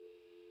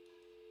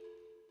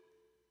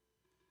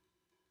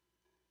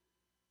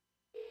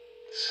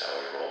That's how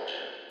we roll,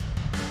 Jim.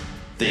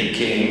 They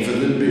came for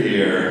the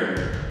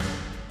beer.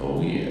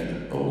 Oh yeah,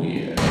 oh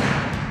yeah.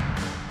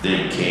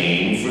 They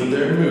came for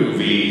their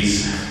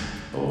movies.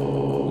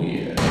 Oh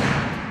yeah.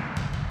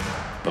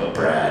 But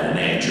Brad and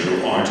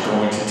Andrew aren't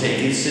going to take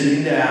it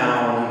sitting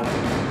down.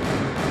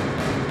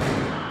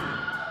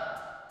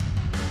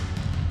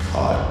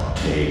 Hot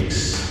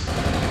takes.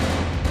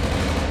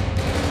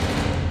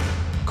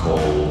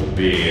 Cold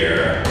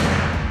beer.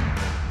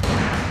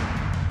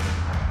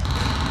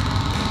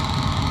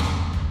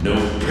 No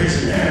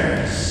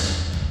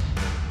prisoners.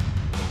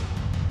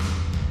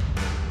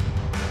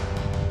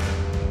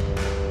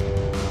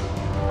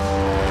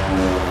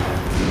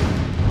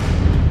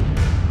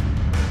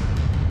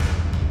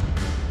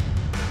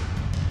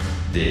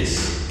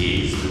 This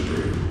is the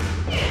Brew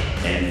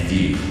and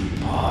View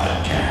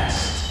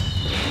Podcast.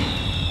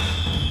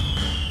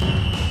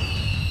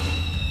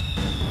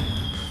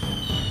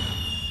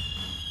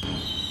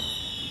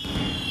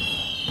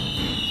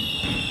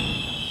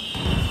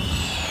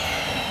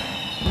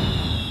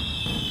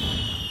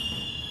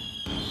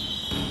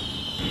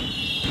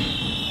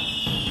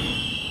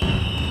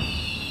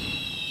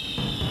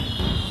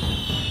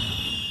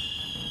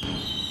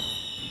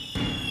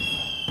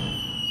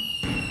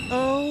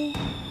 Oh,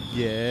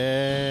 yeah.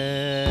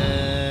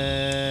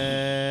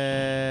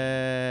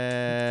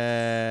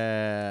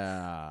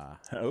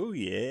 Oh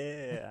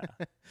yeah.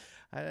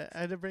 I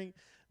had to bring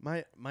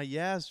my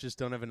yas just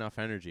don't have enough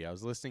energy. I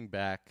was listening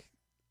back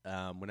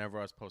whenever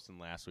I was posting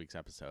last week's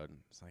episode.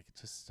 It's like it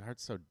just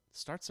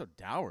starts so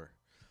dour.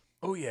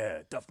 Oh yeah,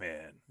 Duff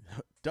Man.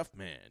 Duff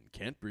man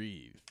can't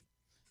breathe.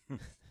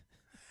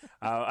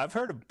 I've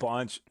heard a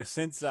bunch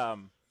since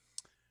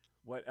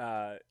what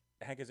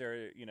Hank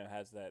Azaria,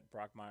 has that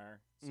Brockmire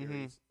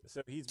series.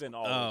 So he's been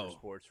all over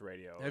sports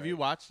radio. Have right? you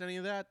watched any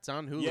of that? It's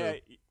on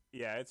Hulu.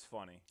 Yeah, it's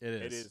funny.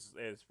 It is.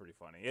 It is pretty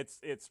funny.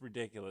 It's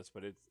ridiculous,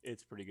 but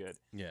it's pretty good.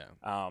 Yeah.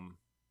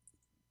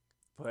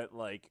 But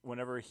like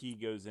whenever he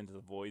goes into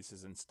the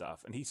voices and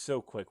stuff, and he's so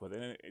quick with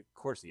it. And of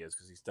course he is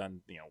because he's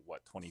done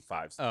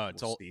 25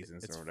 It's old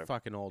seasons It's or whatever.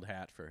 fucking old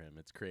hat for him.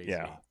 It's crazy.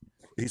 Yeah,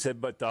 he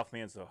said, but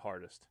Duffman's the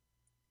hardest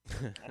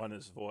on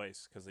his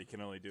voice because he can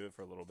only do it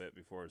for a little bit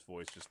before his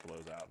voice just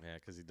blows out. Yeah,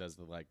 because he does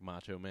the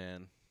Macho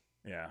Man.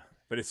 Yeah,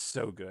 but it's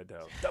so good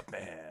though.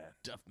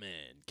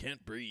 Duffman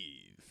can't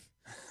breathe.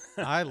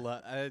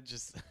 I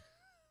just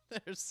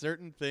there's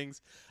certain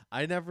things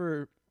I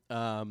never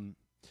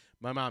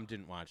my mom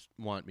didn't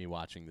want me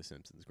watching The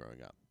Simpsons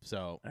growing up.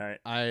 So All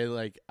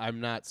right. I'm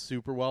not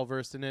super well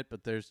versed in it,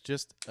 but there's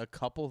just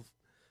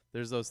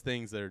there's those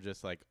things that are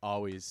just like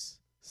always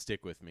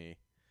stick with me.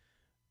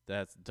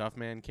 That's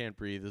Duffman Can't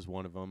Breathe is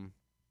one of them.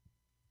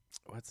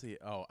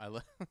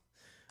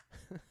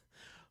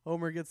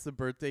 Homer gets the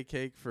birthday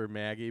cake for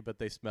Maggie, but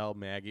they smell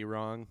Maggie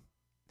wrong.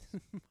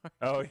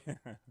 Oh yeah.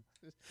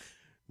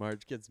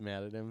 Marge gets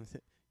mad at him.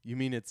 You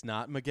mean it's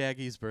not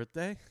McGaggy's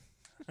birthday?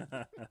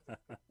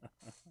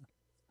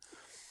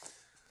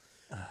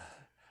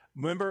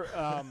 Remember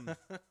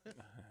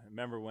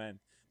when?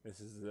 This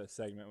is the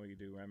segment we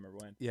do. Remember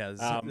when? Yeah,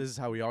 this is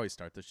how we always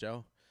start the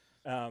show.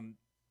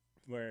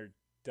 Where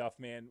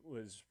Duffman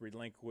was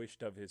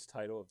relinquished of his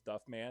title of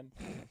Duffman,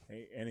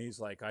 and he's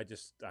like, I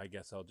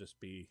guess I'll just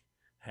be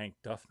Hank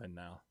Duffman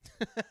now.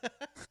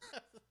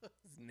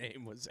 His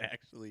name was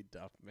actually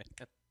Duffman.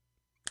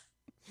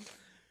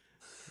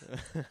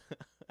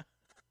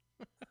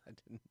 I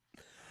didn't.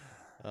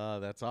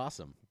 That's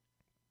awesome.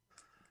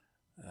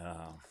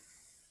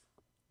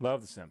 Love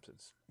The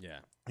Simpsons. Yeah.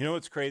 You know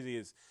what's crazy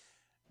is,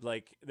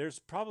 there's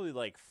probably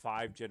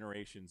 5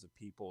 generations of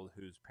people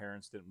whose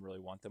parents didn't really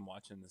want them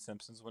watching The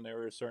Simpsons when they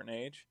were a certain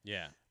age.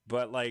 Yeah.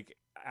 But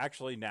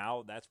actually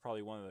now that's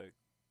probably one of the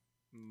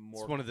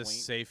more It's one of the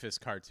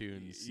safest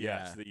cartoons.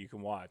 Yes, that you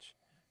can watch.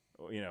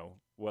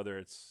 Whether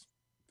it's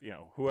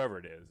whoever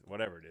it is,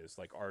 whatever it is,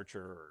 like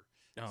Archer or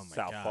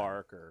South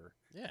Park or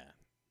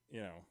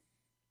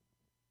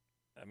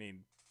I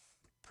mean,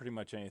 pretty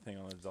much anything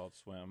on Adult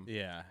Swim.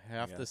 Yeah,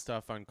 half the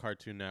stuff on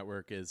Cartoon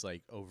Network is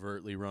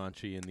overtly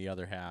raunchy, and the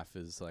other half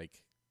is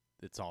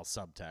it's all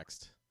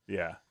subtext.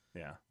 Yeah,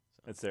 yeah,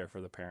 it's there for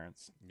the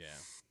parents.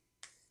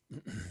 Yeah.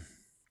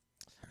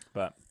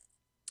 But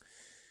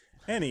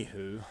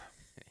anywho,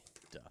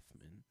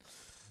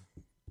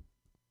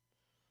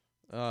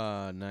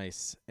 Duffman.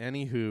 Nice.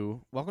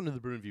 Anywho, welcome to the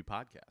Brew and View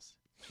Podcast.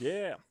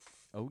 Yeah.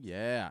 Oh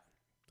yeah.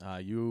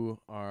 You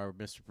are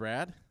Mr.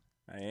 Brad.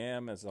 I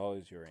am, as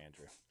always, your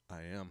Andrew.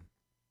 I am.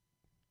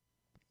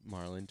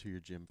 Marlon to your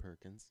Jim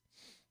Perkins.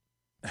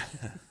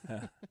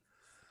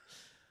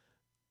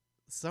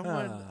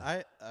 Someone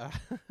a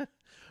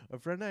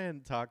friend I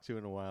hadn't talked to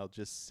in a while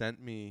just sent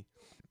me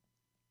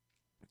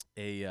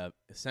a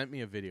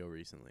video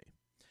recently.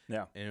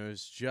 Yeah. And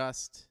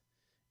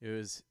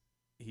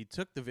he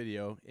took the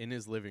video in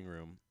his living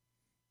room,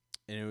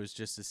 and it was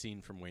just a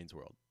scene from Wayne's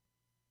World.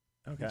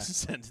 Okay. He just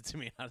sent it to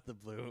me out of the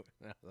blue.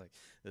 And I was like,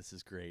 this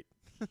is great.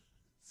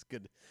 It's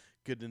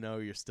good to know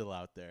you're still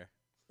out there.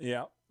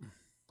 Yeah.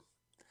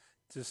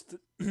 Just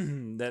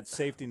that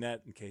safety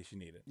net in case you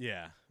need it.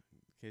 Yeah.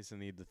 In case I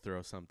need to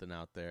throw something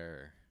out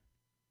there,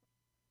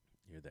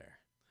 you're there.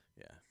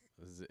 Yeah,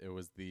 it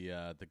was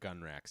the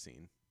gun rack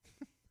scene.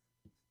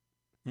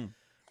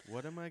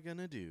 What am I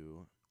gonna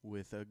do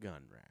with a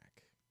gun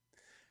rack?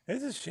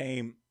 It's a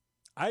shame.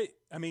 I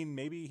mean,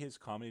 maybe his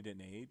comedy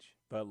didn't age,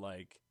 but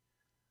like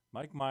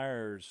Mike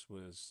Myers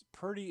was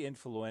pretty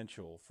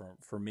influential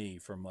for me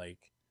from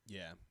like,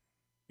 Yeah.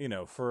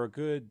 for a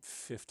good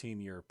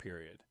 15-year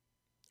period.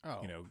 Oh.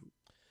 You know,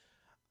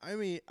 I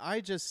mean,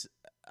 I've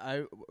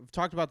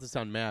talked about this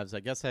on Mavs. I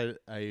guess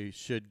I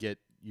should get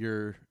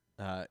your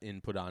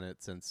input on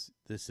it since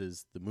this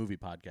is the movie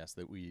podcast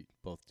that we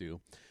both do.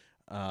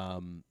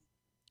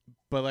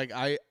 But like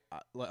like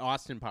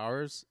Austin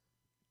Powers,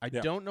 I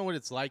don't know what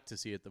it's like to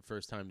see it the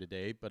first time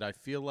today, but I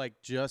feel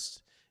like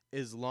just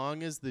as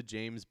long as the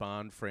James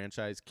Bond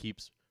franchise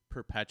keeps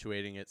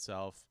perpetuating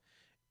itself,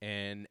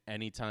 and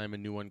anytime a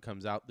new one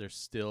comes out, there's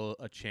still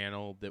a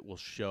channel that will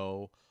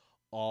show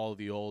all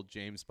the old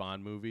James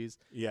Bond movies.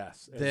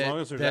 yes, as that, long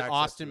as there's that access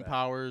Austin to that.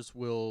 Powers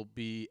will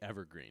be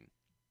evergreen.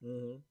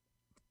 Mm-hmm.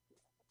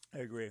 I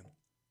agree.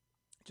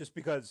 Just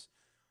because,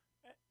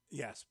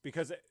 yes,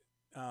 because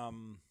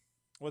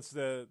what's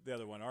the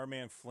other one? Our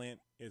Man Flint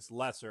is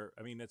lesser.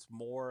 I mean, it's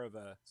more of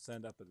a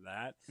send up of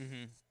that.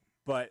 Mm-hmm.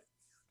 But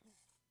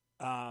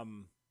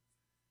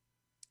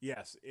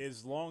yes,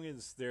 as long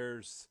as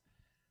there's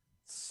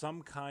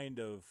some kind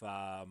of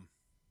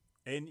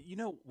and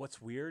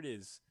what's weird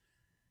is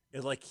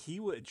like he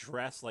would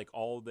address like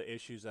all the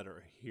issues that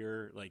are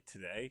here like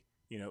today,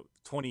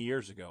 20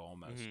 years ago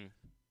almost.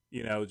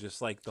 Mm-hmm.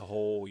 Just like the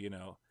whole,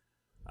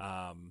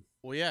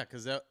 Well, yeah,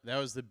 because that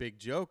was the big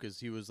joke is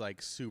he was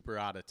like super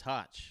out of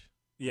touch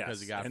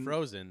because he got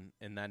frozen,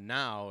 and then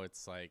now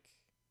it's like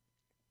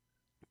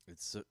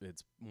it's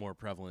more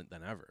prevalent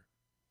than ever.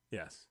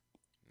 Yes.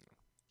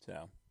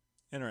 So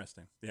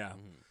interesting. Yeah.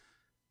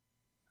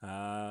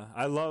 Mm-hmm.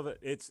 I love it.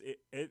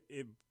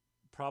 It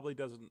probably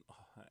doesn't.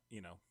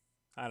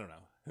 I don't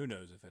know. Who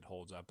knows if it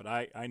holds up? But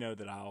I know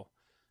that I'll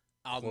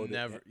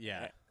never.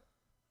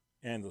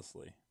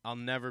 Endlessly. I'll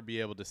never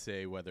be able to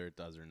say whether it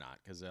does or not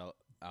because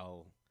I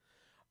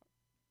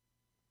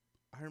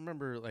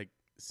remember like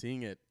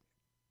seeing it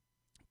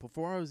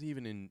before I was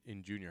even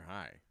in junior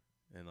high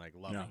and like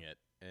loving it.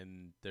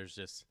 And there's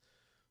just,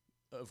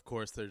 of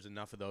course, there's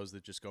enough of those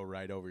that just go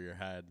right over your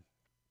head.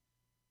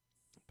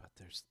 But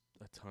there's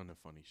a ton of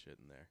funny shit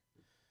in there.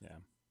 Yeah.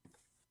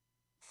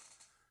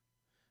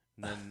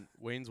 And then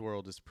Wayne's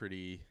World is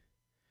pretty.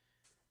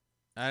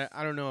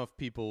 I don't know if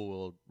people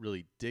will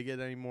really dig it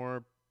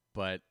anymore,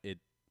 but it's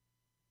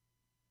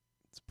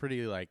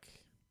pretty like.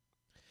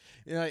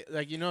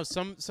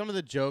 Some of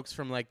the jokes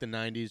from like the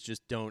 90s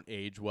just don't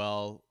age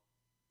well.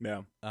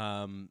 Yeah.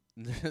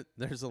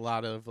 There's a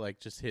lot of like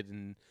just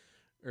hidden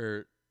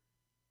or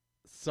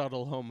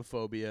subtle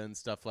homophobia and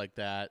stuff like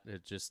that.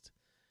 It just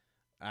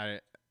I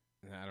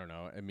don't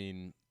know. I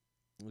mean,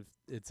 if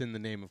it's in the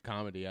name of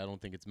comedy. I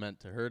don't think it's meant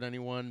to hurt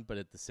anyone, but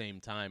at the same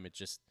time it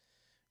just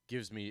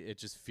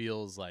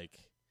feels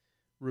like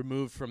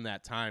removed from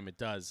that time. It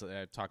does.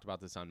 I've talked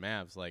about this on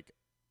Mavs, like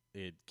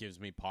it gives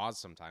me pause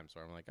sometimes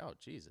where I'm like, oh,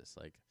 Jesus,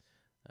 like,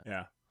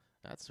 yeah,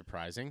 that's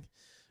surprising.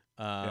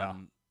 Yeah.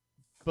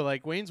 But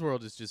like Wayne's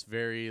World is just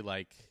very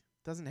like,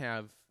 doesn't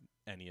have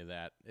any of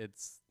that.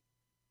 It's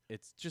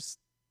just,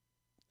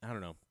 I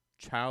don't know,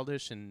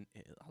 childish and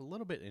a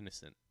little bit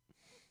innocent.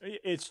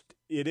 It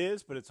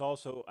is, but it's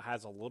also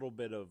has a little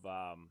bit of,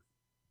 but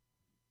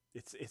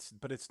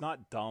it's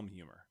not dumb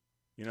humor.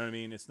 You know what I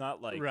mean? It's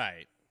not like,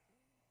 right.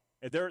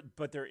 There's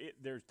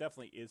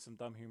definitely is some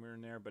dumb humor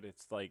in there, but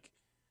it's like,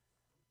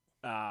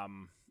 I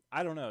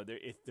don't know.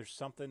 There's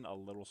something a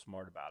little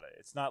smart about it.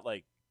 It's not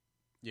like,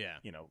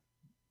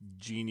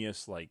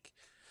 genius. Like,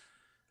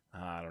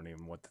 I don't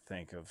even know what to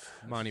think of.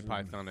 Monty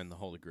Python and the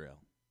Holy Grail.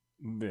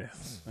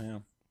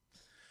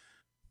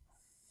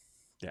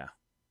 Yeah.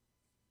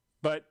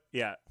 But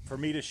yeah, for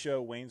me to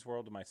show Wayne's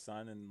World to my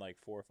son in like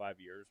 4 or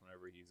 5 years,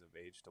 whenever he's of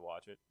age to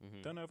watch it,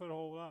 don't know if it'll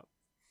hold up.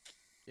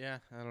 Yeah,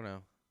 I don't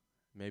know.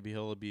 Maybe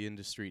he'll be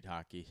into street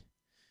hockey.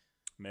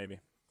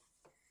 Maybe.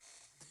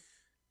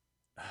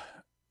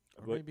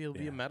 Or maybe he'll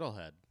be a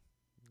metalhead.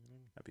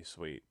 That'd be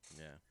sweet.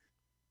 Yeah.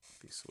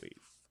 That'd be sweet.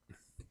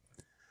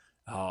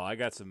 Oh, I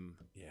got some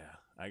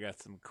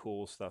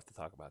cool stuff to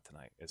talk about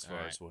tonight as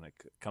far as when it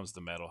comes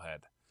to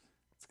metalhead.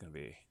 It's going to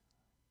be,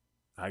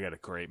 I got a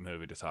great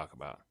movie to talk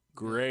about.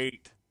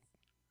 Great.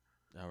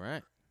 All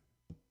right.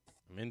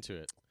 I'm into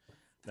it.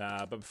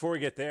 But before we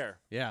get there.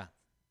 Yeah.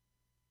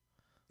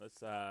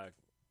 Let's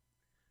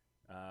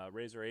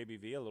raise our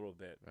ABV a little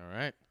bit. All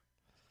right.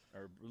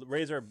 Or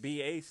raise our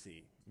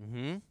BAC.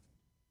 Mm-hmm.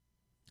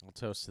 I'll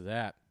toast to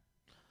that.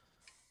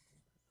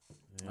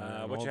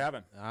 What you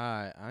having?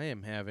 I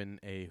am having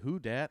a Who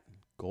Dat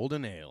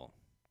Golden Ale.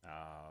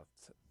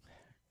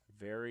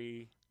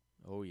 Very.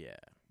 Oh yeah.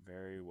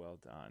 Very well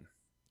done.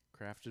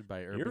 Crafted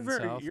by Urban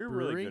South You're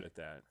Brewery. really good at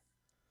that.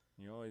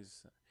 You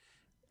always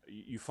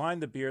you find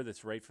the beer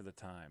that's right for the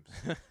times.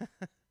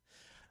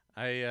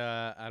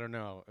 I don't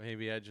know.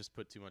 Maybe I just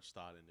put too much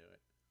thought into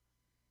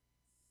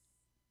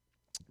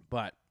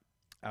But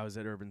I was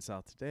at Urban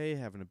South today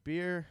having a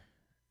beer,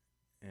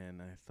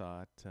 and I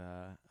thought,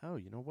 oh,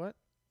 you know what?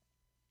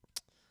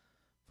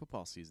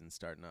 Football season's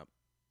starting up.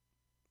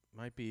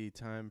 Might be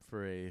time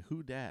for a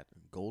Who Dat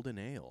Golden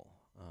Ale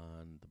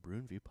on the Brew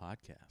and View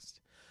podcast.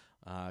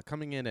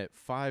 Coming in at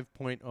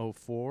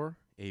 5.04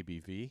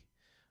 ABV.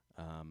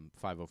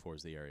 504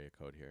 is the area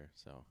code here,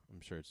 so I'm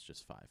sure it's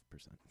just 5%.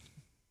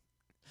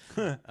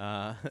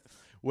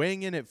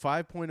 Weighing in at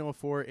 5.04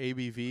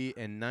 ABV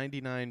and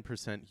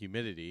 99%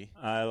 humidity.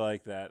 I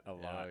like that a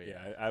lot.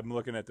 yeah. I'm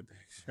looking at the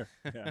picture.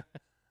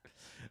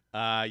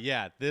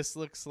 Yeah, this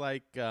looks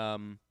like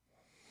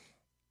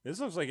This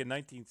looks like a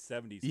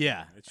 1970s.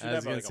 Yeah, can. It should I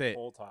was have gonna say- a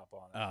full top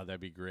on it. oh, that'd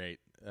be great.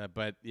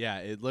 But yeah,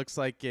 it looks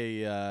like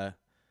a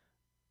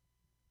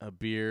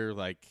beer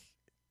like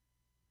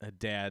a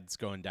dad's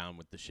going down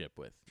with the ship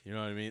with. You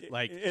know what I mean?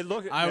 Like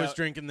I was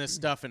drinking this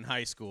stuff in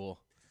high school.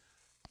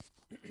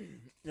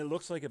 It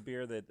looks like a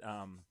beer that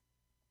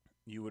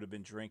you would have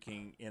been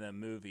drinking in a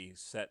movie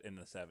set in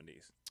the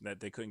 70s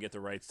that they couldn't get the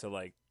rights to,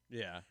 like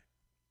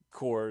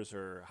Coors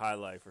or High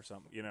Life or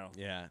something, you know.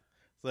 Yeah.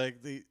 It's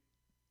like the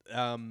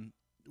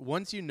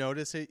once you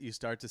notice it, you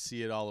start to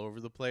see it all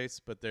over the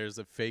place, but there's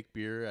a fake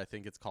beer, I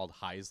think it's called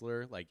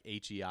Heisler, like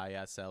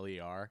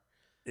Heisler.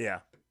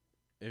 Yeah.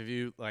 If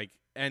you like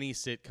any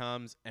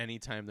sitcoms,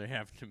 anytime they're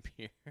having a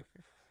beer,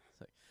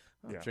 it's like,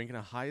 oh, I'm drinking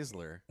a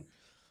Heisler.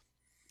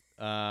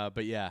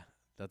 But yeah,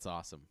 that's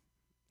awesome.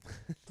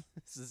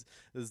 This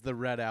is the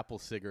red apple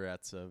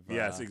cigarettes of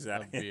yes,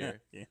 exactly. of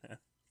beer.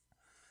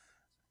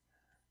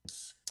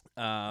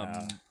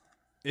 Yeah.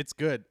 It's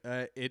good.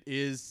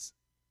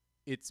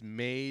 It's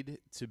made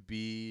to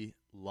be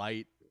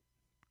light,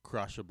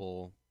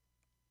 crushable.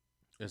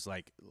 It's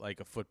like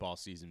a football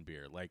season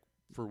beer, like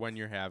for when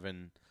you're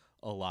having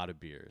a lot of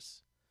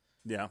beers.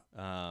 Yeah.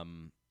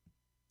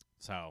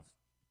 So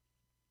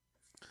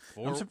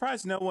I'm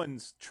surprised no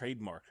one's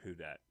trademarked Who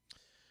Dat.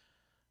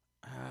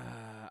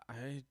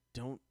 I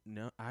don't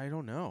know.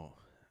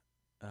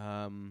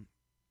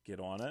 Get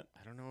on it.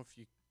 I don't know if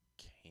you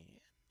can.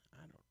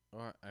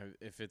 Or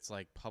if it's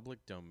like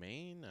public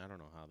domain. I don't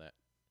know how that.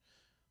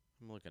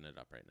 I'm looking it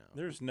up right now.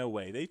 There's no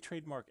way. They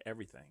trademark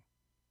everything.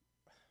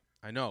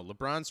 I know.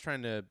 LeBron's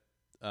trying to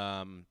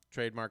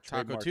trademark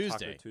Taco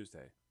Tuesday.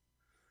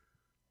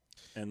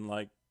 And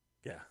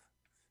yeah.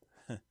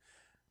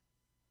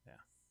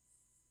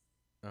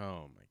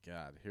 Oh my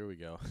God! Here we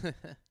go.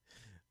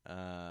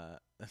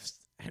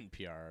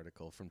 NPR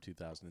article from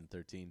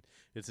 2013.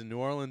 It's a New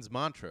Orleans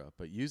mantra,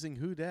 but using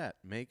Who Dat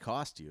may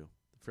cost you.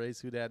 The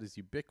phrase Who Dat is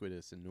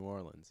ubiquitous in New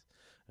Orleans.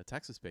 A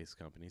Texas-based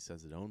company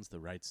says it owns the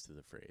rights to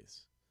the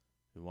phrase.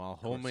 And while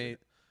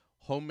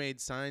homemade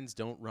signs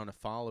don't run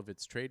afoul of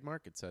its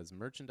trademark, it says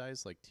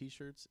merchandise like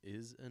T-shirts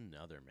is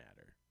another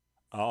matter.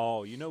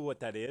 Oh, you know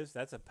what that is?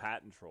 That's a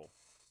patent troll.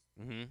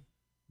 Mm-hmm.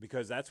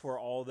 Because that's where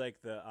all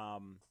like the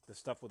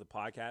stuff with the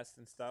podcast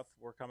and stuff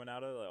were coming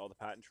out of. Like, all the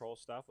patent troll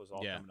stuff was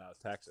all coming out of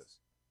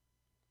Texas.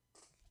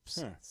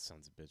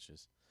 Sons of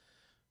bitches.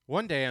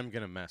 One day I'm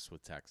gonna mess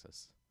with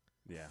Texas.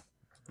 Yeah,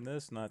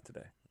 that's not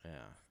today.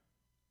 Yeah,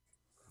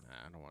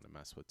 I don't want to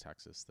mess with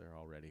Texas. They're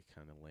already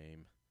kind of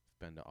lame.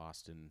 Been to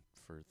Austin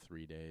for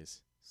 3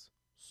 days.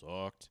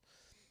 Sucked.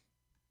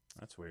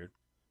 That's weird.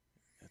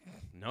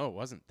 No, it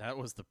wasn't. That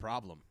was the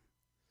problem.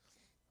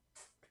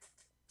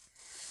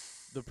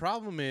 The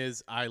problem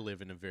is I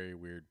live in a very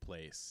weird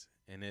place,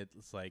 and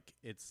it's like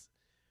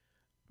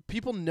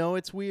people know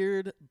it's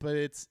weird, but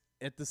it's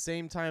at the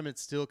same time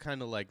it's still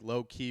kind of like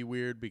low key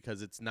weird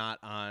because it's not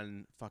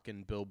on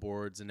fucking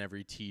billboards and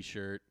every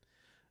T-shirt.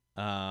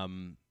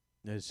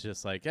 It's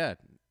just like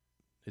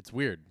it's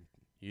weird.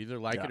 You either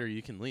like it or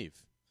you can leave.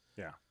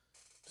 Yeah,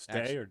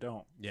 stay or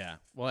don't. Yeah.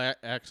 Well,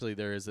 actually,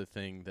 there is a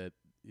thing that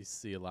you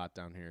see a lot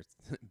down here: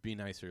 be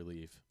nice or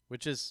leave,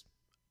 which is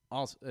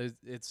also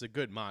it's a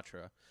good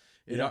mantra.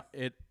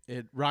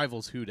 It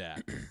rivals Who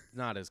Dat.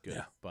 Not as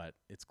good, but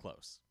it's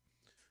close.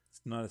 It's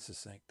not as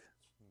succinct.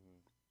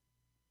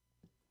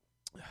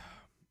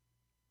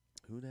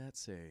 Who Dat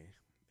say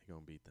they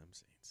gonna beat them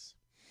Saints?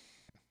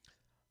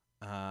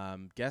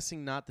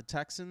 Guessing not the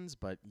Texans,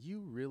 but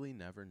you really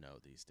never know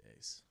these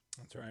days.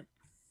 That's right.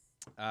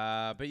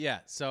 But yeah,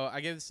 so I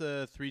give this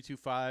a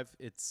 3.25.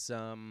 It's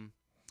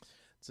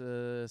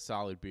a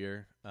solid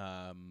beer.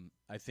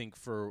 I think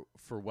for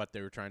what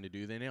they were trying to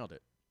do, they nailed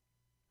it.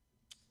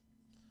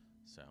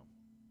 So,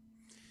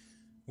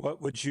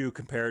 what would you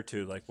compare it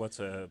to? Like, what's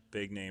a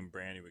big name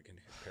brand you would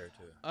compare it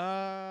to?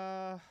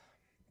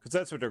 Because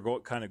that's what they're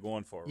kind of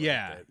going for.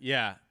 Right?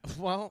 Yeah.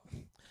 Well,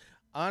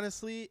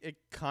 honestly, it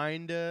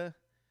kind of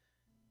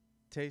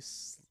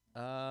tastes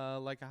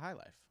like a High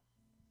Life.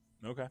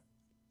 Okay.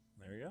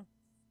 There you go.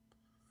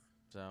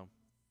 So,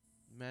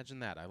 imagine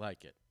that. I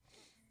like it.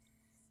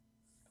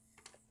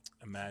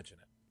 Imagine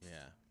it.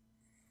 Yeah.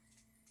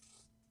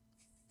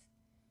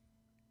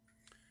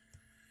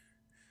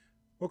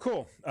 Well,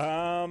 cool.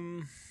 And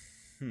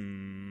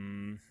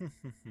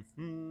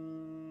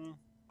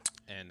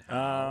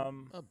how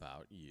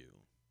about you?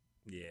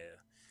 Yeah.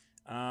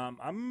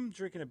 I'm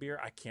drinking a beer.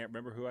 I can't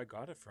remember who I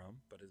got it from,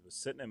 but it was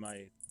sitting in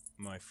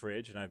my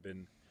fridge, and I've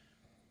been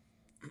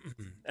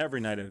every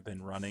night I've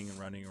been running and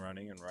running and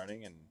running and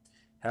running, and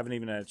haven't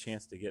even had a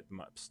chance to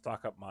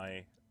stock up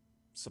my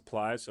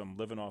supplies. So I'm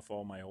living off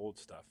all my old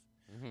stuff.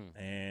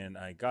 Mm-hmm. And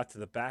I got to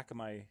the back of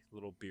my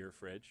little beer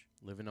fridge.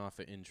 Living off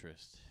of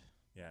interest.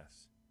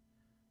 Yes,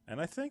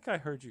 and I think I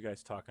heard you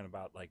guys talking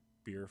about like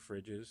beer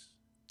fridges,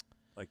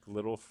 like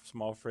little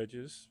small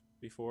fridges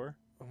before.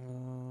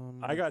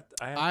 I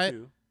have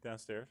two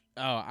downstairs.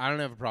 Oh, I don't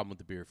have a problem with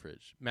the beer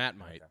fridge. Matt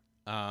might.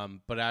 Okay.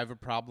 But I have a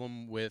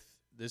problem with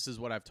this is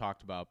what I've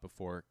talked about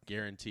before,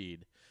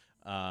 guaranteed.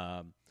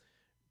 Um,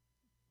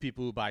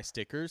 people who buy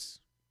stickers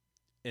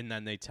and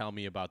then they tell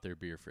me about their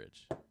beer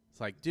fridge.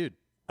 It's like, dude,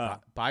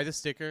 buy the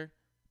sticker,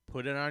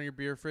 put it on your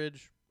beer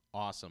fridge.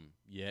 Awesome.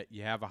 Yeah,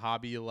 you have a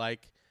hobby you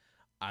like.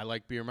 I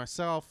like beer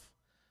myself.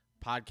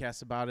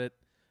 Podcast about it.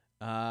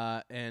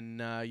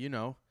 You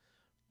know.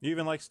 You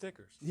even like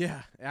stickers?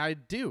 Yeah, I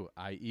do.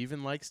 I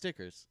even like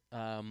stickers.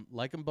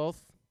 Like them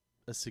both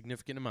a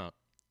significant amount.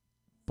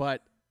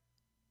 But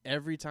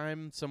every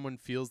time someone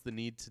feels the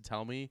need to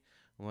tell me,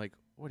 I'm like,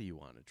 what do you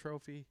want, a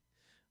trophy?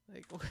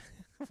 Like,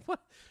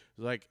 what?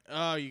 Like,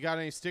 oh, you got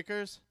any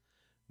stickers?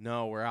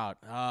 No, we're out.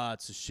 Ah,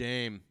 it's a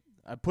shame.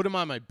 I put them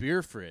on my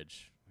beer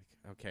fridge.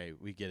 Like, okay,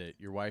 we get it.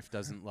 Your wife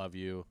doesn't love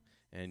you,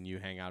 and you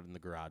hang out in the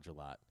garage a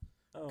lot.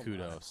 Oh,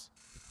 kudos.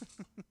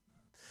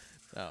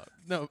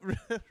 No.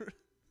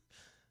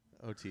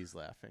 OT's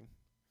laughing.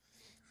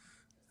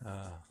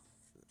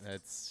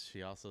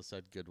 She also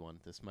said good one.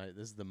 This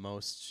is the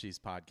most she's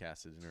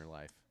podcasted in her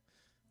life.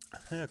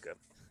 Okay.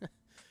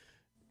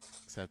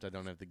 Except I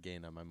don't have the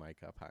gain on my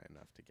mic up high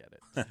enough to get it.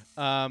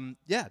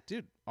 Yeah,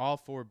 dude, all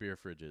 4 beer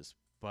fridges,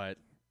 but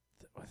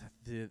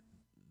the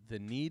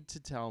need to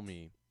tell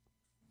me,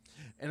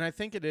 and I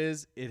think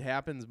it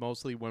happens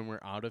mostly when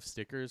we're out of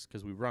stickers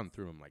because we run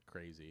through them like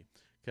crazy.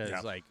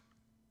 Because like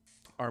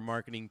our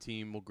marketing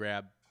team will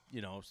grab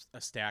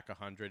a stack of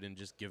 100 and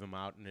just give them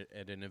out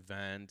at an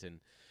event, and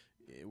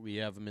we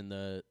have them in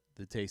the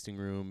tasting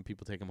room.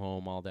 People take them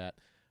home, all that.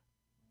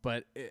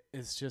 But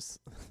it's just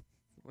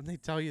when they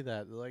tell you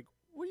that, they're like,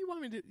 what do you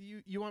want me to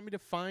you want me to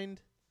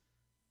find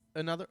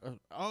another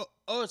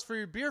it's for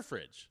your beer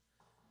fridge.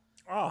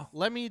 Oh,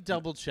 let me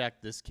double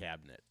check this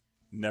cabinet.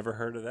 Never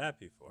heard of that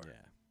before.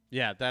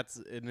 Yeah,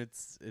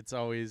 it's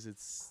always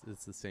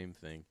the same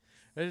thing.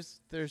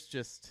 There's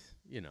just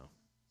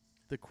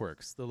the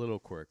quirks, the little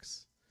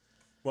quirks.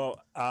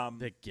 Well,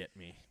 that get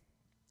me.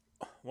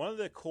 One of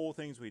the cool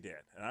things we did,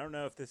 and I don't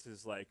know if this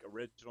is like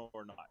original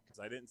or not,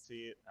 because I didn't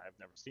see it. I've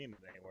never seen it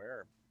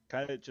anywhere.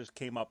 Kind of just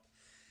came up,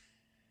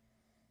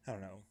 I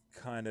don't know,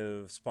 kind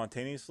of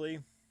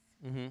spontaneously.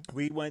 Mm-hmm.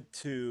 We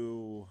went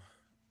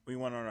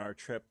on our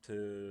trip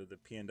to the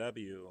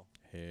PNW.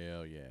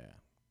 Hell yeah.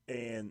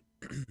 And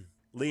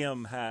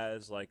Liam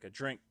has like a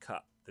drink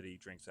cup that he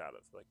drinks out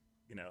of, like,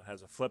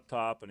 has a flip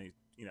top, and he,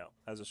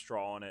 has a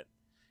straw in it.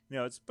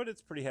 It's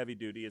pretty heavy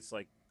duty. It's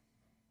like,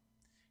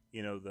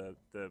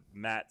 the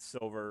matte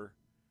silver,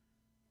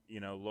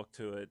 look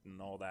to it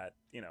and all that,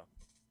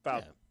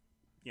 about,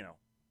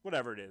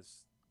 whatever it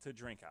is to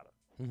drink out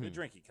of. Mm-hmm. The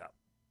drinky cup.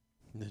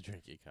 The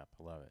drinky cup.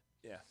 I love it.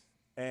 Yeah.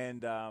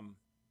 And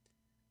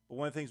but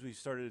one of the things we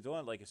started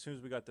doing, like as soon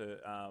as we got to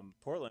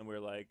Portland,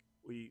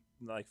 we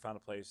found a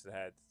place that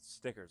had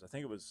stickers. I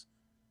think it was,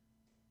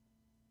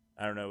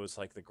 I don't know, it was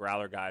like the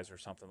Growler guys or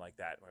something like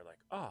that. And we're like,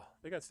 oh,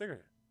 they got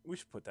stickers. We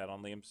should put that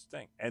on Liam's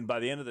thing. And by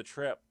the end of the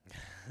trip,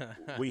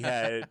 we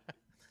had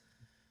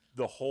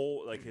the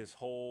whole, like his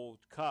whole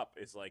cup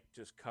is like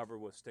just covered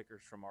with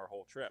stickers from our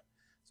whole trip.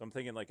 So I'm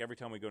thinking like every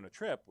time we go on a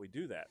trip, we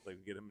do that. Like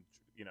we get him,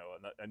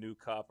 a new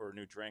cup or a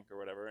new drink or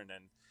whatever. And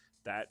then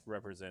that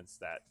represents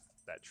that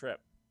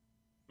trip.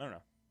 I don't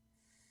know.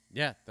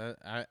 Yeah,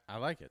 I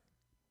like it.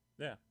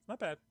 Yeah, not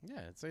bad.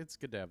 Yeah, it's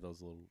good to have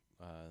those little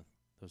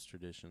those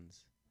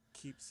traditions.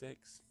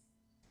 Keepsakes.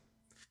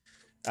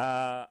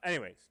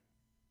 Anyways,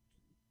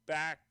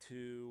 back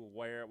to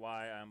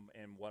why I'm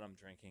and what I'm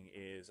drinking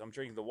is I'm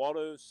drinking the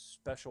Waldo's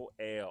Special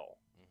Ale,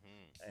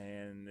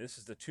 and this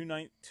is the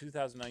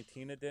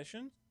 2019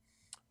 edition,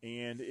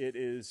 and it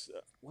is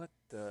what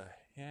the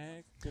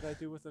heck did I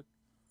do with the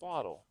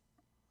bottle?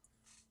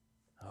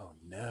 Oh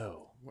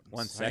no!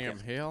 1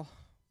 second. Hale.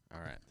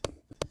 All right.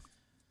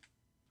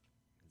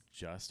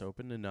 Just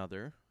opened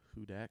another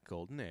Hudak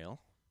Golden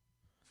Ale.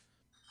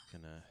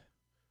 Gonna.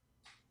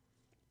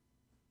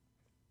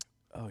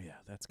 Oh yeah,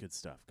 that's good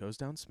stuff. Goes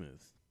down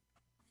smooth.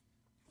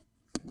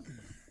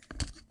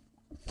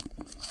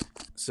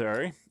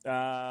 Sorry.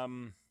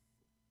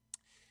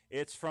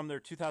 It's from their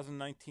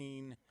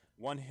 2019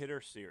 One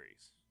Hitter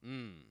Series.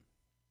 And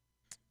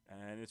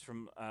it's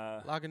from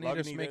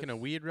Lagunitas making a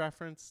weed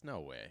reference? No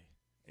way.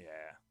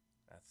 Yeah,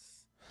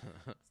 that's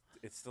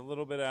it's a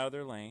little bit out of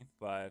their lane,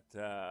 but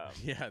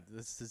yeah,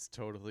 this is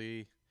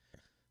totally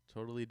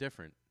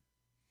different.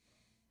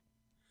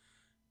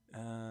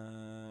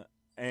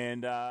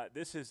 And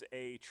this is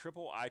a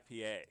triple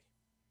IPA.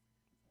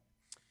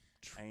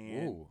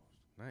 Ooh,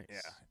 nice. Yeah,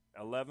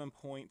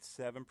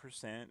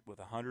 11.7% with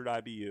 100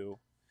 IBU.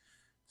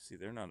 See,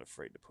 they're not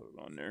afraid to put it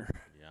on there.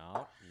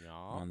 Yeah.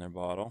 On their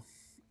bottle.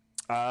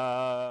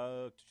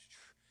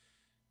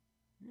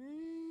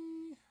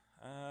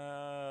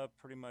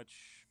 Pretty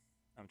much.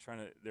 I'm trying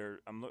to.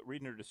 I'm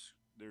reading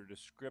their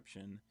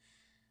description.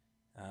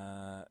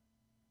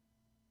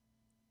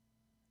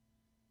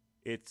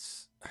 It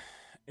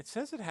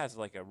says it has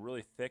like a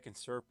really thick and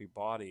syrupy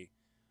body,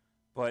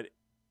 but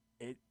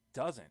it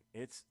doesn't.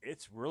 It's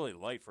really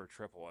light for a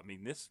triple. I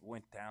mean, this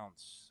went down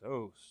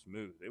so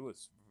smooth.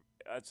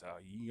 That's a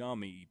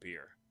yummy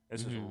beer.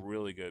 This is a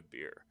really good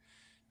beer.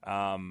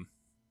 I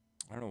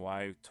don't know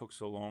why it took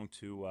so long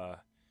to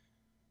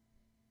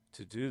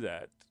do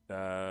that.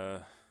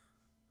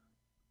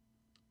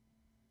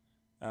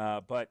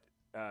 But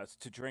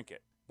to drink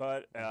it.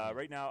 But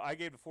right now, I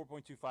gave it a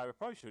 4.25. I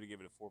probably should have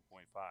given it a 4.5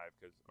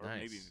 or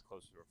maybe even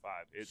closer to a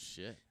 5.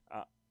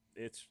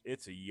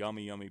 It's a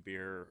yummy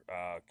beer.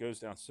 Goes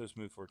down so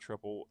smooth for a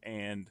triple,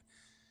 and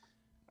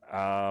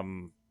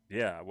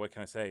yeah, what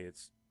can I say?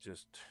 It's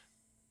just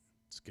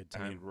a good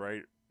time. I mean,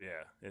 right?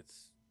 Yeah,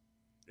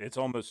 it's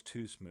almost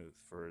too smooth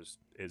for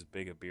as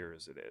big a beer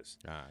as it is.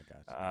 I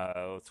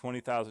gotcha.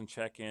 20,000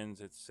 check-ins.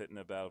 It's sitting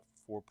about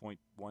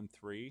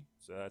 4.13.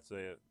 So that's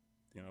a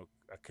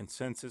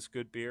consensus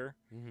good beer.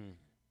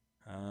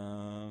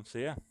 So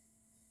yeah,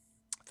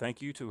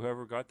 thank you to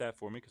whoever got that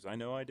for me because I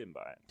know I didn't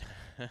buy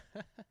it.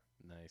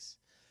 Nice.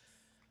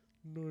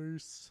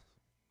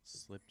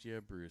 Slipped you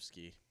a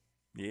brewski.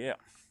 Yeah.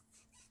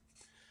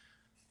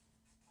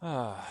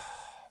 But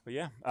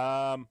yeah.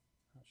 Oh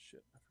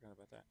shit, I forgot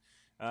about that.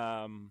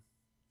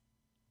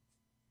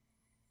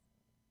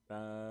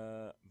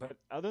 But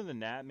other than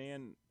that,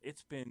 man,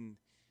 it's been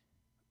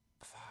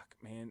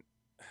man.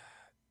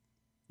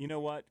 You know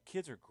what?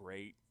 Kids are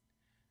great,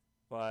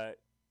 but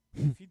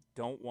if you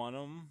don't want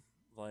them,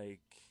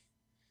 like,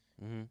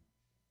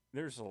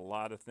 there's a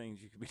lot of things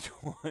you could be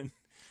doing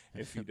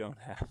if you don't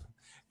have them.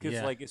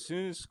 Because, like, as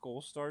soon as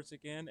school starts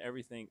again,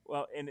 everything,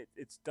 well, and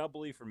it's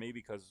doubly for me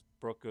because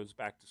Brooke goes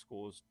back to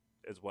school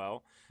as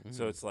well.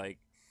 So it's like,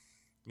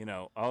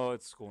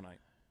 it's school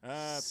night.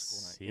 It's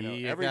school night.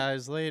 See you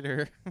guys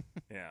later.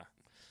 Yeah.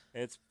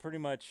 It's pretty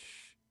much,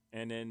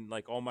 and then,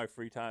 like, all my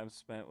free time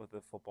spent with the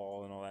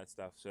football and all that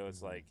stuff. So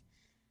it's like,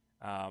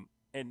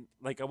 and,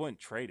 like, I wouldn't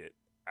trade it.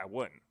 I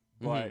wouldn't.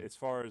 But as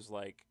far as,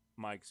 like,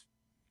 my,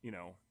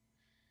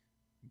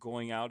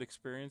 going out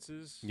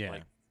experiences,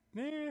 like,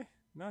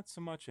 not so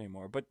much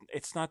anymore. But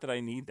it's not that I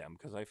need them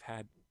because I've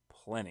had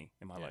plenty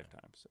in my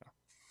lifetime. So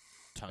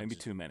maybe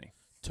too many.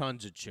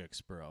 Tons of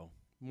chicks, bro.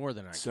 More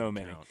than I can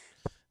many. count.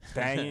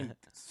 Banging,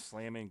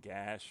 slamming,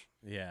 gash.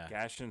 Yeah.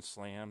 Gashing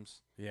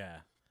slams. Yeah.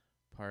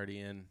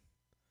 Partying.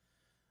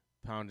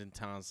 Pounding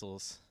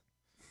tonsils.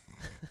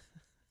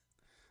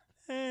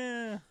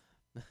 Not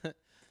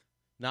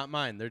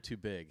mine. They're too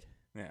big.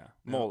 Yeah.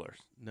 Molars.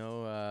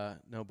 No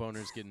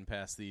boners getting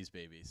past these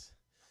babies.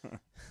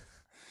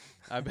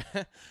 I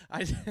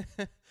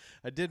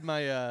did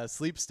my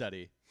sleep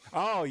study.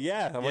 Oh,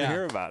 yeah. I want to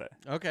hear about it.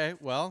 Okay.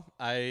 Well,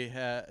 I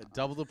had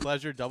double the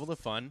pleasure, double the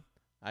fun.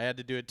 I had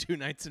to do it 2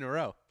 nights in a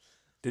row.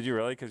 Did you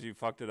really? Because you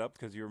fucked it up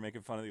because you were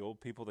making fun of the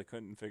old people that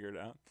couldn't figure it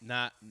out?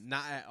 Not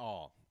at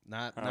all.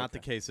 Not the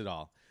case at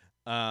all.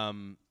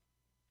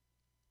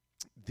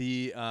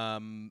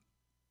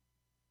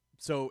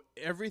 So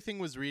everything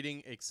was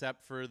reading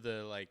except for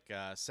the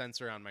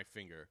sensor on my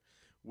finger,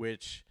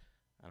 which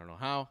I don't know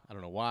how, I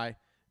don't know why,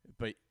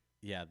 but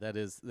yeah, that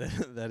is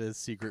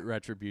secret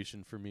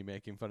retribution for me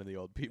making fun of the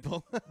old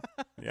people.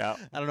 Yeah.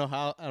 I don't know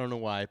how, I don't know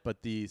why,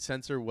 but the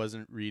sensor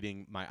wasn't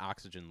reading my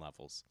oxygen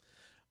levels.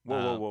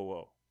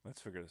 Whoa.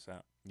 Let's figure this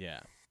out. Yeah.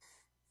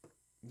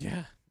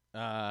 Yeah.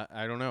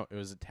 I don't know. It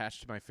was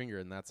attached to my finger,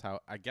 and that's how,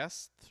 I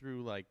guess,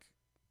 through, like,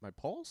 my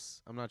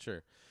pulse? I'm not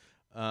sure.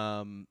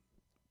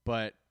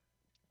 But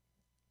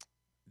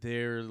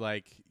they're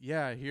like,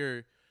 yeah,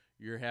 here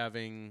you're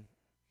having,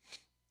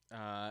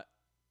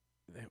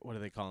 what do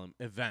they call them?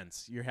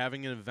 Events. You're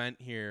having an event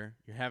here.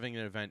 You're having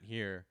an event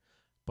here.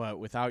 But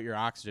without your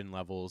oxygen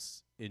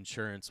levels,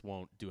 insurance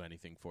won't do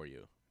anything for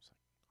you. It's like,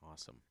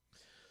 awesome.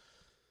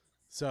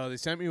 So they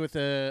sent me with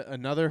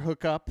another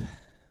hookup,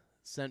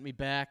 sent me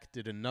back,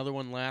 did another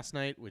one last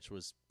night, which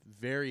was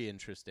very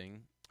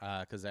interesting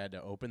because I had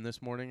to open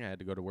this morning. I had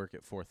to go to work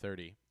at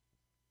 4:30.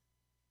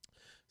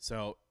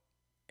 So,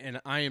 and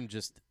I'm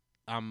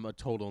a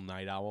total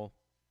night owl.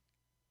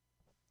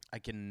 I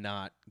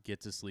cannot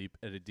get to sleep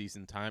at a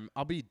decent time.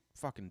 I'll be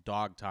fucking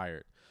dog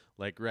tired,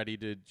 like ready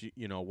to,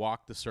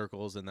 walk the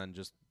circles and then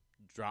just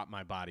drop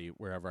my body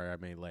wherever I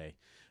may lay.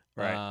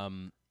 Right.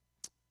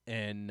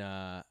 And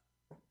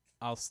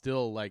I'll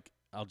still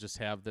I'll just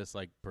have this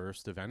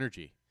burst of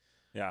energy.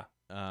 Yeah.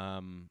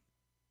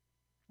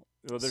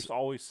 Well, there's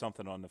always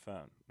something on the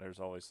phone. There's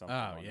always something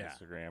on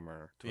Instagram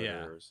or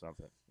Twitter or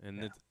something.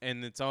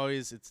 And it's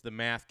always the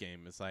math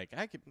game. It's like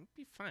I could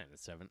be fine at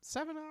 7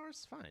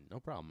 hours. Fine, no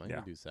problem. I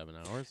can do 7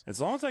 hours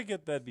as long as I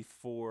get bed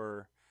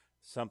before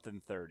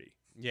something 30.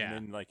 Yeah,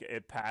 and then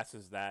it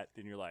passes that,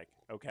 then you're like,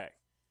 okay,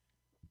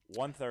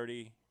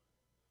 1:30.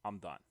 I'm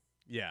done.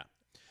 Yeah.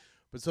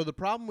 But so the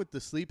problem with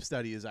the sleep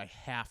study is I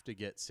have to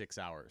get 6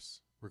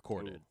 hours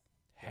recorded. Ooh.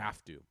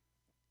 Have to.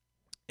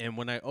 And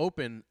when I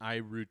open, I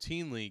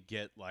routinely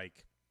get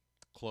like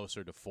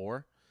closer to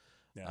 4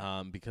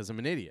 because I'm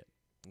an idiot.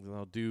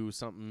 I'll do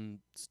something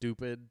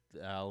stupid.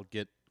 I'll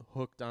get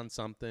hooked on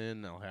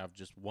something. I'll have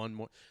just one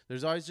more.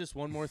 There's always just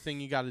one more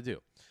thing you got to do.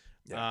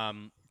 Yeah.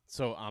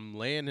 So I'm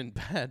laying in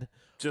bed.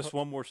 Just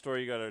one more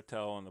story you got to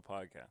tell on the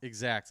podcast.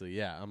 Exactly,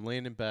 yeah. I'm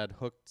laying in bed,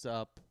 hooked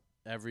up,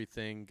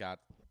 everything, got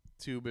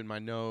tube in my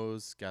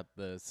nose, got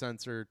the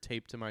sensor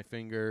taped to my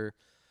finger,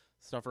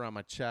 stuff around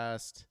my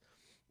chest.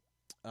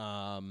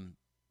 And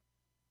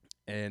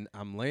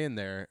I'm laying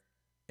there,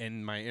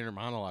 and my inner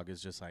monologue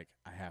is just like,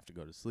 I have to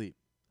go to sleep.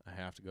 I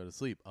have to go to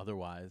sleep.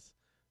 Otherwise,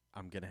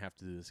 I'm going to have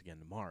to do this again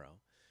tomorrow.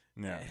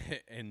 Yeah.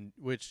 And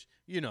which,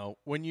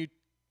 when you,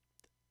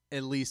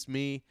 at least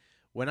me,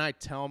 when I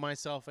tell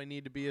myself I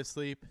need to be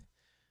asleep,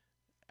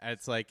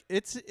 it's like,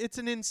 it's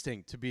an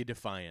instinct to be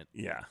defiant.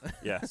 Yeah.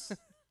 Yes.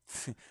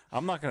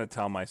 I'm not going to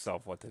tell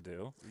myself what to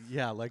do.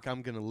 Yeah, like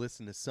I'm going to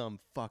listen to some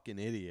fucking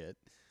idiot.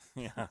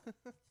 Yeah.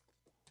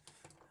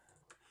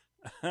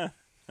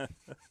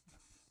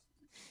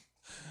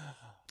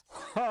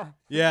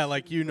 Yeah,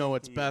 like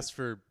what's best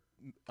for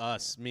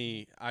us,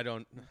 me.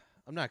 I'm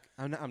not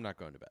going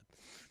to bed.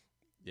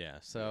 Yeah,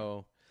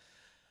 so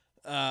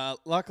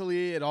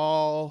luckily it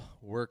all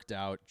worked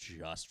out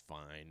just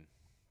fine.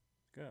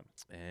 Good.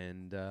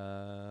 And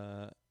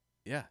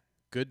yeah,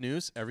 good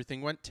news.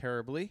 Everything went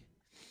terribly.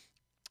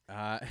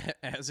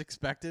 As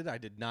expected, I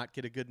did not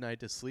get a good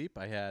night of sleep.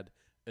 I had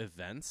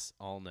events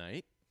all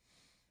night.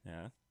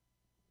 Yeah.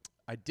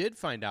 I did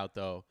find out,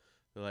 though,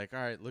 they're like,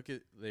 all right,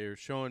 they're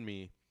showing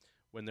me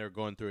when they were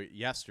going through it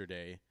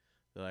yesterday.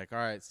 They're like, all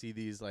right, see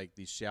these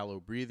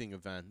shallow breathing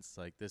events.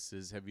 Like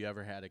have you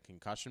ever had a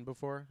concussion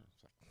before? I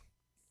was like,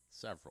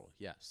 several,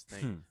 yes.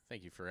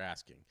 Thank you for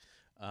asking.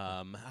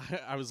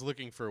 I was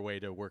looking for a way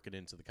to work it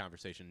into the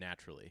conversation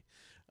naturally.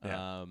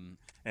 Yeah.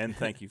 And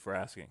thank you for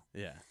asking.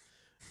 Yeah.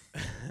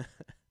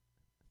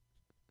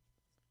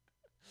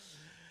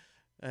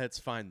 It's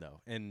fine,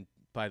 though. And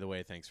by the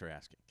way, thanks for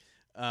asking.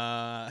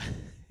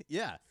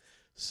 Yeah.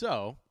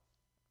 So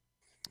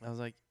I was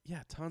like,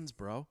 yeah, tons,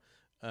 bro.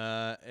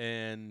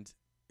 And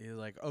he's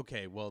like,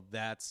 okay, well,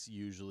 this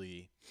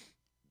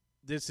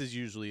is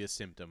usually a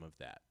symptom of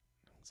that.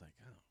 I was like,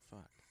 oh,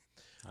 fuck.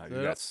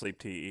 You got sleep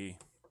TE.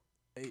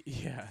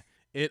 Yeah.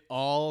 It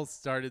all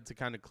started to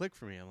kind of click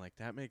for me. I'm like,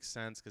 that makes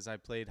sense because I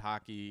played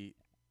hockey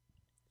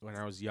when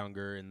I was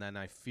younger, and then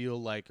I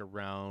feel like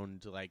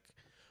around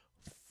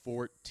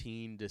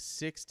 14 to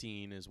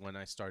 16 is when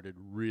I started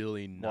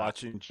really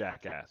watching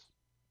Jackass.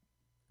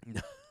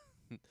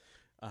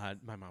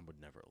 My mom would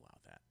never allow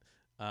that.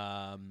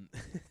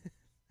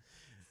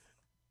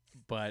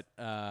 But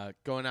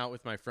going out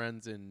with my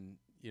friends and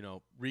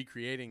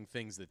recreating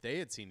things that they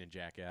had seen in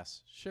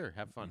Jackass, sure,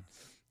 have fun.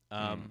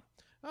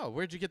 Oh,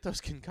 where'd you get those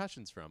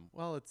concussions from?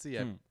 Well, let's see.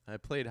 I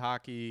played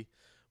hockey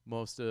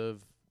most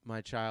of my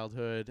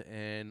childhood,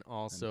 and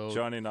also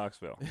Johnny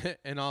Knoxville.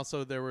 And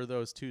also there were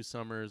those 2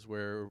 summers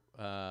where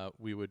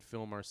we would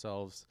film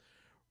ourselves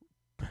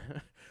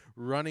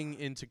running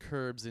into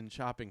curbs in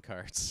shopping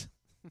carts.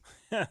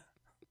 Yeah.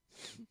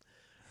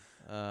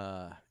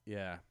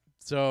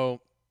 So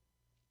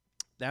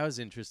that was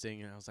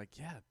interesting, and I was like,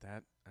 yeah,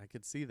 that I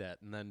could see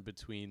that. And then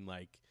between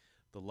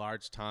the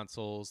large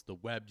tonsils, the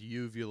webbed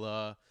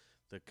uvula,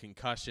 the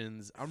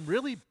concussions, I'm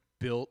really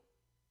built.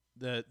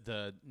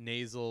 The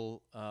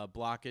nasal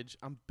blockage,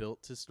 I'm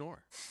built to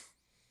snore.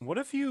 What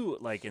if you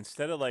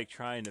instead of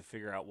trying to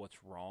figure out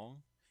what's wrong,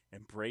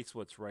 embrace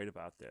what's right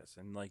about this,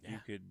 and you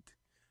could,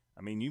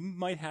 you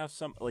might have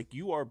some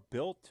you are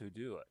built to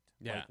do it.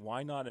 Yeah.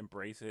 Why not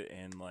embrace it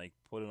and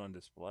put it on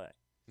display?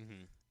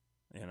 Mm-hmm.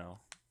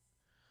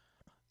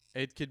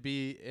 It could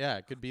be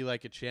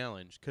like a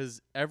challenge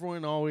because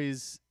everyone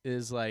always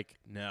is like,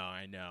 no,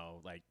 I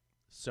know,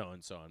 so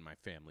and so in my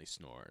family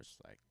snores,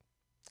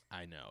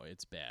 I know,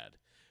 it's bad.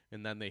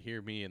 And then they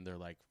hear me and they're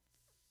like,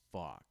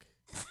 fuck.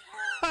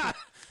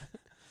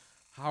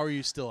 How are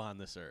you still on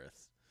this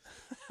earth?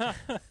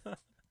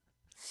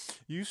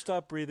 You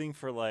stop breathing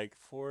for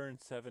 4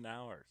 and 7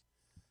 hours.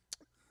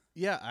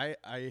 Yeah,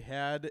 I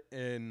had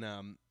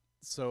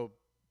so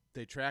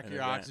they track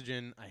your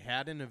oxygen. I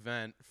had an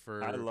event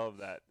for... I love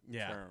that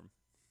term.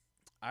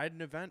 I had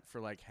an event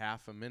for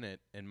half a minute,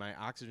 and my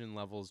oxygen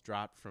levels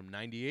dropped from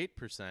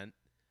 98%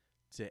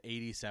 to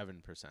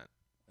 87%.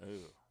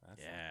 Ooh.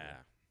 That's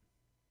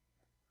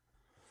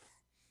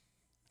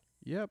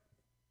Yep.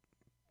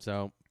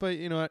 So, but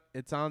you know what?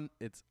 It's on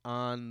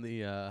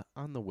the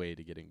way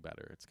to getting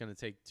better. It's going to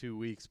take 2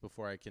 weeks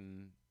before I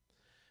can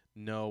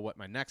know what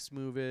my next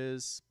move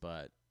is,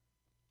 but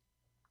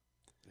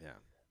yeah.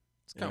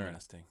 It's coming.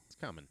 Interesting. It's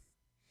coming.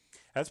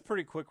 That's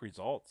pretty quick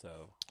results,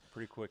 though.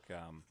 Pretty quick.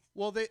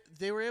 Well,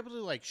 they were able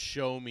to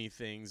show me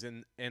things,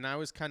 and I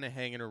was kind of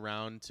hanging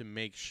around to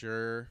make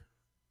sure.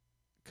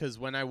 Because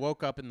when I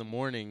woke up in the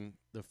morning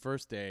the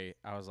first day,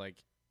 I was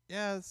like,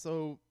 yeah,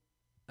 so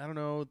I don't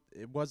know.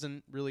 It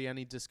wasn't really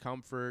any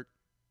discomfort.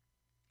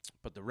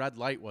 but the red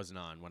light wasn't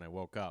on when I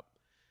woke up.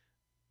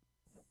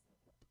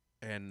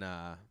 And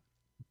they're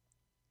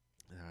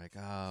like,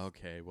 oh,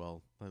 okay,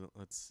 well,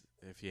 let's,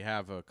 if you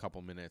have a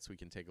couple minutes, we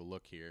can take a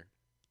look here.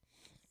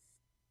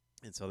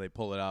 And so they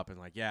pull it up and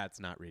like, yeah, it's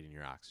not reading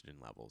your oxygen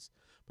levels.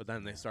 But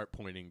then they start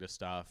pointing to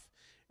stuff.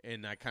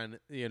 And I kind of,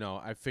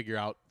 I figure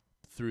out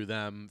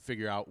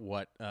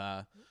what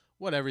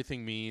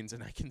everything means.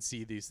 And I can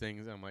see these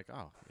things. And I'm like,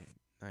 oh,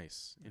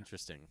 nice,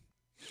 interesting.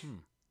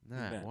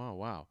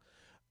 Wow.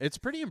 It's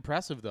pretty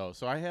impressive, though.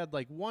 So I had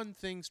like one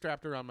thing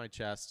strapped around my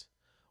chest,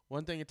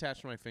 one thing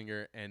attached to my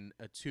finger, and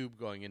a tube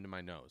going into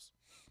my nose.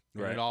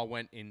 And it all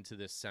went into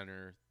this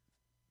center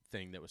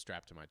thing that was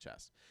strapped to my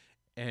chest.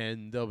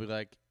 And they'll be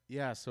like,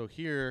 yeah, so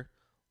here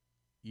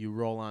you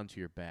roll onto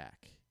your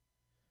back.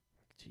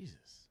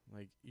 Jesus.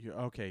 Like,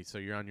 okay, so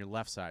you're on your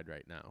left side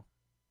right now.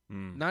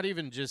 Not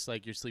even just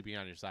like you're sleeping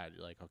on your side.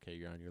 You're like, okay,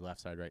 you're on your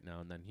left side right now.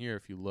 And then here,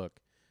 if you look,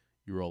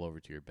 you roll over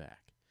to your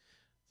back.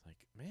 It's like,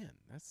 man,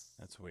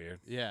 that's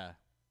weird. Yeah.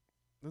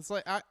 It's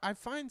like, I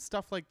find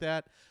stuff like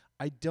that.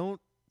 I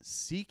don't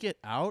seek it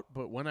out,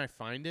 but when I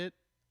find it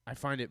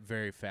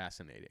very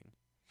fascinating.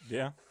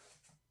 Yeah.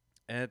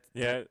 And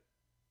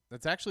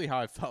that's actually how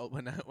I felt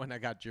when I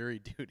got jury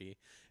duty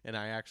and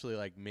I actually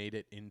like made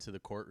it into the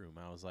courtroom.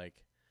 I was like,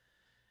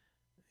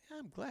 yeah,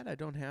 I'm glad I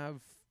don't have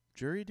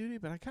jury duty,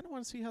 but I kind of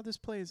want to see how this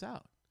plays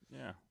out.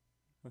 Yeah.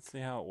 Let's see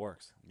how it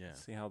works. Yeah.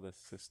 Let's see how the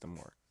system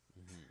works.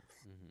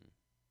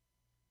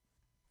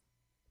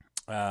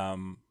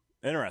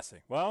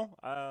 Interesting. Well,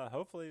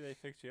 hopefully they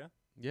fix you.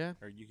 Yeah.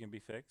 Or you can be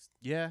fixed.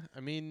 Yeah. I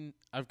mean,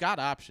 I've got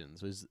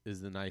options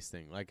is the nice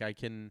thing. Like I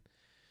can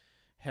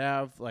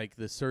have like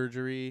the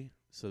surgery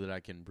so that I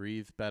can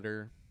breathe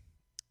better.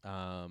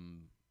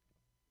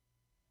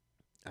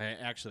 I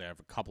actually have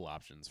a couple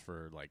options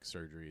for like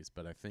surgeries,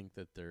 but I think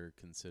that they're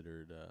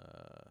considered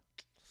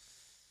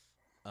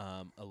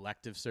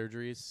elective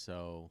surgeries,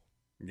 so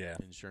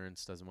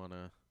insurance doesn't want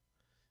to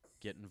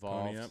get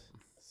involved.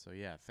 So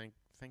yeah, thank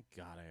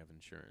God I have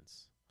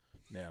insurance.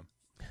 Yeah.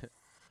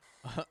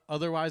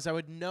 Otherwise, I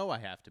would know I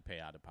have to pay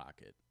out of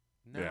pocket.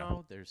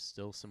 No, there's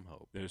still some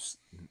hope. You're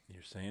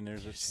saying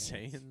there's a chance.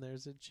 Saying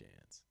there's a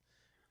chance.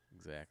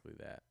 Exactly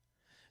that.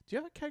 Do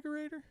you have a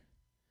kegerator?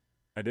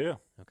 I do.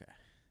 Okay.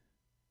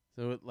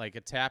 So like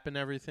a tap and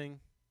everything?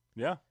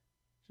 Yeah.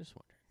 Just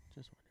wondering.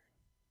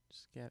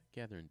 Just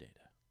gathering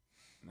data.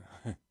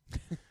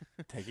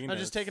 I'm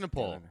just taking a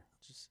poll.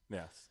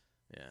 Yes.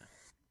 Yeah.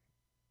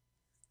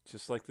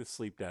 Just like the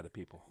sleep data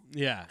people.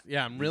 Yeah.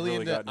 I'm really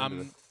into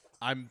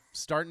I'm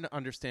starting to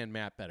understand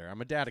Matt better.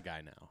 I'm a data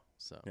guy now.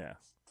 So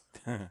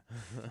yeah.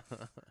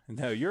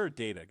 No, you're a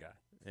data guy.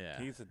 Yeah.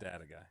 He's a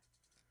data guy.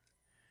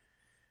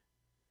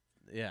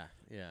 Yeah.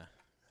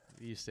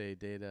 You say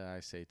data, I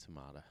say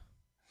tomato.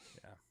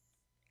 Yeah.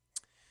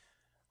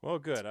 Well,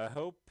 good. I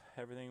hope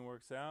everything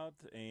works out.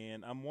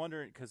 And I'm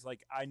wondering, because,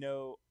 like, I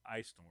know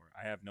I snore.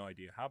 I have no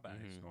idea how bad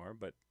I snore,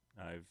 but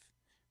I've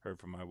heard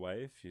from my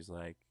wife. She's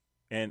like,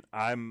 and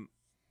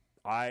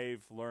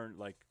I've learned,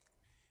 like,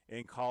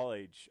 in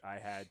college, I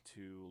had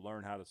to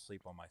learn how to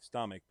sleep on my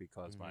stomach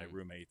because my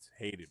roommates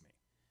hated me.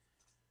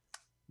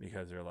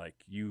 Because they're like,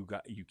 we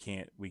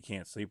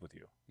can't sleep with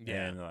you.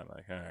 Yeah. And I'm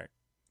like, all right.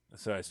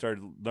 So I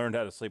learned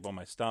how to sleep on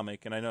my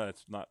stomach, and I know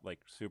it's not like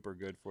super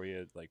good for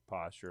you, like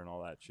posture and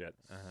all that shit.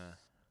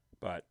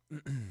 But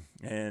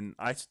and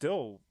I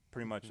still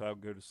pretty much I'll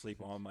go to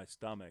sleep on my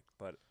stomach,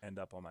 but end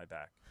up on my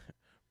back.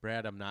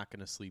 Brad, I'm not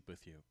gonna sleep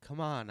with you. Come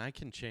on, I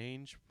can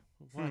change.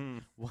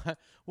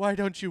 Why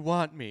don't you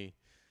want me?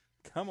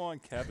 Come on,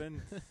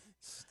 Kevin,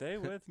 stay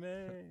with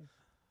me.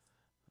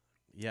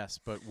 Yes,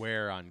 but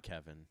where on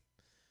Kevin?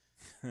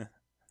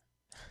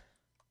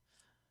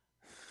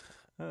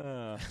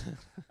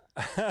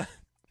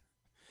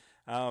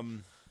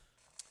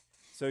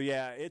 So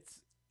yeah, it's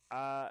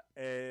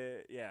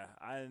yeah,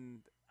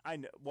 and I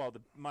know. Well,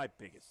 my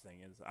biggest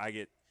thing is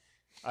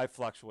I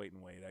fluctuate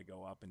in weight. I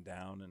go up and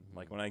down, and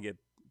like when I get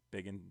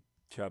big and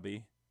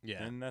chubby,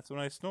 and that's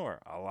when I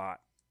snore a lot.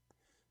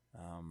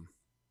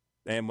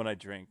 And when I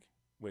drink,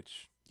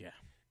 which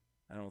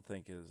I don't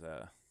think is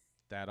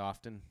that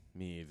often.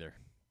 Me either.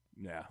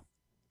 Yeah,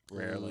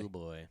 rarely. Oh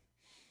boy.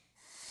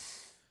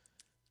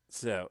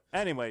 So,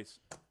 anyways,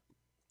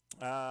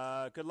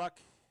 good luck.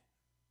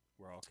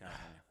 We're all counting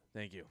on you.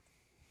 Thank you.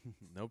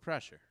 No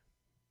pressure.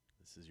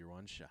 This is your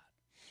one shot.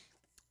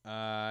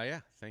 Yeah,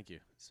 thank you.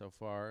 So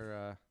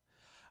far,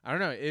 I don't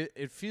know.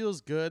 It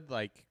feels good.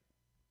 Like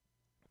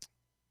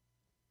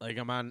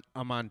I'm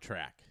on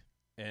track.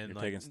 And you're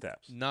like, taking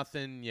steps.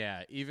 Nothing.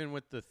 Yeah. Even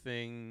with the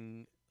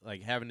thing,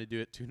 like having to do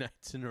it 2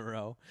 nights in a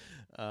row,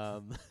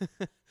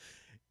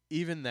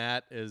 even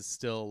that is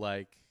still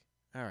like,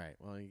 all right.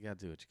 Well, you gotta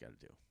do what you gotta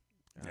do.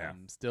 Yeah.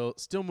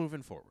 Still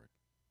moving forward.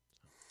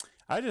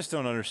 I just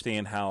don't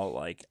understand how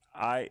like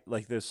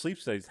those sleep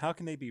studies. How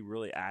can they be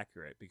really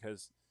accurate?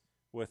 Because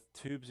with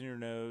tubes in your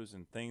nose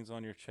and things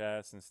on your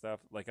chest and stuff,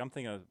 like I'm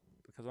thinking of,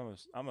 because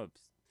I'm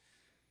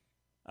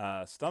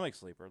a stomach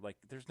sleeper. Like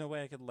there's no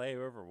way I could lay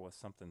over with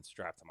something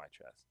strapped to my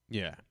chest.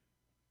 Yeah.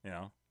 You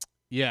know.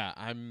 Yeah,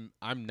 I'm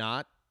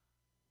not,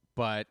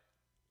 but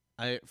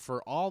I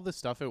for all the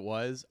stuff it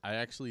was, I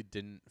actually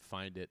didn't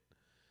find it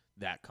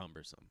that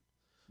cumbersome.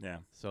 Yeah.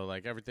 So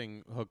like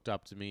everything hooked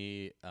up to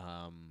me.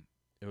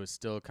 It was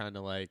still kind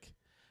of like,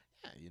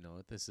 yeah,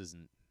 this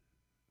isn't.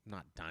 I'm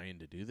not dying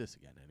to do this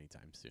again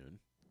anytime soon.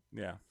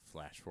 Yeah.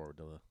 Flash forward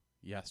to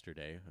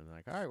yesterday, and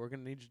like, all right, we're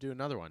gonna need you to do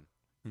another one.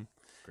 Hmm.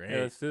 Great.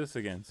 Yeah, let's do this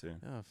again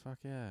soon. Oh fuck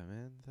yeah,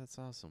 man, that's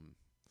awesome.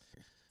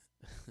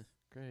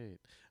 Great.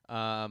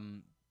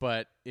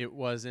 But it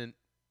wasn't.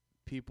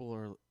 People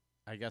are.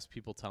 I guess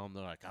people tell them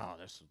they're like, oh,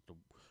 this is the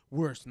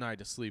worst night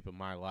of sleep of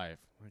my life.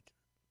 Like,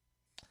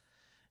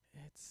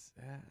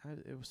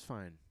 it was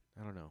fine.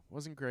 I don't know. It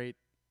wasn't great.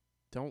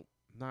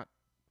 Not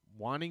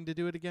wanting to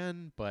do it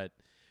again, but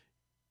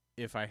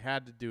if I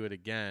had to do it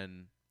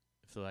again,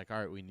 if they're like, all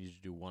right, we need you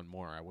to do one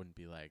more, I wouldn't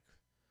be like,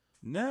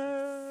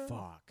 No.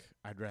 fuck.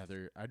 I'd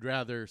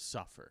rather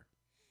suffer.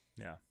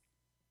 Yeah.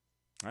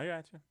 I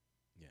got you.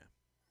 Yeah.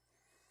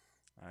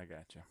 I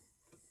got you.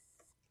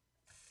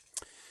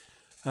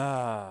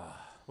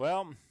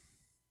 Well,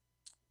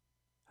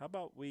 how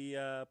about we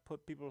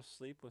put people to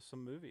sleep with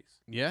some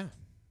movies? Yeah.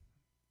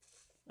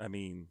 I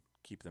mean,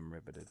 keep them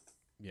riveted.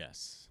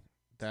 Yes.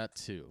 That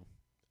too.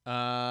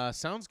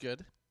 Sounds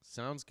good.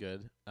 Sounds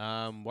good.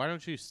 Why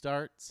don't you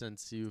start,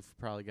 since you've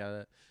probably got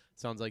a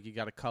sounds like you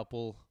got a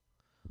couple.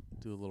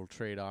 Do a little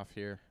trade off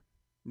here.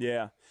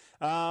 Yeah.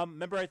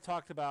 Remember I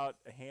talked about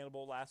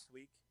Hannibal last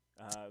week?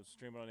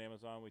 Streaming on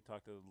Amazon. We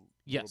talked a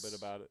little bit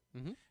about it.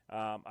 Mm-hmm.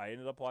 I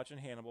ended up watching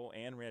Hannibal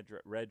and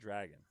Red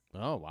Dragon.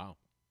 Oh wow.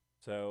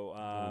 So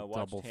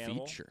watched double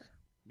Hannibal. feature.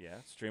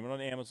 Yeah, streaming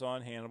on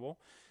Amazon. Hannibal,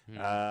 Hmm.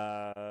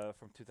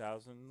 from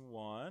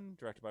 2001,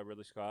 directed by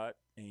Ridley Scott,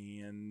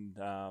 and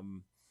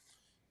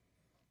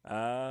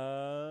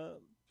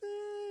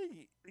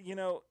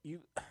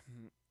you.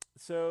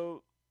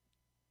 So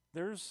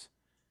there's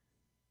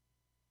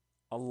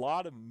a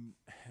lot of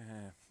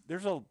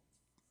there's a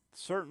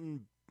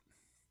certain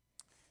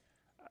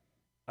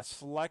a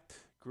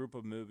select group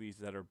of movies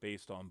that are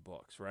based on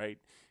books, right?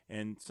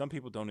 And some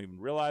people don't even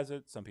realize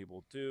it. Some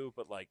people do,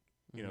 but like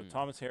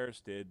Thomas Harris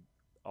did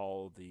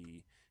all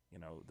the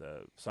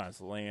the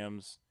Silence of the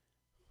Lambs,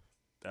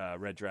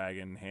 Red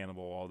Dragon,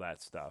 Hannibal, all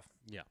that stuff.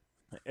 Yeah.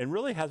 And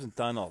really hasn't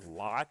done a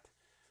lot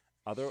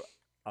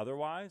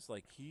otherwise.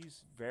 Like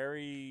he's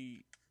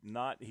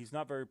not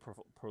very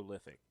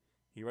prolific.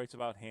 He writes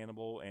about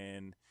Hannibal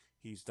and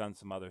he's done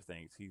some other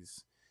things.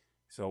 He's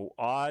so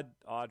odd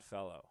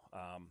fellow.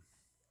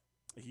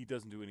 He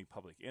doesn't do any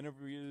public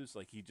interviews.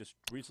 Like he just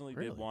recently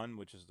did one,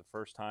 which is the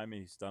first time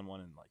he's done one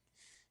in like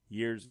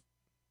years.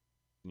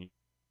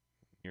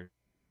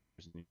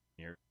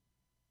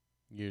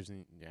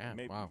 Yeah.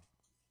 Wow.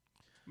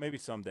 Maybe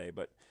someday,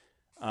 but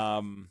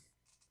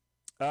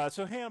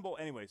so Hannibal.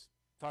 Anyways,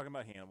 talking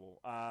about Hannibal.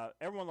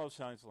 Everyone loves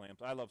Silence of the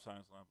Lambs. I love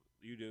Silence of the Lambs.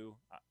 You do.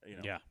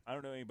 Yeah. I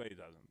don't know anybody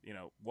who doesn't.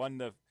 One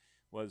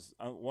was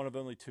one of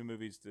only two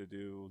movies to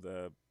do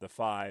the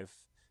 5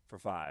 for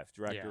 5: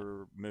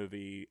 director,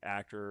 movie,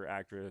 actor,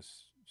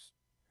 actress,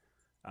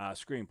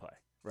 screenplay.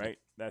 Right.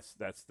 That's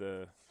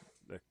the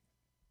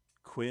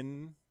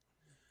Quinn.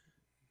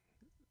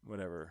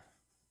 Whatever.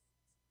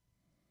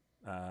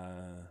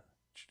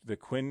 The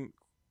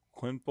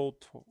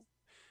quintuple.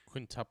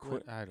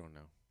 I don't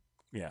know.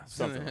 Yeah,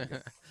 something like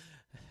that.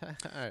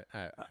 I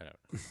don't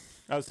know.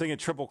 I was thinking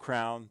Triple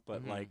Crown,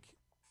 but like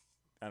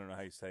I don't know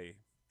how you say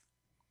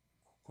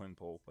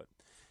quintuple, but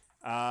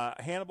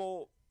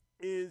Hannibal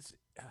is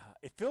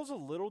it feels a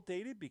little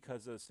dated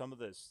because of some of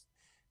the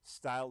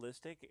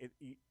stylistic.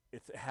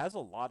 It has a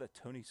lot of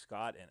Tony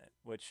Scott in it,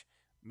 which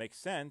makes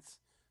sense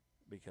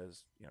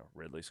because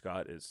Ridley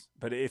Scott is,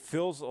 but it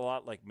feels a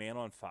lot like Man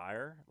on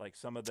Fire, like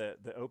some of the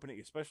opening,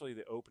 especially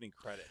the opening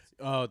credits.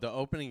 Oh, the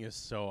opening is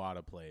so out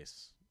of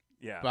place.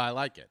 Yeah, but I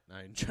like it.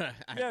 I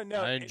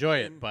enjoy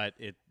it, but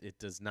it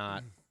does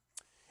not.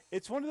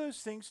 It's one of those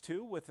things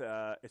too, with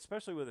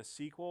especially with a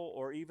sequel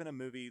or even a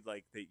movie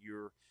like that.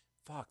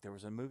 There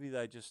was a movie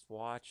that I just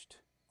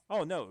watched.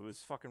 Oh no, it was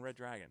fucking Red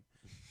Dragon.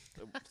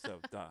 So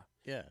duh.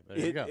 Yeah, there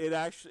you go. It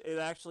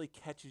actually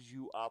catches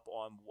you up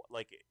on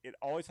like it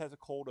always has a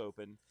cold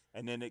open,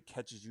 and then it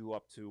catches you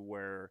up to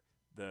where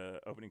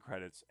the opening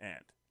credits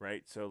end,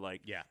 right? So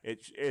like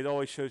it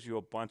always shows you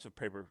a bunch of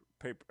paper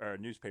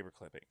newspaper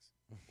clippings,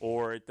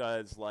 or it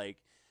does like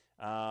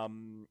a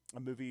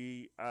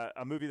movie that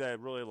I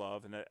really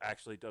love and that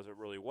actually does it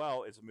really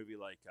well is a movie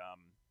like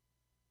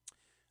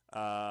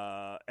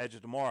Edge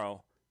of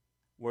Tomorrow,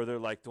 where they're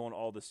like doing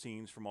all the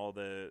scenes from all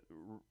the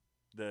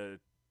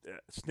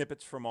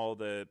snippets from all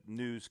the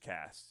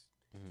newscasts,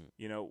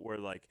 where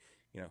like,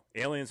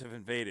 aliens have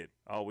invaded.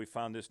 Oh, we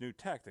found this new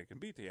tech that can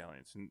beat the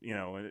aliens. And,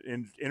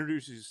 and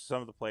introduces some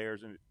of the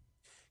players and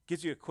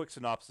gives you a quick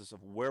synopsis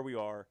of where we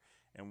are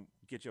and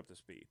gets you up to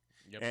speed.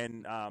 Yep.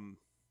 And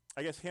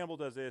I guess Hannibal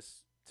does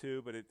this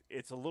too, but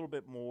it's a little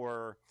bit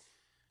more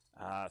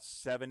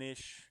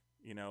 7-ish.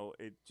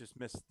 It just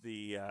missed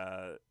the,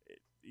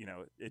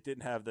 it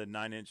didn't have the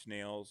 9-inch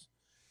nails.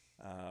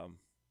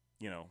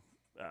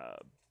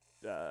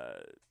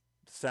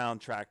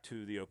 soundtrack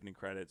to the opening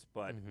credits,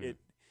 but Mhm.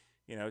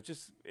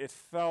 it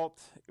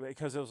felt,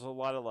 because there was a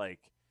lot of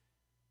like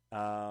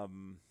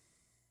um,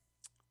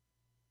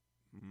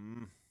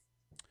 mm,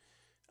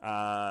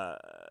 uh,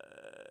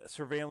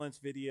 surveillance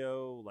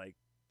video, like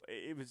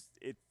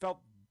it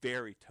felt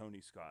very Tony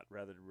Scott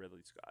rather than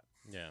Ridley Scott.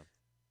 Yeah.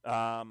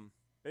 Um,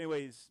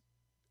 anyways,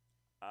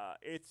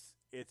 it's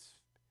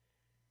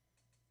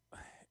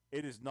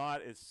it is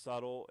not as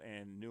subtle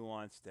and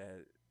nuanced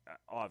as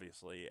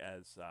obviously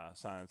as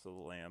Silence of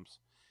the Lambs.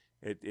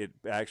 It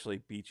actually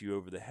beats you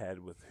over the head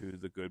with who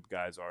the good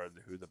guys are and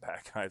who the bad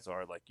guys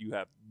are. Like, you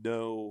have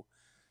no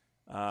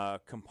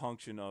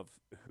compunction of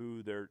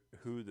who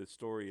the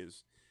story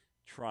is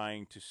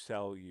trying to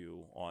sell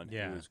you on who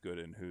Yeah. is good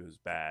and who is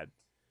bad.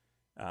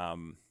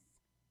 Um,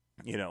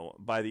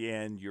 by the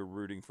end, you're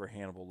rooting for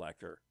Hannibal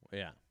Lecter.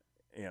 Yeah.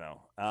 You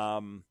know,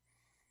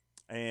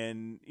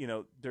 and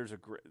there's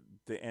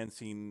the end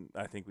scene.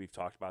 I think we've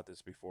talked about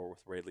this before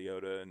with Ray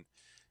Liotta and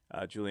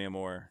Julianne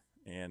Moore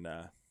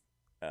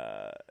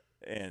uh,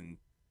 and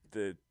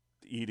the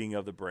eating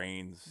of the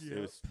brains.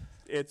 Yep.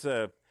 It's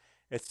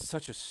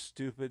such a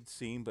stupid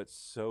scene, but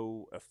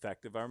so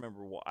effective. I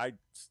remember watching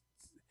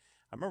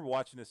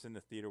this in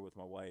the theater with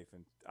my wife,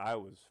 and I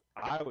was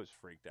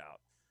freaked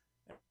out,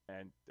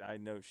 and I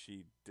know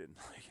she didn't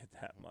like it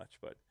that much,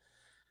 but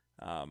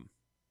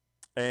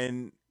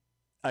and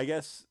I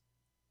guess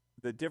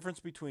the difference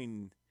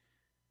between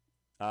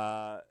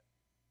uh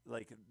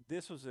like,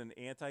 this was an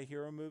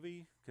anti-hero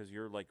movie because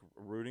you're like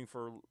rooting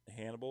for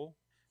Hannibal,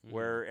 Mhm.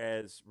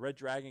 whereas Red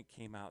Dragon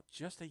came out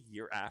just a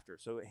year after.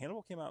 So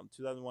Hannibal came out in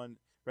 2001,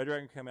 Red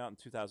Dragon came out in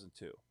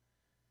 2002.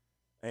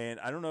 And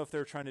I don't know if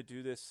they're trying to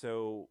do this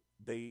so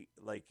they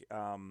like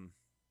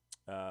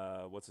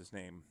what's his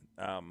name?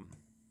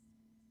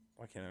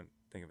 Why can't I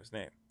think of his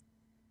name?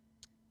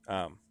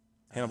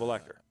 Hannibal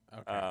Lecter.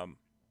 Okay.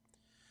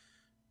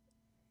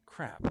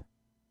 Crap.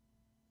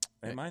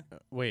 Am I?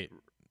 Wait,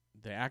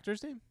 the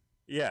actor's name?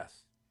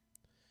 Yes.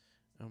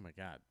 Oh my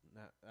God.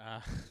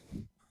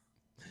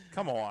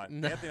 Come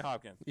on, No. Anthony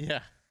Hopkins.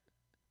 Yeah.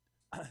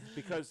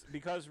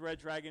 because Red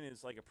Dragon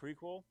is like a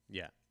prequel.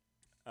 Yeah.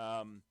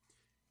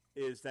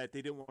 Is that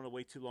they didn't want to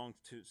wait too long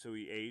so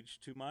he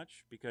aged too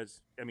much,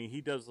 because I mean, he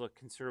does look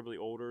considerably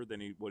older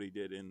than what he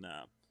did in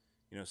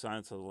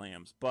Silence of the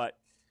Lambs, but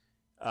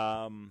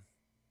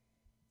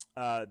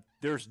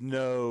there's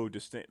no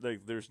distinct,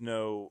 like, there's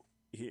no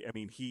I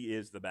mean, he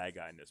is the bad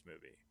guy in this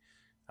movie.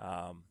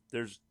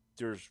 There's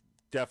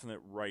definite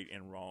right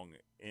and wrong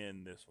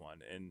in this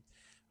one, and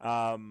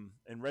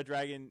Red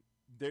Dragon,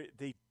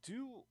 they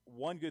do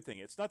one good thing.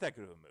 It's not that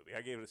good of a movie.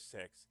 I gave it a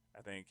 6,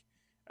 I think.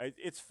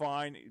 It's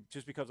fine,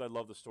 just because I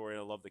love the story,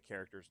 I love the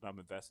characters, and I'm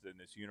invested in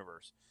this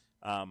universe.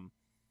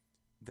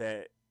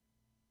 That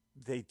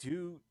they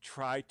do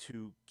try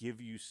to give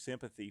you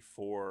sympathy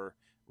for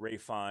Ray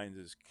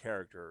Fiennes'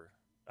 character,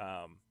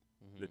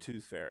 the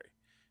Tooth Fairy,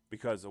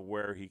 because of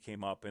where he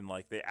came up, and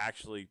like, they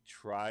actually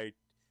tried.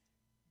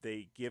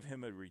 They give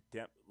him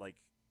like,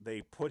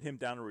 they put him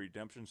down a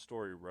redemption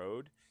story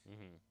road,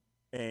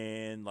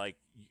 and like,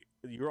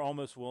 you're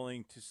almost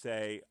willing to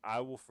say,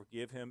 I will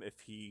forgive him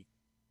if he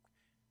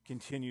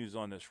continues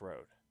on this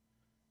road.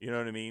 You know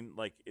what I mean?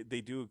 Like,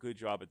 they do a good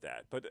job at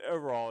that, but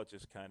overall, it's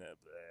just kind of,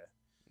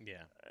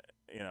 Yeah.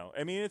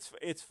 I mean,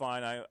 it's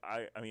fine. I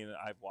mean,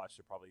 I've watched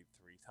it probably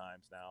 3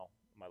 times now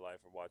in my life.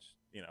 I've watched,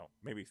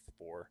 maybe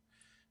 4,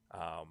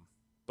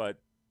 but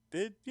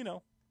did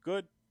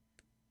good.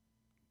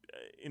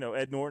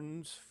 Ed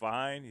Norton's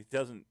fine. He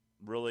doesn't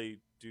really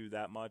do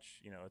that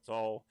much. It's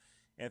all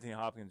Anthony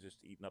Hopkins just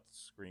eating up the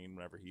screen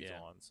whenever he's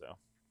on. So,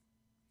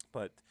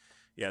 but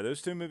yeah,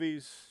 those 2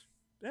 movies,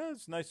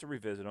 it's nice to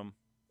revisit them.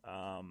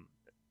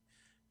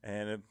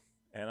 And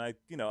I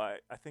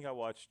think I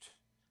watched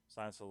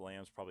Silence of the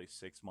Lambs probably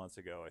 6 months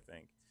ago, I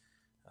think,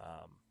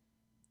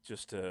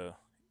 just to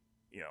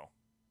get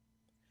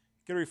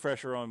a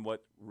refresher on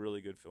what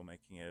really good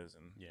filmmaking is,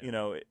 and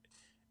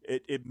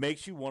it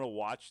makes you want to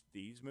watch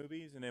these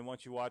movies, and then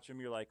once you watch them,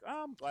 you're like,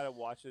 oh, I'm glad I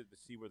watched it to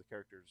see where the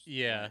characters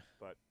went.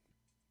 But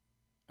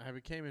I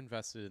became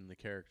invested in the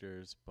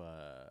characters,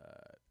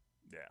 but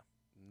yeah,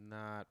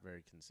 not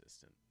very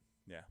consistent.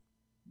 yeah,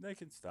 they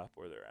can stop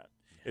where they're at.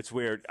 It's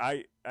weird.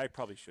 I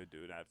probably should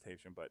do an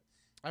adaptation, but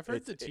I've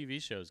heard the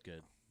TV show's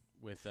good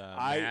with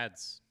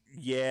Mads.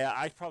 Yeah,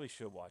 I probably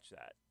should watch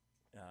that.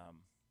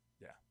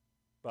 Yeah,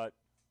 but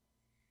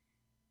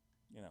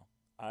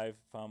I've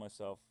found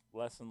myself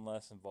less and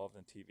less involved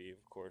in TV,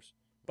 of course,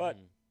 but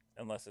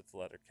unless it's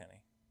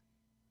Letterkenny,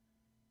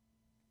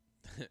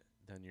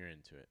 then you're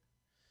into it.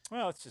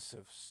 Well, it's just so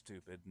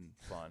stupid and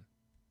fun.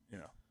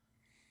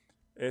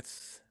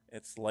 It's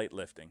light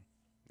lifting.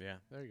 Yeah,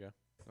 there you go.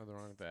 Nothing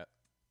wrong with that.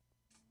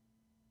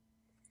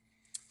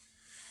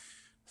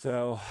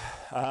 So,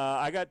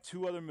 I got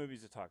 2 other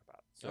movies to talk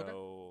about.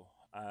 So,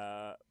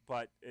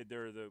 but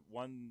the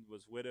one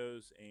was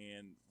Widows,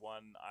 and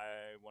one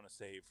I want to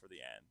save for the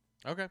end.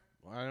 Okay.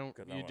 Why don't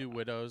you do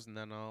Widows, and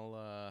then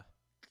I'll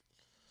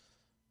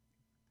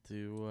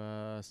do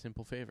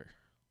Simple Favor.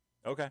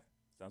 Okay,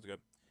 sounds good.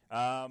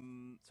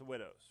 So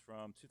Widows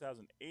from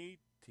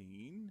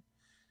 2018,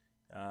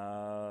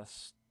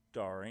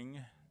 starring.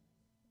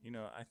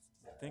 I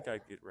think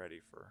I'd get ready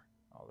for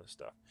all this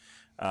stuff.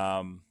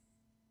 Um,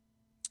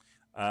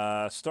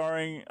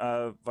 Starring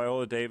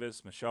Viola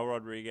Davis, Michelle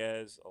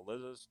Rodriguez,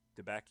 Elizabeth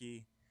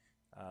Debicki,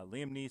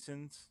 Liam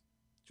Neeson,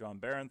 John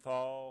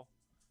Barenthal,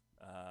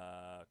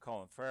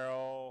 Colin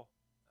Farrell,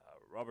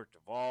 Robert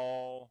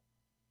Duvall.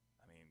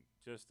 I mean,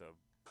 just a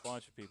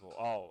bunch of people.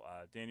 Oh,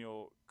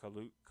 Daniel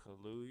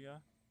Kaluuya,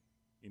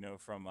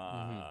 from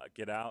Mm-hmm.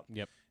 Get Out.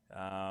 Yep.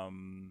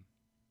 Um,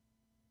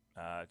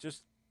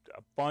 just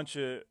a bunch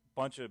of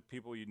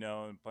people and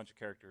a bunch of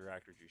character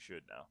actors you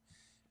should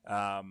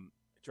know.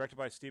 Directed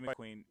by Steve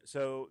McQueen.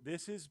 So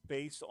this is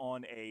based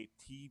on a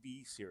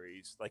TV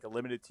series, like a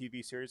limited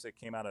TV series that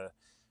came out of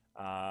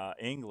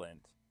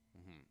England,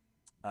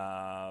 Mm-hmm.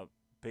 uh,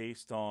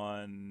 based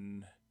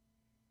on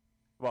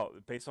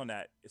based on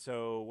that.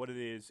 So what it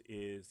is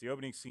the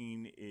opening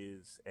scene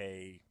is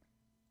a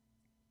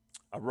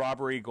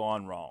robbery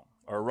gone wrong,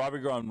 or a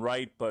robbery gone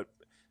right, but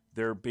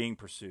they're being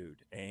pursued,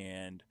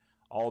 and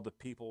all the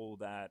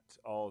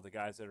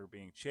guys that are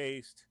being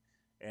chased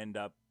end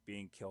up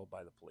being killed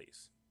by the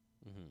police.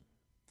 Mm-hmm.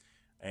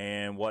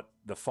 And what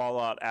the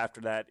fallout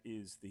after that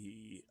is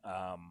the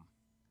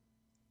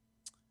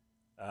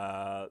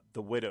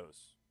widows.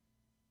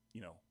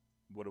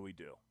 What do we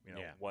do?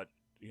 Yeah. What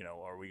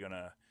are we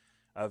gonna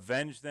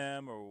avenge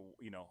them, or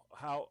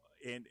how?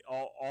 And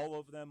all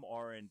of them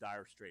are in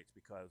dire straits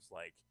because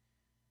like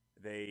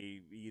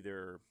they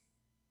either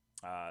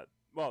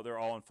they're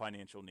all in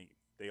financial need.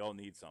 They all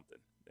need something.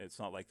 It's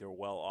not like they're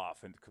well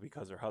off and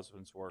because their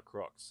husbands were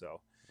crooks.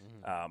 So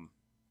Mm-hmm.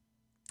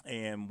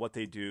 and what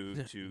they do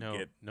to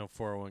get no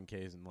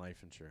 401ks and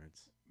life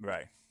insurance.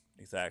 right,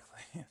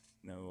 exactly.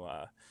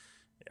 No,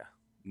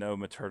 no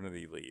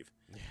maternity leave.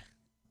 Yeah.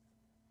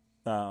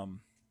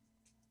 Um,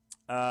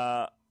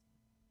 uh,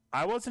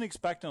 I wasn't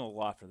expecting a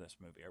lot for this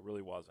movie. I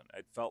really wasn't.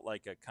 It felt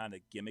like a kind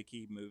of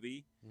gimmicky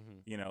movie.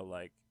 Mm-hmm.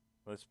 Like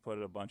let's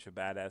put a bunch of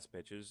badass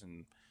bitches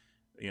and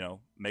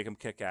make them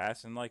kick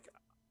ass, and like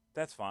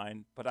that's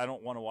fine. But I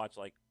don't want to watch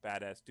like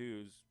badass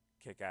dudes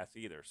kick ass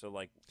either. So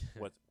like,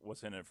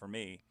 what's in it for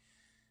me?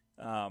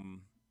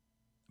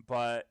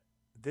 But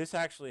this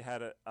actually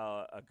had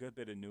a good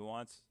bit of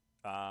nuance.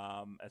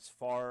 As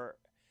far,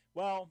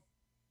 well,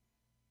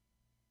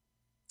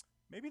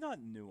 maybe not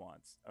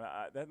nuance.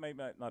 That may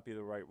not be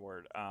the right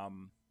word.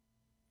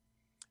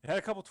 It had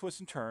a couple twists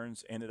and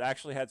turns, and it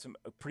actually had some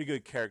pretty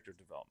good character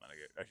development.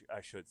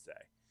 I should say.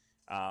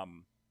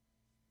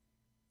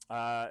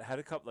 Had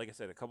a couple, like I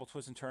said, a couple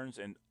twists and turns,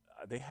 and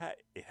it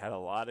had a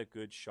lot of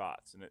good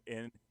shots,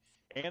 and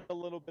a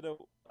little bit of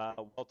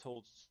well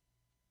told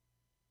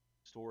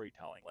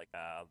storytelling, like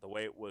the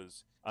way it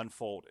was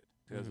unfolded.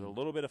 There's a Mm-hmm.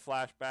 little bit of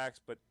flashbacks,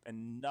 but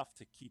enough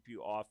to keep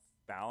you off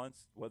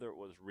balance, whether it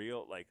was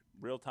real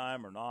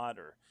time or not,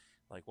 or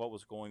like what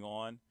was going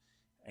on.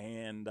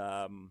 And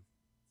I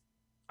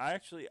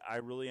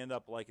really end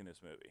up liking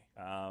this movie.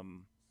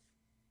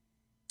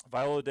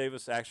 Viola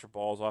Davis acts her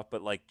balls off,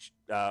 but like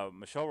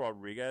Michelle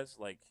Rodriguez,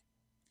 like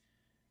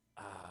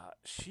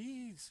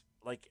she's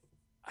like,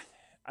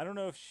 I don't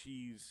know if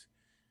she's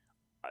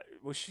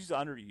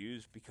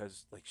underused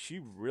because like she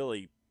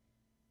really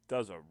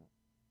does a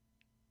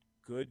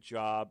good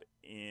job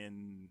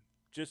in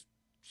just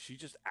she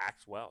just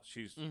acts well.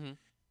 She's Mm-hmm.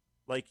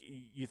 like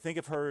you think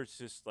of her as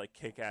just like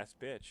kick ass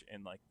bitch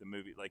in like the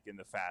movie, like in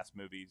the Fast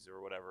movies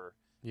or whatever.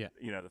 Yeah.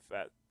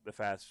 The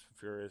Fast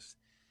Furious,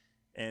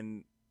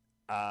 and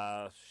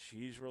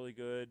she's really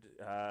good.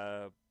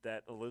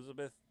 That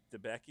Elizabeth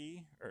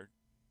Debicki or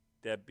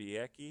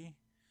Debicki,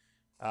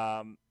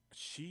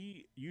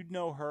 you'd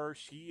know her.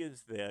 She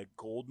is the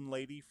golden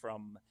lady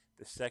from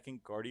the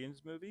second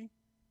Guardians movie.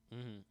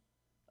 Mm-hmm.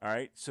 All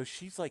right, so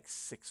she's like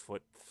 6'5"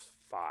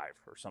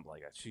 or something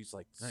like that. She's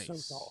like so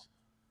Nice. tall,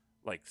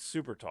 like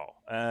super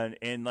tall, and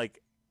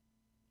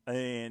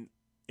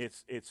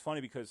it's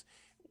funny because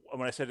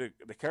when I said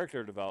the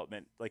character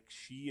development, like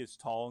she is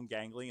tall and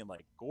gangly and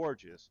like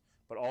gorgeous,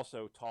 but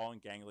also tall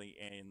and gangly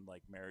and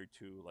like married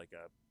to like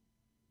a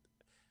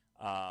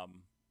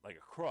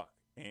crook,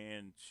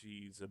 and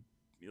she's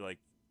like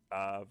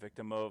a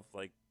victim of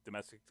like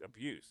domestic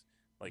abuse.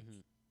 Like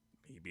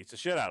Mm-hmm. he beats the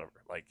shit out of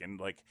her,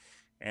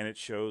 and it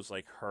shows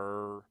like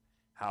her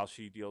how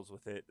she deals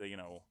with it. You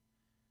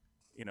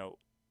know,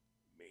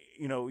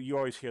 you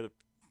always hear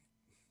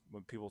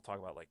when people talk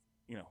about like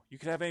you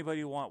could have anybody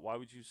you want. Why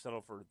would you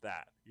settle for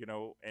that?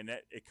 And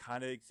that it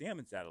kind of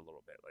examines that a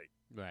little bit. Like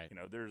Right.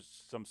 there's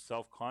some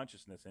self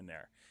consciousness in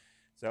there.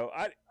 So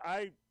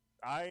I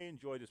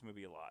enjoyed this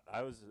movie a lot.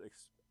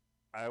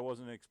 I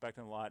wasn't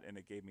expecting a lot, and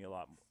it gave me a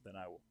lot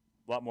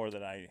more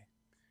than I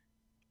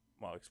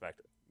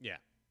expected. Yeah.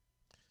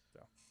 So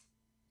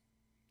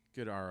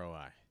Good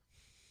ROI.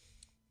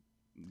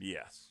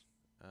 yes,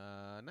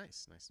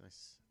 Nice.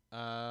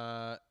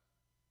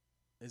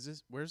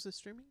 Where's this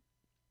streaming?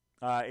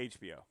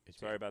 HBO. HBO.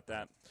 Sorry about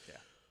that. Yeah.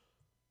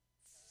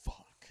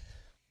 Fuck.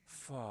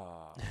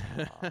 Fuck.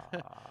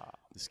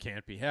 This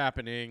can't be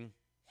happening.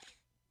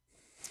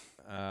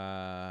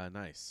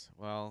 Nice.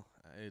 Well,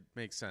 it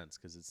makes sense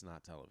because it's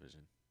not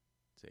television.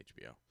 It's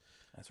HBO.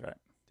 That's right.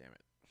 Damn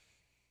it.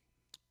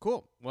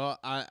 Cool. Well,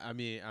 I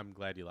mean, I'm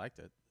glad you liked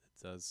it.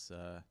 It does.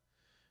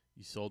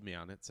 You sold me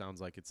on it.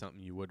 Sounds like it's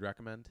something you would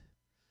recommend.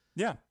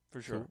 Yeah,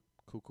 for sure.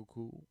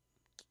 Cool.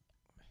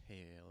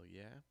 Hell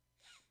yeah.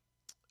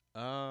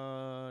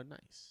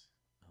 Nice.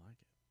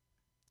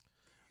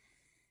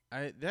 I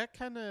like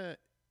it.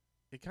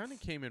 It kind of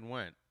came and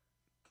went.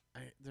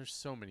 There's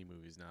so many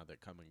movies now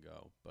that come and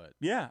go, but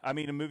Yeah, I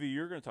mean, a movie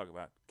you're going to talk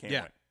about. Can't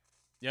wait.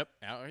 Yep.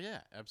 Oh yeah,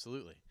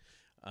 absolutely.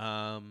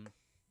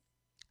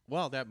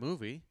 Well, that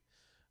movie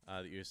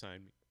that you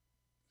assigned me,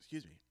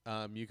 excuse me.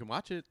 You can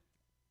watch it.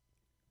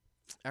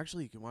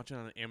 Actually, you can watch it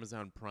on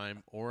Amazon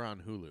Prime or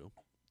on Hulu.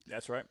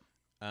 That's right.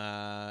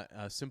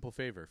 A Simple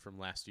Favor from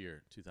last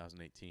year,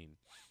 2018.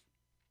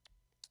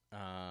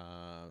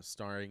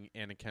 Starring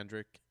Anna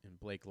Kendrick and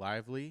Blake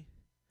Lively,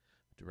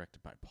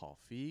 directed by Paul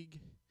Feig.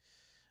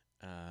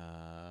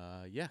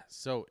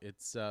 So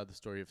it's the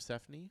story of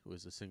Stephanie, who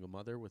is a single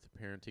mother with a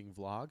parenting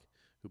vlog,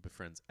 who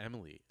befriends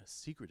Emily, a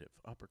secretive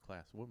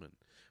upper-class woman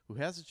who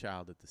has a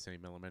child at the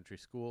same elementary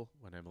school.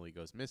 When Emily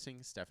goes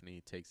missing,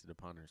 Stephanie takes it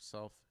upon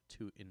herself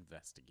to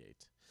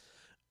investigate.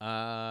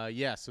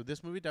 So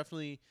this movie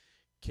definitely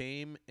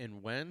came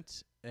and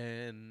went,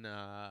 and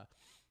I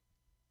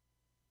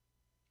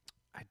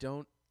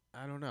don't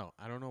know.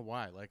 I don't know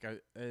why. Like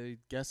I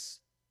guess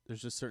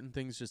there's just certain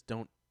things just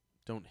don't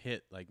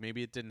hit. Like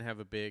maybe it didn't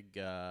have a big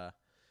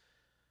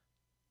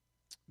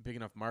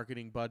enough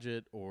marketing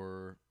budget,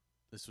 or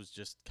this was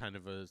just kind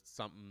of a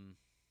something.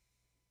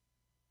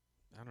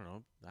 I don't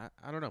know.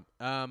 I don't know.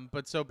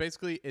 But so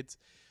basically, it's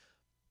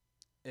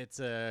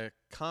a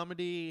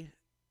comedy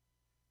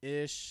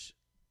ish.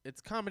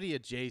 It's comedy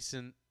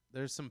adjacent.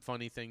 There's some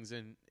funny things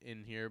in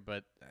here,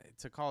 but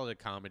to call it a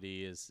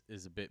comedy is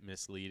a bit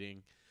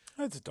misleading.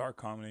 It's a dark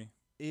comedy.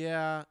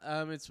 Yeah.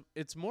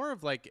 It's more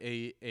of like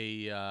a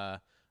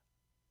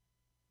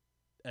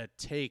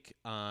take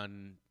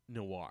on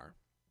noir.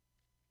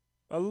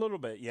 A little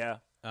bit, yeah.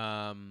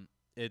 Or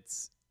a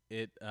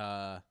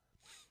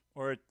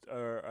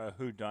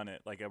whodunit,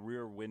 like a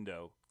Rear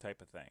Window type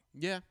of thing.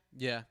 Yeah.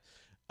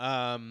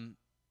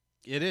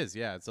 It is.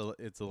 Yeah, it's a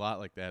lot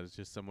like that. It's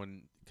just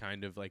someone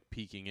kind of like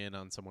peeking in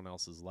on someone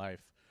else's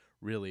life,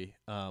 really.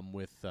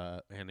 With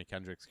Anna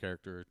Kendrick's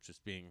character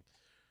just being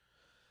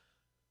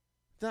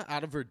not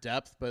out of her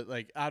depth, but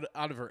like out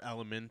of her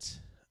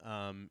element.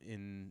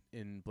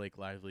 In Blake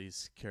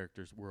Lively's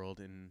character's world,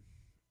 in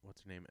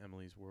what's her name,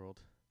 Emily's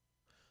world.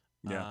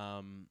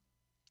 Yeah.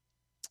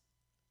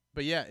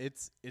 But yeah,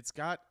 it's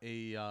got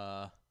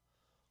a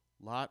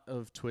lot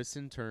of twists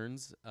and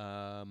turns.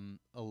 A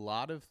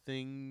lot of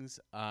things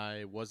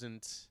I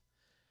wasn't.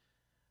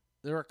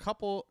 There were a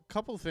couple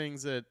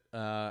things that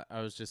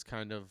I was just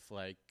kind of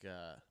like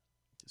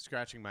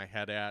scratching my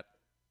head at,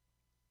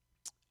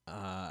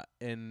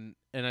 and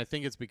I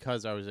think it's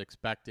because I was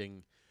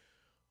expecting.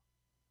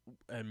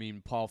 I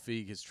mean, Paul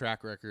Feig, his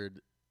track record,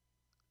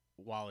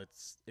 while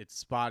it's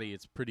spotty,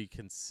 it's pretty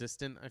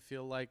consistent. I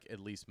feel like,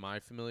 at least my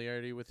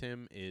familiarity with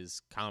him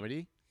is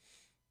comedy.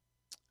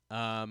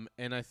 And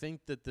I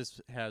think that this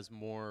has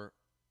more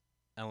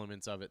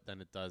elements of it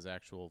than it does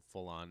actual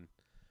full-on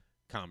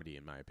comedy,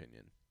 in my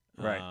opinion.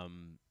 Right.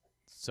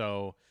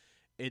 So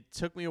it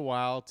took me a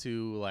while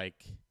to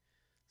like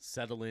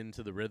settle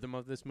into the rhythm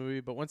of this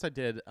movie, but once I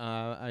did,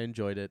 I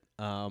enjoyed it.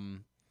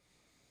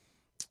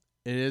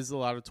 It is a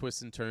lot of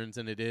twists and turns,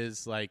 and it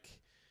is like,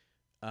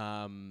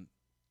 Emily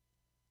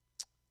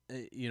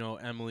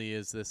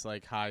is this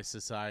like high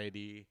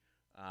society,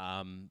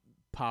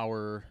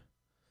 power,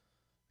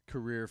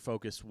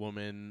 career-focused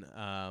woman,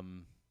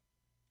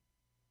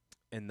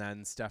 and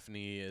then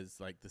Stephanie is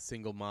like the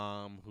single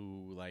mom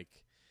who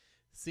like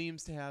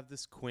seems to have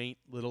this quaint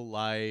little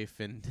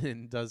life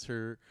and does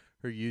her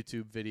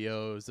YouTube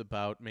videos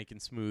about making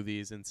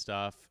smoothies and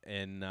stuff,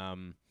 and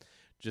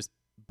just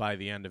by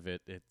the end of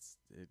it,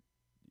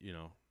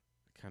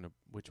 kind of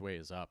which way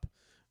is up.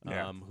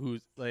 Yeah.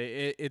 Who's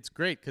like it's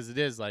great because it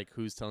is like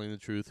who's telling the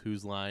truth,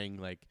 who's lying,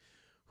 like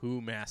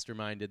who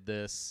masterminded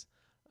this,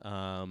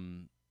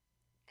 and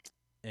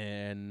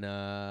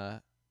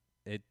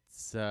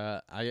it's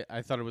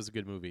I thought it was a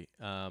good movie.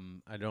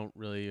 I don't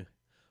really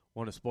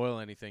want to spoil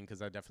anything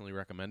because I definitely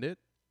recommend it.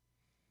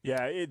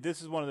 Yeah,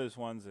 this is one of those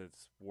ones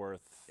that's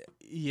worth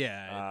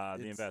the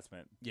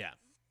investment. Yeah,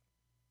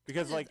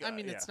 because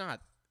it's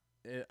not.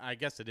 I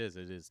guess it is.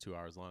 It is 2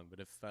 hours long, but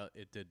it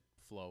did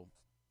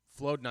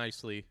flowed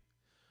nicely,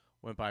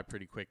 went by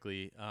pretty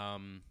quickly. I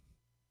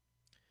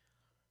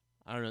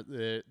don't know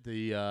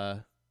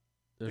the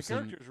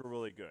characters were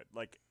really good.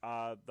 Like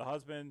the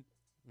husband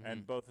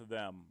and both of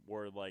them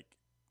were like,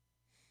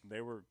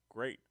 they were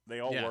great. They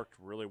all worked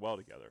really well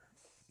together.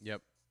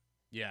 Yep.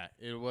 Yeah,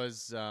 it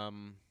was.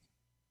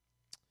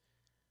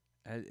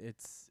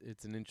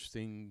 It's an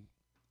interesting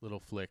little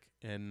flick,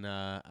 and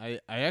I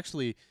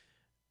actually.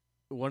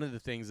 One of the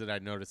things that I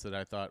noticed that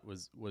I thought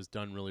was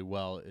done really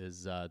well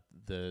is the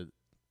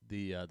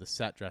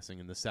set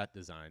dressing and the set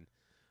design.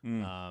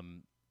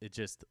 it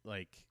just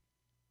like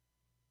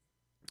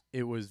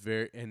it was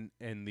very and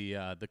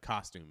the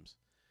costumes.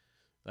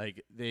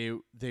 Like they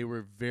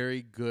were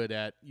very good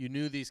at. You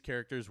knew these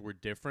characters were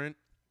different,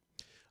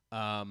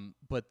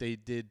 but they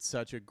did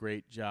such a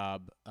great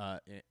job.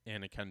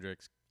 Anna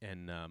Kendrick's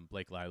and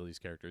Blake Lively's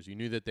characters. You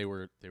knew that they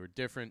were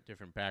different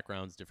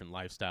backgrounds, different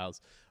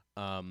lifestyles,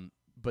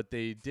 but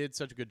they did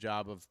such a good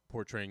job of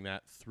portraying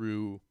that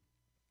through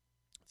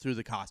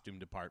the costume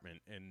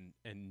department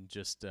and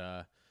just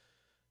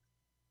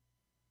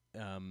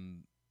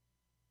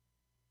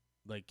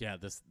like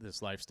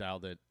this lifestyle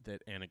that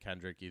Anna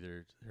Kendrick,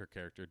 either her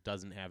character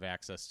doesn't have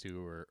access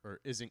to or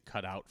isn't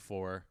cut out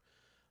for.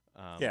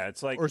 Yeah,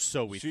 it's like or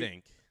so we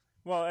think.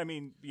 Well, I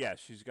mean, yeah,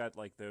 she's got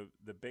like the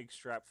big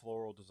strap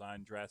floral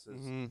design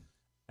dresses,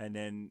 and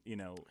then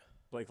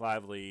Blake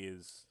Lively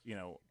is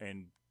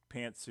in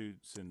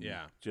pantsuits and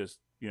just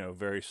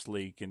very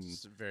sleek and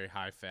very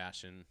high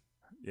fashion.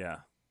 Yeah.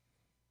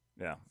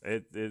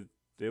 It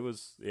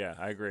was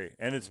I agree,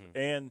 and it's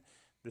and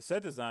the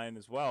set design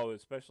as well,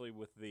 especially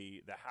with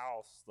the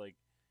house, like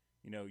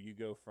you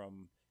go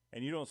from.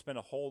 And you don't spend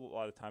a whole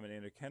lot of time in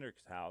Anna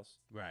Kendrick's house,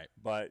 right?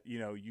 But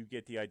you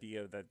get the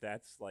idea that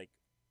that's like,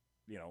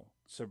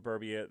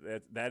 suburbia.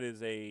 That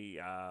is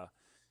a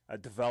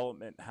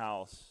development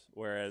house,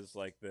 whereas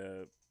like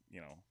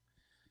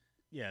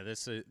yeah,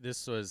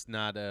 this was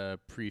not a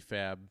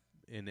prefab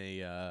in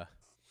a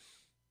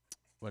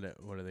what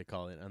do they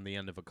call it, on the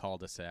end of a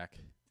cul-de-sac?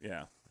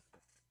 Yeah,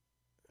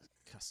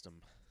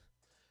 custom,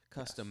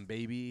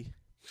 baby.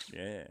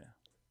 Yeah,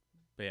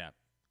 but yeah,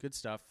 good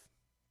stuff.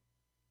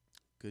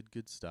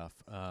 Good stuff.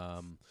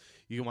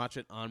 You can watch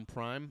it on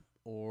Prime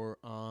or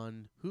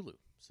on Hulu.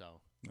 So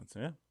that's it.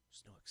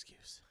 There's no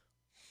excuse.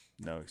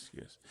 No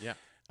excuse. Yeah.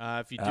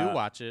 If you do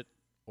watch it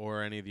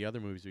or any of the other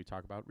movies we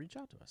talk about, reach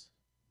out to us.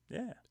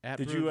 Yeah. At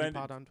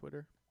Pod on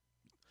Twitter.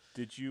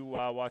 Did you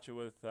watch it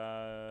with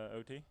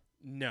OT?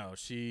 No,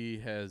 she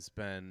has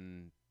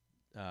been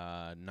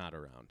not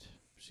around.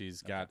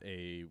 She's got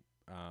a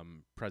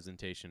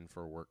presentation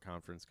for a work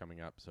conference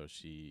coming up, so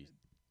she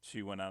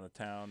went out of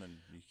town and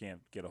you can't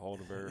get a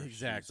hold of her.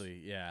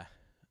 Exactly. Yeah.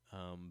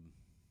 I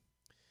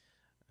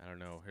don't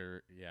know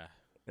her. Yeah.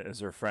 Is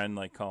her friend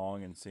like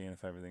calling and seeing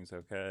if everything's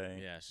okay?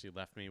 Yeah. She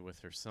left me with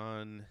her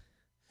son.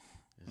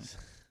 It's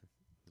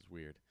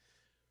weird.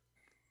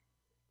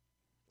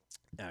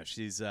 Yeah.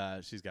 She's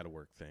got a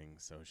work thing,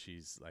 so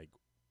she's like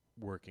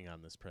working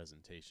on this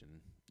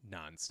presentation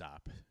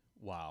nonstop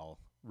while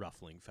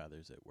ruffling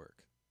feathers at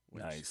work.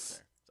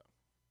 Nice.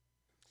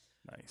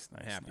 Nice.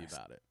 I'm happy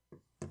about it.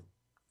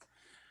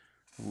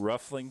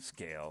 Ruffling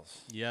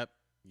scales. Yep.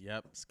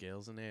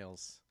 Scales and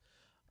nails.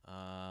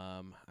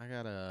 I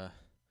gotta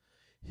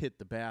hit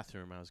the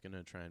bathroom. I was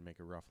gonna try and make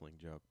a ruffling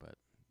joke, but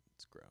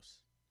it's gross.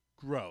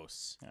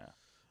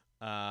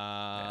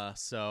 Yeah.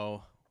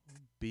 So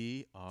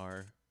BRB.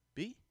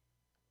 We'll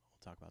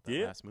talk about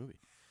that last movie.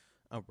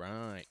 All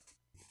right.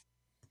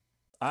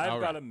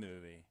 I've got a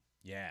movie.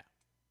 Yeah.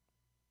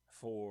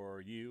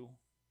 For you,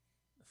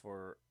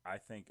 for I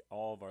think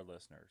all of our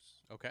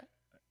listeners. Okay.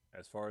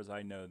 As far as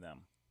I know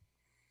them.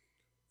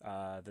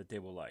 That they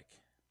will like.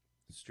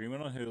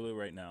 Streaming on Hulu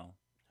right now.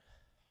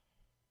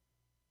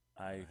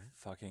 I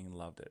fucking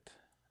loved it.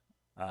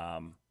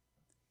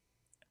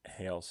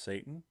 Hail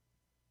Satan.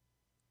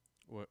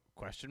 What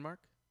question mark?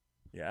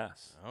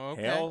 Yes. Oh,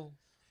 okay.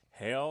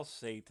 Hail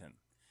Satan.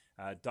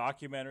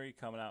 Documentary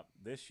coming out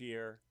this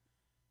year.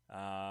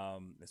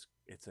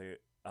 It's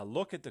a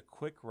look at the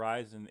quick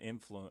rise in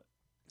influence.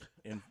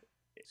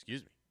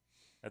 Excuse me.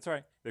 That's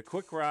right. The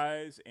quick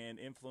rise and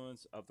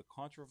influence of the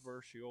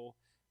controversial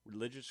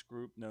religious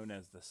group known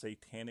as the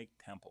Satanic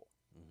Temple.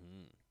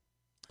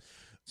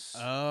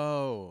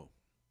 Oh,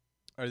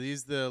 are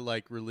these the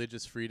like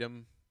religious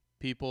freedom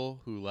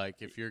people who like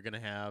if you're gonna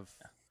have?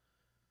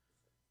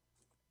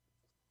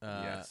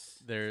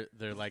 Yes. They're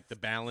like the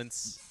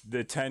balance.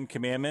 The 10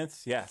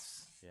 Commandments.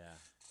 Yes. Yeah.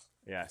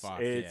 Yes.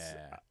 Fuck it's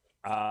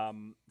yeah.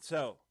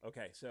 So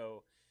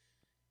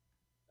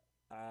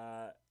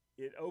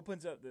it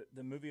opens up.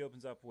 The movie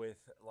opens up with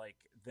like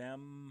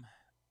them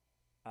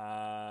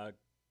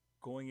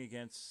going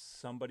against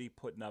somebody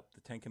putting up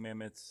the 10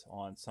 Commandments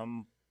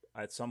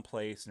at some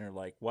place, and they're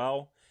like,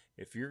 well,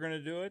 if you're going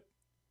to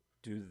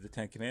do the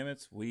 10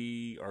 Commandments,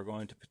 we are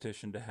going to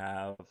petition to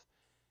have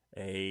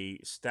a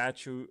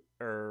statue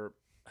or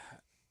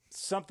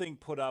something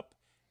put up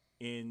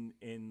in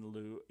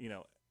lieu,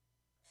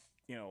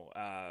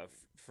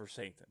 for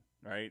Satan,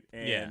 right?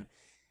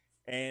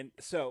 And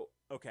so,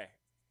 okay.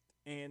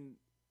 And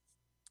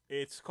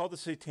it's called the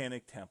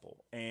Satanic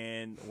Temple.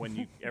 And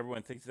when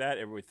everyone thinks that,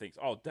 everyone thinks,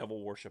 oh,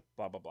 devil worship,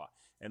 blah, blah, blah.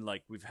 And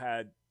like we've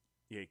had,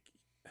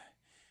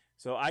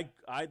 so I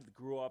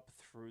grew up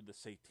through the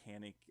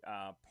Satanic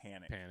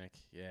panic.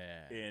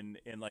 Yeah. In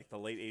like the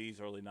late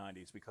 80s, early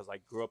 90s, because I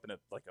grew up in a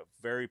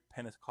very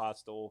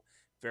Pentecostal,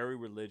 very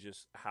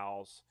religious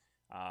house.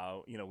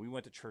 We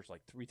went to church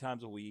like 3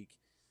 times a week.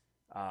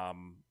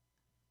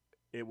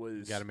 It was,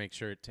 you got to make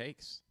sure it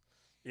takes.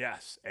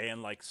 Yes,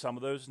 and like some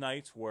of those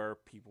nights where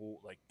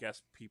people like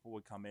guest people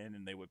would come in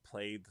and they would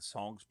play the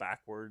songs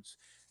backwards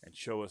and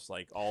show us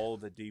like all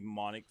the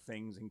demonic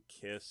things in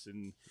Kiss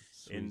and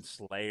in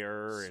Sweet,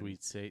 Slayer and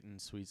sweet Satan,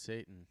 sweet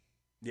Satan.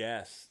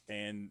 yes,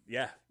 and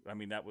yeah, I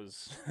mean that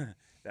was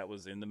that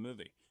was in the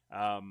movie.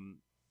 Um,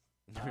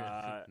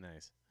 uh,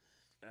 Nice.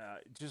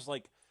 just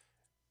like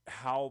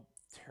how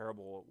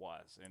terrible it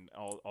was and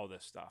all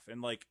this stuff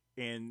and like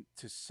and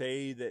to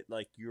say that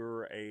like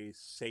you're a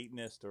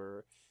satanist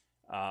or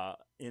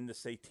in the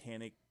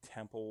satanic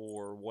temple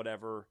or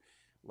whatever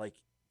like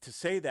to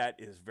say that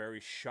is very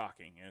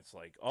shocking and it's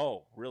like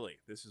oh really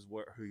this is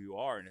what who you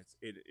are and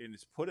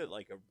it's put it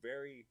like a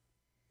very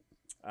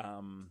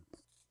um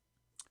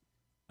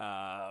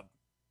uh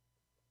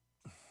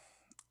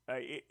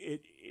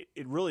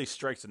it really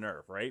strikes a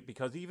nerve right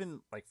because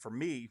even like for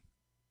me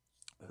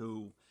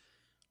who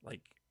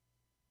like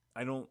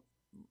I don't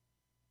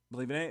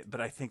believe in it, but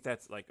I think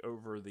that's like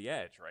over the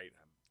edge, right?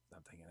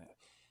 I'm thinking that.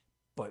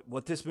 But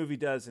what this movie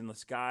does, and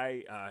this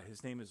guy,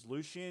 his name is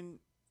Lucian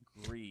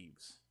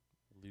Greaves.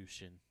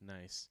 Lucian,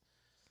 nice.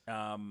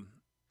 Um,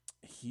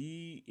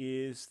 he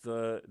is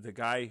the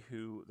guy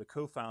who the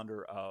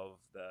co-founder of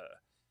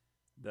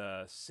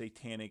the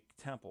Satanic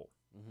Temple,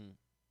 Mm-hmm.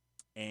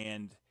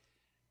 and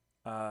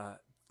uh,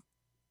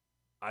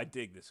 I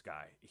dig this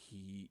guy.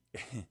 He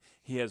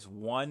he has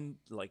one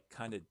like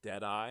kind of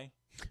dead eye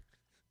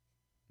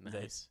that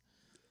Nice.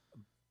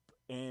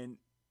 and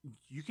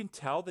you can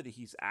tell that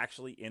he's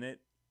actually in it.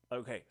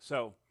 Okay,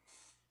 so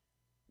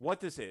what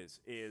this is,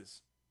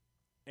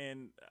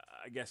 and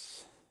I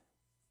guess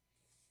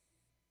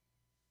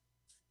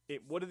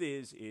what it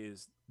is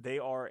they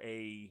are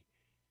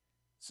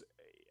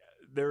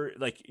they're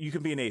like you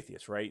can be an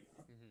atheist, right?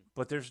 Mm-hmm.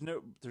 But there's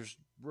not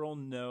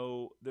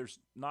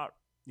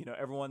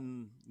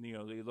everyone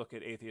they look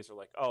at atheists are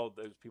like oh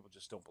those people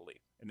just don't believe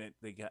and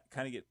they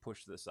kind of get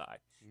pushed to the side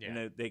and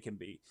Yeah. they can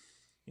be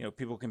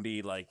people can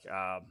be like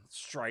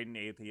strident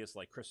atheists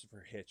like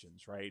Christopher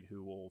Hitchens, right?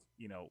 Who will,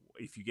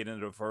 if you get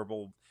into a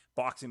verbal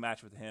boxing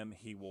match with him,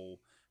 he will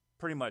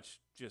pretty much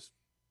just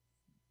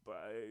uh,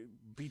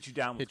 beat you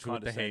down with Hit you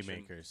with the condescension.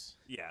 haymakers.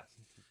 Yeah,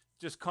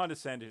 just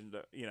condescension.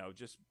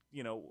 Just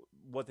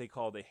what they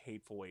call the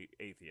hateful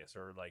atheist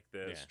or like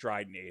the Yeah.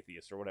 strident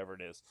atheist or whatever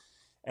it is,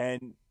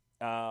 and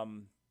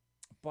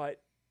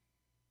but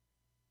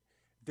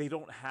they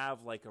don't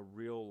have like a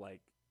real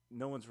like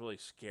no one's really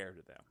scared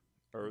of them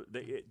or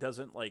it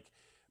doesn't like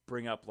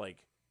bring up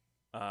like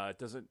it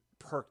doesn't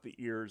perk the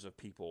ears of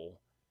people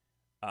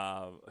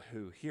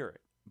who hear it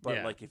but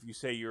Yeah. like if you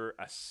say you're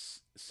a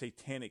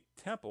satanic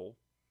temple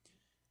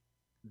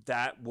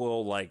that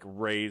will like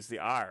raise the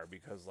ire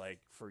because like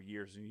for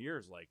years and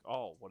years like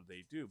oh what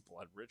do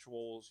blood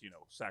rituals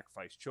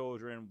sacrifice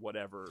children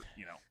whatever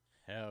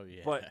Hell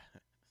yeah. but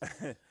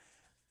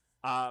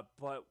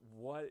but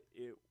what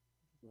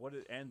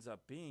it ends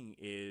up being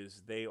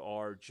is they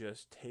are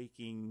just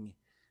taking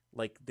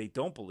like they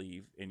don't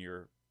believe in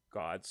your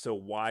god so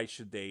why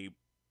should they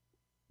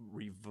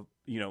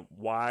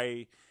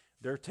why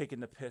they're taking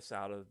the piss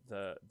out of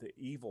the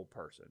evil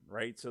person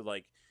right so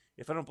like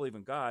if I don't believe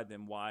in god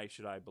then why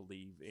should I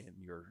believe in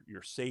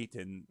your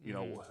satan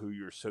who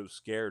you're so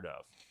scared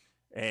of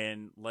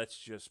and let's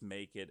just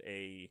make it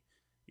a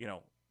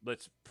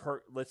let's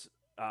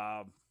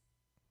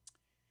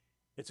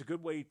it's a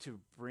good way to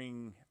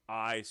bring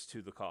eyes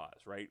to the cause,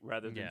 right?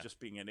 Rather than Yeah. just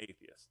being an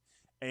atheist.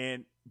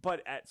 And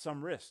but at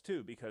some risk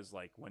too, because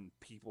like when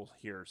people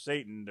hear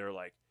Satan, they're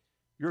like,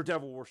 "You're a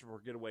devil worshiper.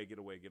 Get away! Get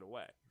away! Get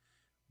away!"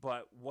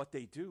 But what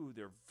they do,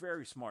 they're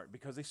very smart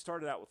because they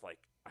started out with like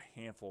a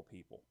handful of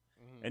people,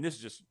 Mm-hmm. and this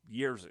is just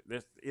years.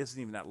 This isn't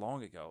even that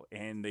long ago,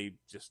 and they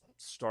just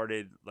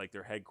started like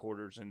their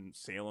headquarters in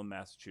Salem,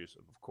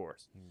 Massachusetts, of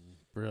course,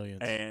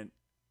 Brilliant.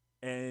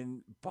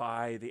 and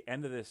by the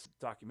end of this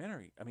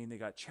documentary, I mean, they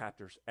got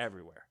chapters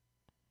everywhere,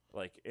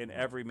 like in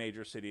every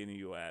major city in the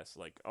U.S.,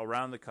 like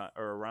around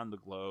or around the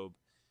globe.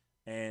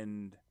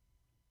 And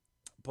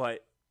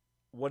but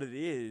what it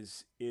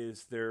is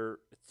they're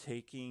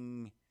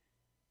taking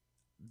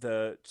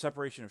the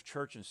separation of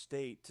church and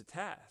state to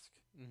task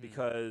Mm-hmm.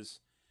 because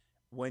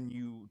when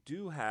you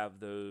do have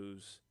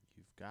those,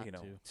 You've got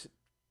to.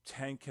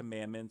 10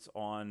 commandments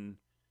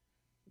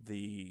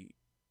the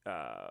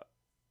uh,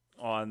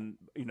 on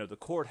the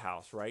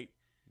courthouse, right?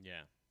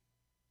 Yeah.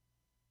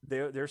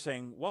 They're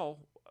saying,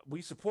 well,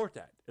 we support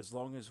that as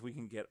long as we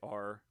can get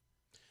our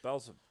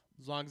bells.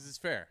 As long as it's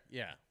fair.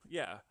 Yeah.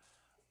 Yeah,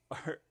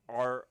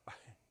 our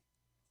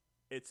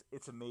it's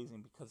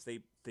amazing because they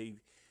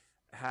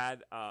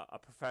had a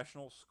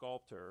professional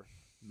sculptor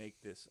make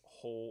this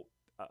whole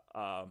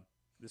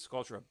this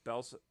sculpture of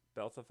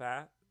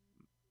Belthafat.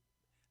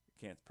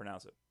 Can't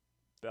pronounce it.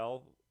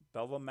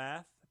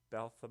 Belvamath.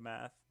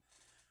 Belthamath.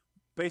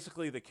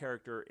 Basically, the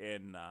character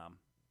in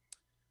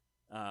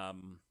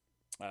um,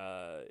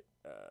 uh,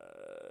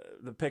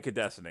 the Pick of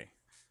Destiny.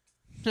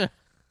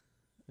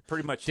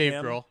 Pretty much Dave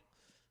him. Grohl.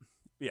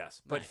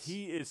 Yes, but Nice.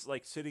 he is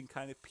like sitting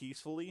kind of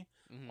peacefully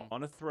Mhm.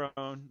 on a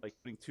throne, like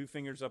putting two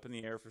fingers up in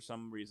the air for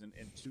some reason,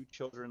 and two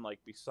children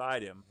like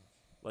beside him,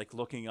 like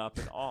looking up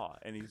in awe,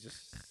 and he's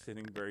just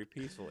sitting very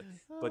peacefully.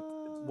 But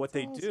Oh, what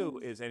that's they do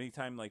awesome. is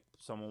anytime like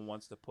someone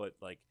wants to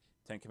put like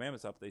Ten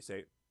Commandments up, they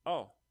say,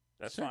 "Oh,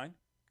 that's Sure. fine.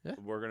 Yeah.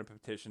 We're going to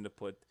petition to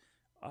put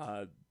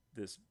uh,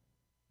 this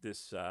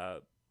this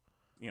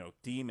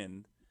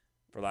demon,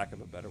 for lack of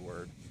a better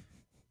word,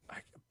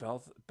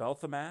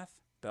 Belthamath,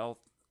 Bel.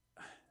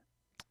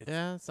 It's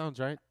Yeah, sounds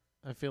right.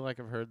 I feel like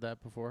I've heard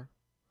that before.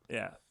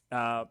 yeah,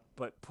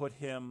 but put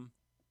him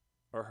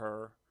or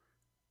her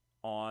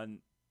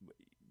on,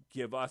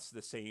 give us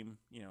the same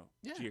Yeah.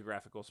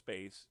 geographical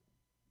space,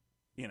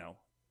 you know,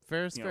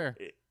 Fair is fair.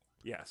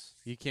 yes,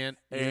 You can't.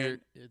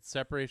 and It's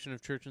separation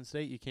of church and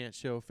state. You can't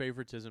show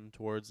favoritism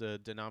towards a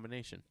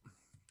denomination.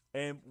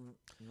 and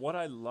what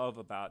I love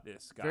about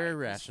this guy Very is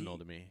rational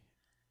to me.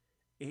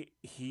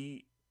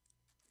 he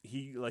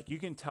like you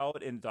can tell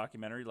it in the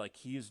documentary, like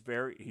he's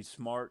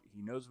smart,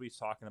 he knows what he's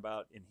talking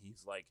about, and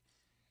he's like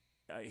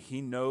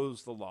he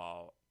knows the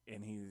law,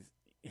 and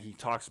he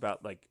talks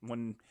about like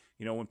when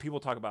people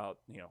talk about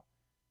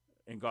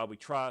in God we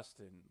trust,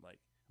 and like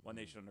one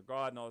nation under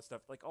God and all that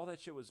stuff, like all that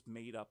shit was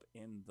made up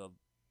in the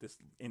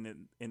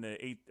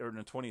 8th or in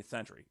the 20th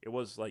century. It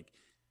was like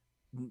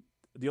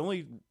the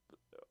only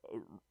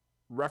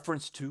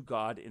reference to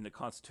God in the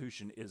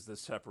Constitution is the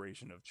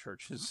separation of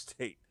church and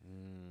state.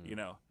 Mm. You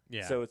know,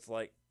 Yeah. so it's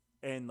like,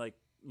 and like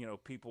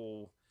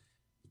people,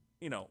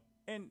 you know,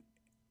 and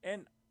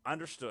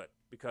understood,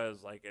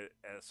 because like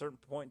at a certain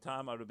point in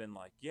time, I would have been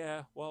like,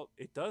 yeah, well,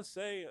 it does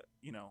say,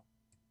 you know,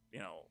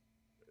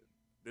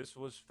 this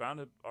was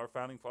founded, our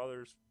founding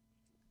fathers,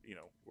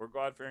 we're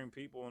God fearing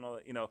people and all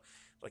that,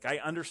 like I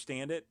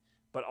understand it,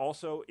 but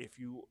also if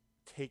you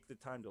take the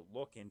time to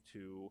look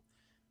into,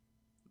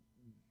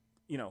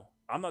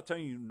 I'm not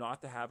telling you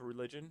not to have a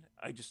religion.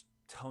 I just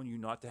telling you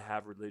not to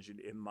have religion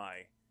in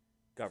my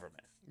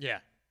government. Yeah.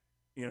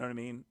 You know what I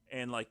mean?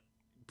 And like,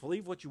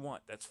 believe what you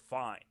want. That's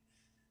fine.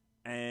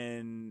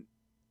 And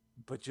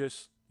but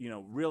just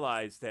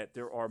realize that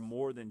there are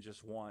more than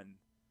just one,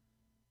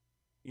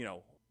 you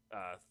know,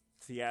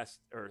 theast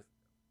or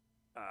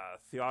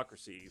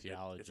theocracy that is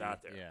Theology.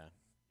 out there. Yeah.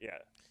 Yeah,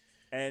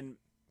 and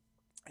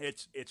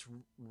it's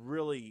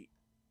really,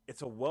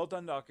 it's a well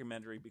done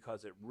documentary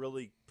because it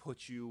really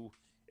puts you,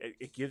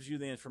 it gives you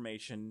the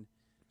information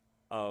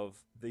of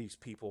these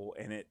people,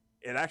 and it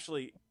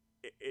actually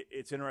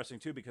it's interesting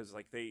too, because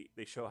like they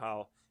show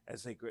how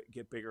as they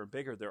get bigger and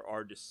bigger, there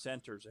are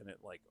dissenters in it,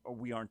 like, oh,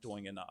 we aren't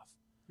doing enough,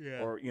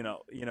 Yeah. or you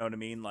know what I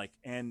mean, like,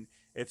 and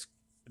it's,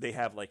 they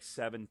have like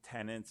 7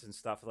 tenants and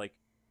stuff, like,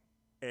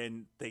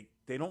 and they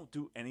don't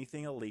do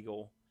anything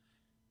illegal,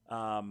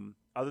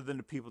 other than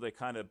the people that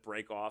kind of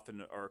break off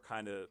and are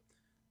kind of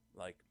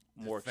like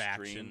The more extreme.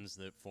 factions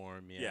that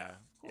form. Yeah. Yeah, Of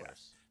yeah.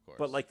 course. Of course.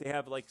 But like they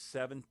have like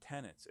 7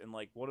 tenants, and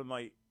like one of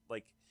my,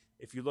 like,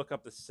 if you look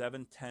up the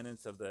 7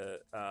 tenants of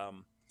the,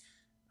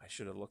 I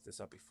should have looked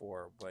this up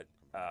before, but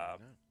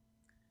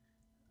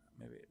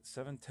maybe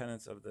 7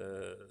 tenants of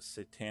the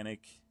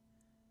Satanic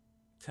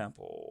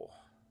Temple.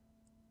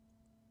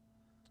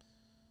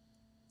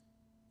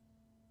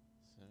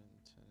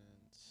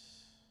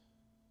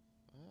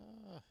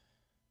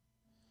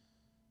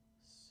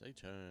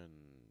 Satan.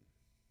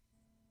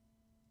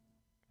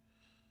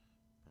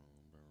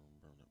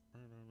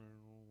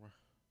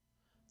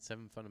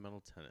 7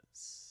 fundamental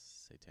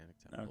tenets. Satanic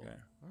temple. Okay.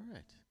 All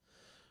right.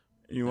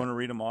 You want to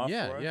read them off?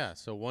 Yeah, for us? yeah.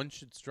 So one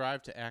should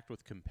strive to act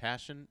with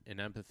compassion and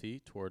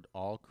empathy toward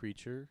all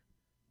creatures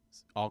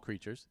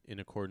in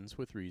accordance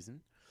with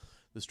reason.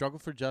 The struggle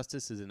for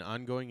justice is an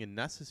ongoing and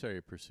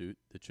necessary pursuit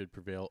that should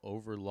prevail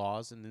over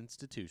laws and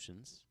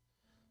institutions.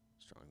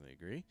 Strongly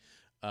agree.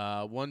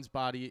 One's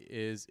body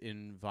is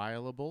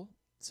inviolable,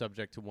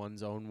 subject to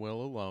one's own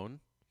will alone.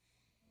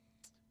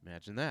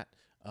 Imagine that.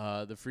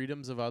 The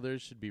freedoms of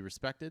others should be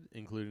respected,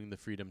 including the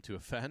freedom to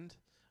offend.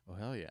 Oh,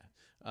 hell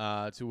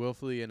yeah. To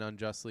willfully and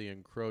unjustly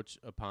encroach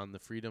upon the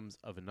freedoms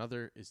of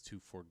another is to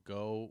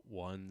forego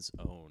one's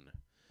own.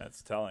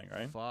 That's telling,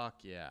 right? Fuck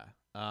yeah.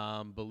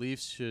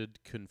 Beliefs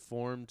should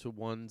conform to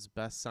one's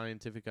best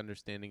scientific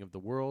understanding of the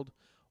world.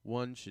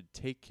 One should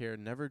take care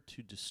never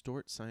to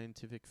distort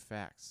scientific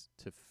facts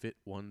to fit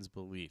one's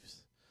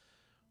beliefs.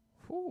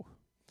 Whew.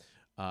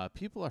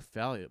 People are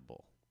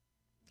fallible.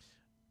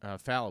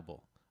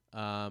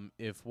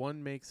 If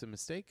one makes a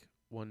mistake,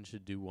 one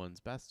should do one's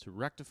best to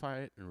rectify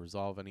it and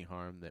resolve any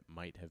harm that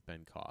might have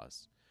been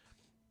caused.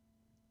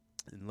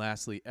 And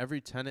lastly, every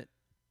tenet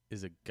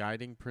is a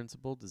guiding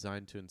principle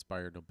designed to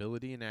inspire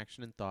nobility in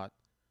action and thought.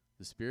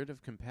 The spirit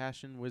of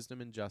compassion,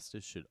 wisdom, and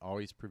justice should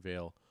always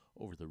prevail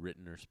over the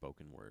written or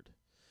spoken word.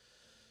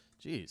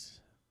 Jeez.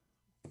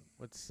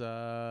 What's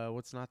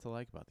not to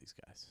like about these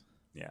guys?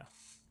 Yeah.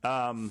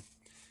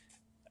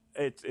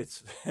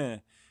 It's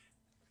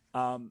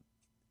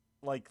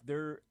like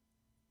they're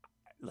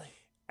like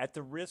at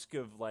the risk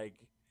of like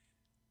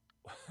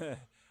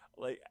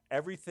like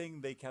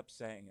everything they kept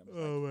saying. I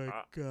was Oh like,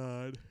 my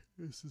god.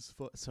 This is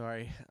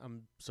sorry.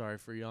 I'm sorry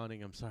for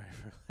yawning. I'm sorry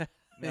for No, it's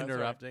all right.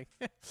 interrupting.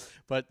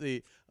 But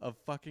of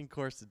fucking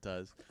course it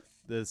does.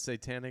 The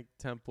Satanic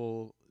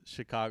Temple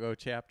Chicago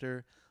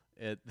chapter,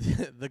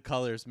 the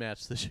colors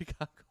match the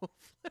Chicago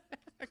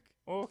flag.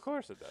 Well, of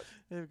course it does.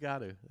 They've got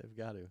to. They've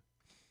got to.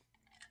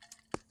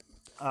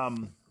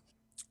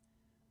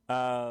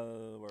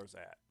 Where was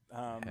that?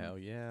 Hell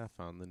yeah!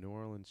 Found the New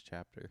Orleans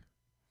chapter.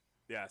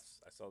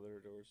 Yes, I saw there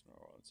was New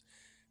Orleans.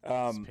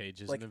 This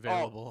page isn't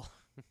available.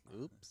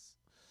 Oops.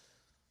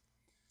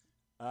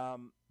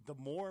 The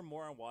more and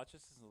more I watch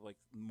this, is like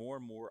more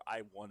and more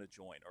I want to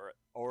join,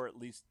 or at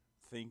least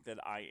think that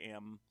I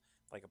am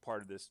like a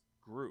part of this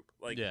group.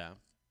 Like, Yeah.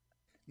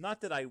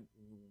 not that I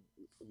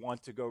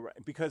want to go,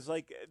 because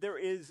like there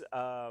is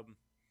a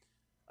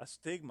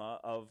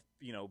stigma of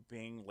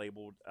being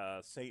labeled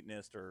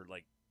Satanist, or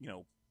like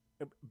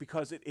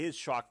because it is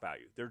shock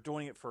value. They're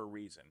doing it for a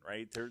reason,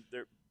 right?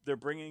 They're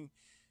bringing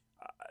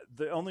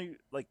the only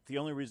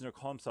reason they're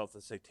calling themselves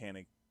the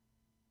Satanic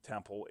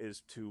Temple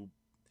is to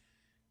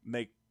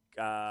make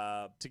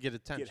To get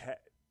attention.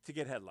 to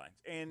get headlines,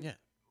 and Yeah.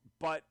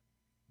 but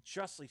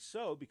justly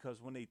so,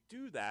 because when they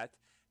do that,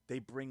 they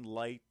bring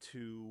light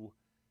to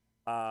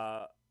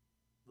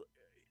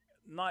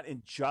not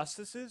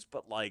injustices,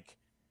 but like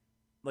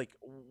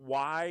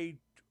why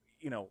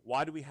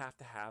do we have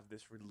to have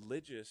this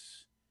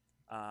religious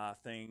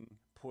thing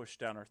pushed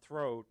down our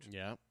throat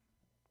Yeah.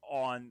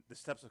 on the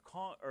steps of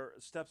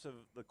steps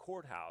of the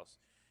courthouse?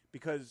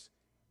 Because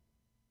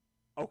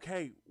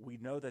okay, we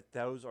know that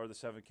those are the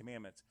 7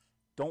 commandments.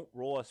 Don't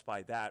rule us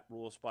by that.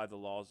 Rule us by the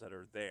laws that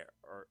are there,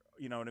 or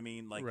you know what I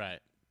mean? Like, Right.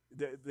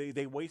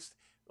 they waste,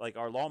 like,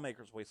 our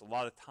lawmakers waste a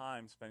lot of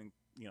time spending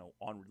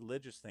on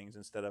religious things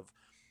instead of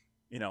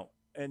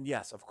and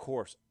yes, of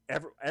course,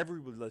 every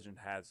religion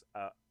has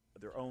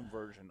their own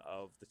version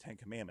of the 10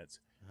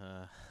 Commandments.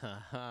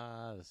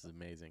 This is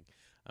amazing.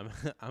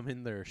 I'm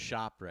in their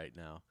shop right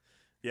now,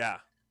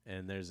 Yeah,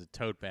 and there's a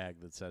tote bag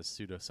that says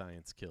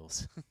 "Pseudoscience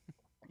kills."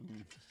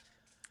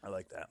 I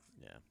like that.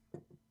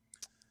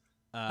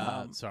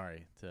 Yeah.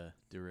 Sorry to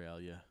derail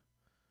you.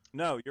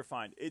 No, you're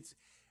fine. It's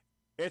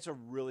a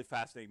really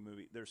fascinating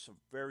movie. There's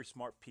some very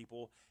smart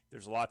people.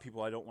 There's a lot of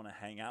people I don't want to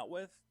hang out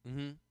with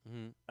in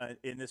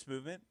this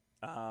movement.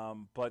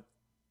 But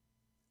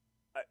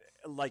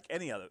like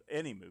any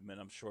movement,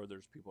 I'm sure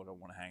there's people I don't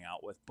want to hang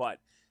out with. But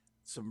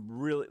some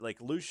really, like,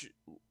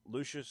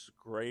 Lucius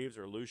Graves,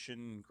 or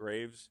Lucian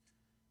Graves,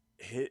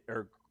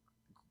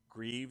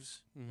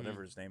 Greaves,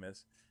 whatever his name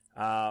is.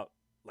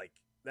 Like,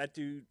 that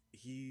dude,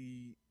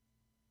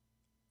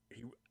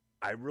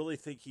 I really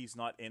think he's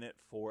not in it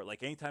for,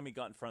 like, anytime he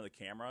got in front of the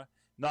camera,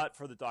 not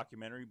for the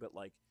documentary, but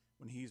like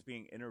when he's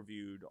being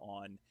interviewed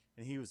and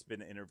he was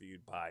been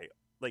interviewed by,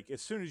 like,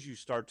 as soon as you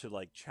start to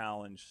like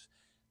challenge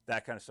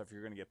that kind of stuff,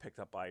 you're going to get picked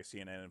up by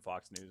CNN and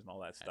Fox News and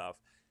all that stuff.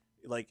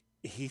 Like,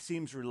 he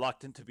seems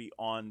reluctant to be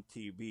on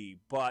TV,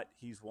 but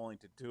he's willing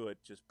to do it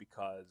just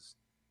because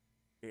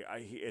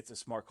it's a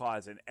smart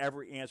cause, and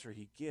every answer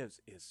he gives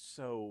is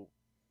so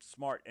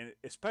smart. And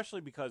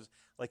especially because,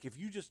 like, if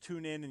you just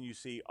tune in and you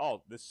see,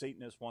 oh, this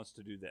Satanist wants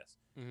to do this,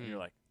 and you're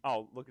like,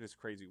 oh, look at this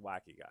crazy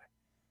wacky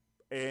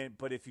guy.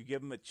 But if you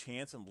give him a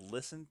chance and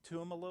listen to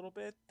him a little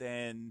bit,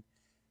 then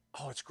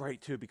it's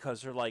great too,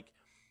 because they're like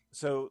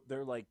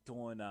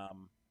doing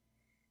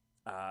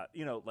how,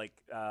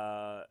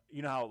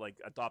 like,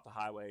 Adopt a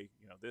Highway,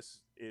 this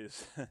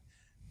is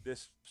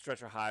this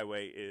stretch of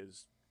highway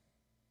is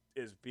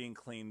being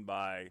cleaned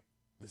by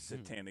the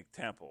Satanic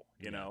Temple,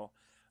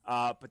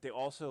 but they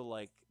also,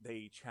 like,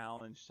 they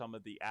challenge some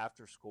of the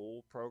after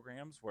school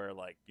programs where,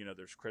 like,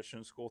 there's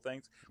Christian school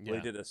things. Well,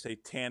 they did a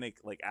satanic,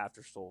 like,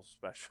 after school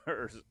special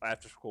or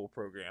after school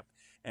program,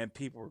 and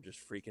people were just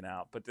freaking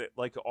out. But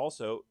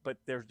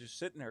they're just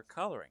sitting there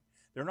coloring.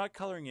 They're not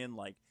coloring in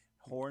like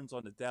horns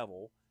on the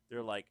devil.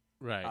 They're like,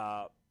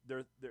 right.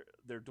 They're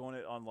doing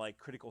it on, like,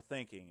 critical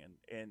thinking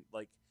and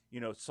like,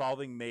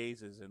 solving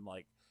mazes, and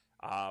like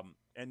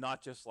and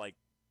not just like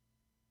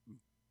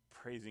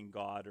praising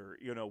God, or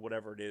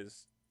whatever it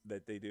is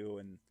that they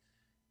do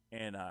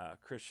and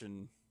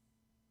Christian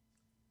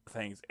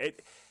things.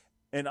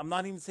 And I'm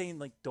not even saying,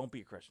 like, don't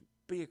be a Christian.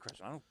 Be a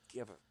Christian. I don't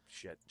give a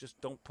shit.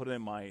 Just don't put it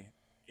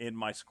in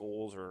my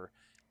schools or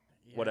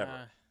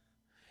whatever.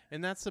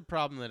 And that's the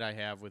problem that I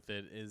have with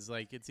it, is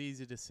like, it's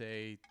easy to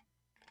say,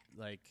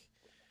 like,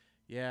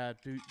 yeah,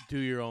 do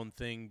your own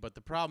thing, but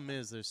the problem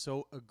is it's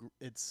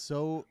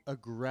so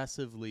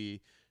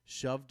aggressively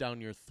shoved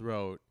down your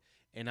throat,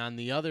 and on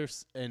the other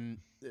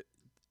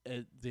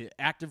the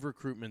active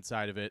recruitment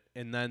side of it,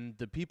 and then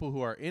the people who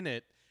are in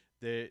it,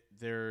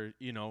 they're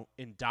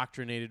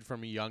indoctrinated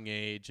from a young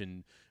age,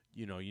 and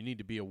you need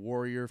to be a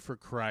warrior for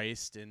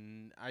Christ,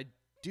 and I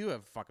do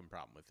have a fucking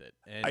problem with it.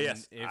 And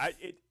yes,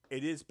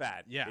 it is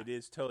bad. Yeah, it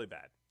is totally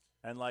bad.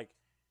 And like,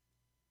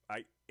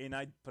 I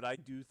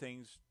do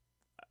things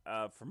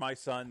for my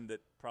son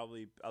that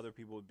probably other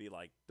people would be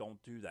like,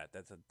 don't do that.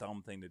 That's a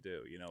dumb thing to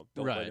do.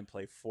 Don't let him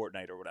play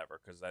Fortnite or whatever,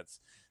 because that's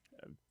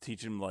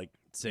teach him, like,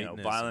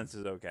 Satanism. Violence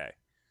is okay.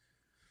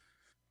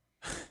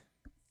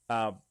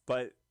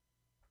 But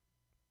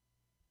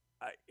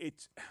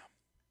it's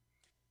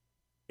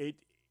it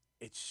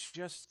it's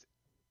just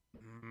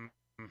mm,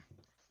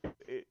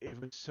 it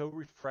was so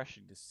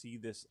refreshing to see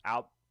this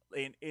out.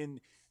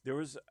 And there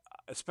was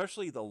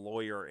especially the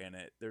lawyer in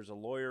it. There's a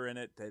lawyer in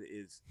it that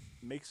is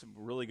makes some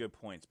really good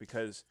points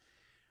because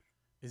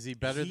Is he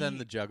better than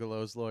the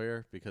Juggalo's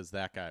lawyer? Because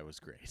that guy was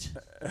great.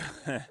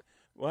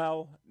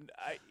 well,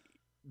 I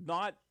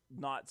not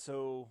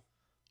so.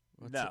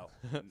 What's No,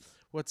 up?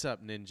 What's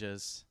up,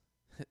 ninjas?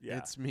 yeah,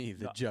 It's me,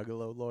 the no,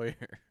 Juggalo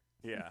lawyer.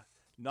 yeah,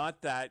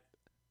 not that.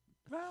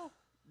 Well,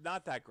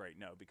 not that great.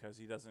 No, because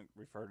he doesn't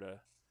refer to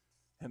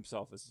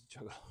himself as a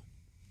juggalo.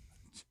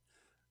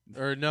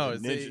 Or no, he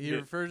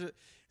Ninja, refers to,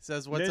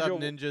 says, "What's up,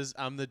 ninja, ninjas?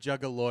 I'm the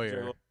Jugga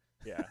lawyer." juggalo.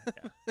 Yeah,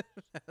 yeah,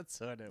 That's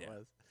what it yeah.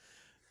 was.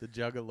 The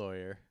Jugga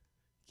lawyer.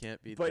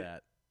 Can't beat But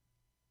that.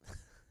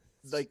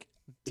 like,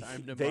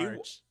 Time to they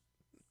march.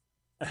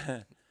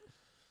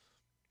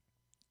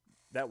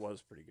 that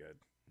was pretty good.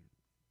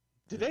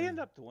 Did they end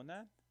up doing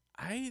that?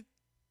 I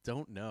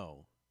don't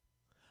know.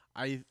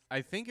 I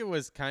think it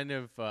was kind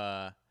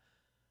of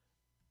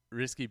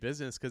risky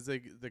business because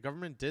the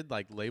government did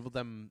like label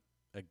them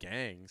a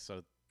gang,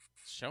 so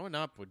showing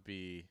up would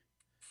be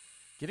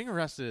getting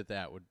arrested at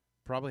that would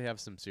probably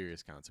have some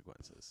serious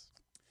consequences.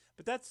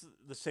 But that's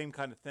the same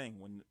kind of thing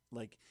when,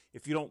 like,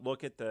 if you don't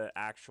look at the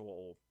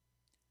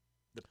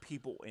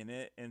people in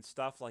it and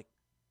stuff, like,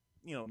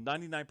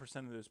 99%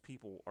 of those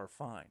people are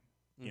fine.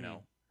 You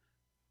know,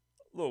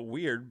 a little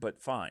weird, but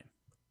fine.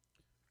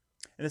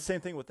 And the same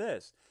thing with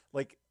this.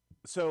 Like,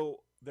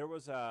 so there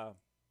was a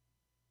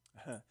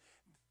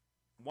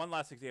one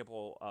last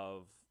example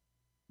of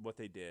what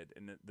they did,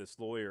 and this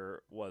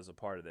lawyer was a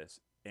part of this.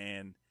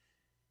 And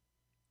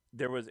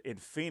there was in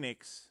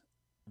Phoenix,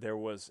 there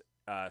was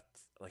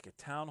like a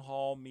town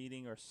hall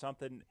meeting or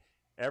something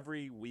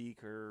every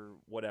week or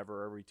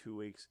whatever, every 2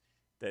 weeks,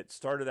 that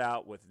started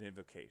out with an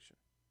invocation.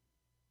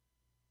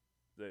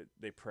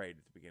 They prayed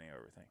at the beginning of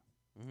everything,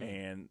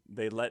 and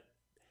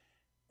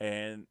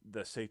and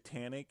the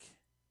Satanic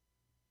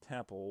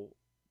Temple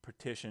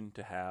petitioned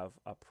to have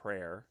a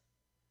prayer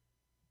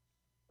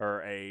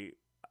or a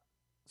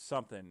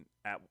something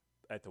at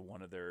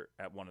one of their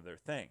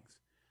things.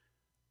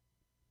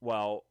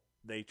 Well,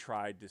 they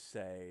tried to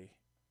say,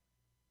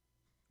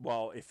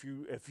 well, if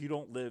you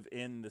don't live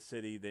in the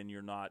city, then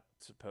you're not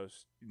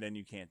supposed, then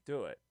you can't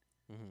do it.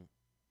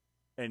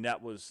 And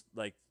that was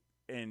like,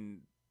 and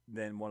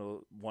then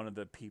one of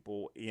the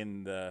people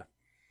in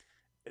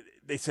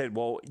they said,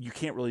 well, you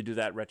can't really do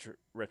that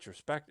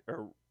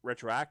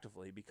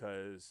retroactively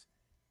because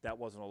that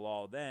wasn't a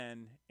law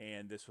then,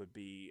 and this would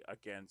be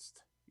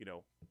against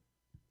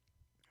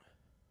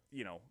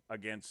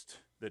against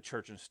the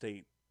church and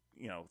state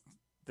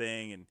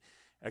thing, and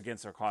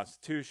against our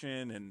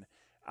constitution. And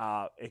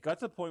it got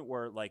to the point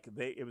where like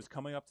it was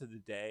coming up to the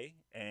day,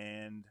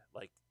 and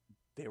like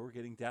they were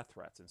getting death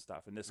threats and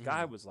stuff. And this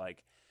guy was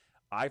like,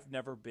 I've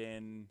never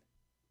been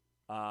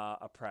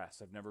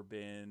oppressed. I've never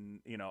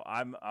been,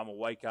 I'm a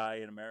white guy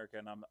in America,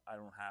 and I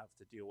don't have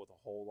to deal with a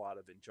whole lot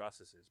of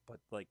injustices. But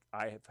like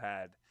I have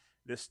had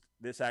this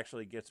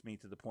actually gets me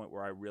to the point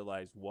where I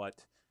realize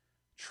what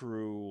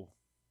true,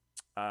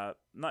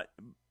 not,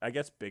 I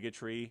guess,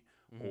 bigotry,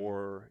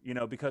 or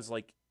because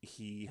like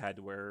he had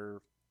to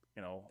wear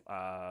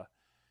a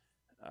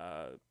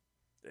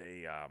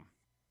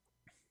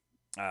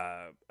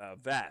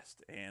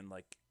vest, and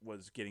like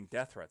was getting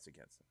death threats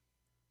against him.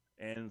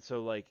 And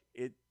so like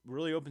it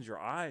really opens your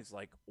eyes,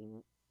 like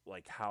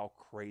how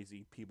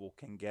crazy people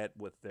can get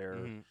with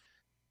their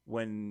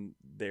when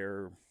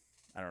their,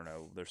 I don't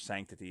know, their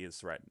sanctity is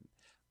threatened.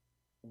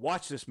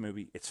 Watch this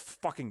movie. It's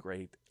fucking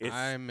great.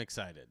 I'm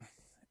excited.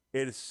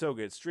 It is so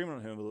good. It's streaming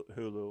on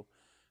Hulu.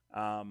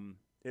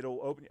 It'll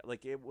open,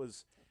 like, it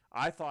was,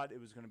 I thought it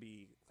was going to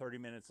be 30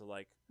 minutes of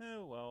like,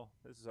 oh, well,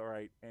 this is all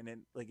right. And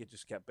then like it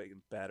just kept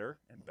getting better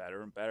and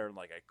better and better. And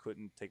like I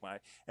couldn't take my,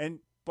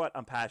 but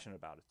I'm passionate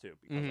about it too,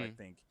 because I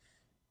think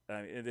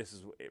this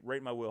is right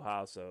in my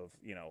wheelhouse of,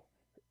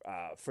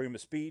 freedom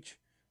of speech,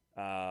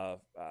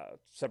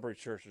 separate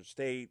church and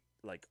state,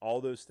 like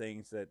all those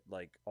things that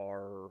like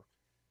are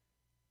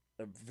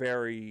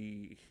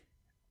very,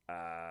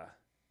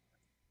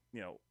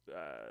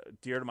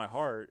 dear to my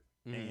heart.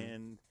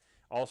 And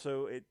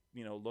also it,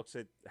 looks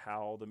at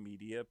how the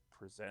media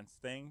presents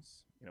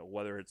things,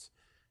 whether it's,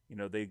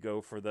 they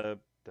go for the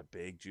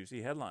big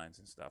juicy headlines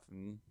and stuff.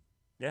 And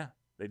yeah,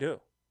 they do.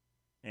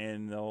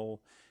 And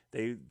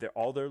they're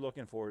all they're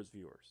looking for is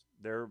viewers.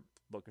 They're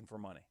looking for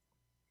money.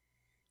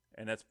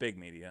 And that's big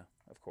media,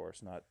 of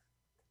course, not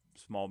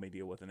small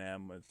media with an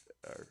M,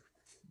 or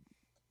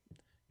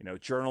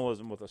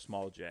journalism with a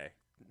small J.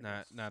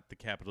 Not the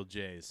capital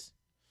J's.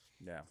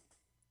 Yeah.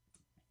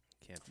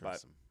 Can't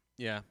trust them.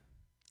 Yeah.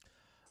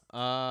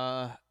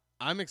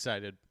 I'm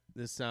excited.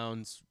 This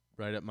sounds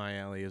right up my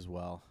alley as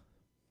well.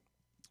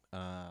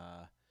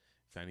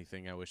 If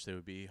anything, I wish they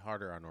would be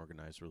harder on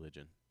organized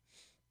religion.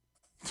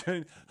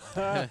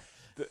 the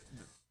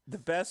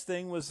best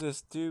thing was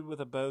this dude with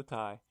a bow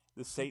tie,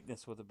 the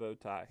Satanist with a bow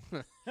tie.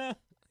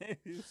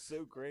 He was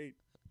so great.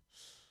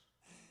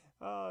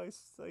 Oh,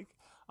 it's like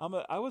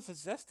I was a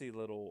zesty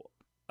little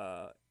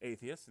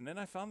atheist, and then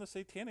I found the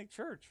Satanic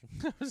Church.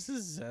 I was a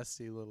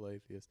zesty little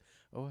atheist.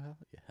 Oh hell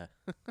yeah.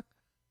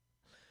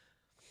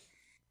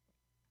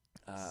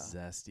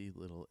 Zesty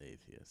little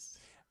atheist.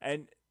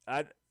 And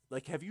I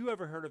like, have you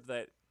ever heard of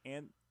that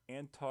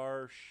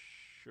Antar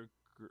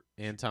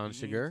Anton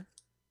Chigurh?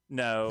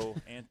 No,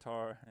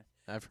 Antar.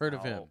 I've heard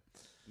of him.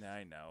 No.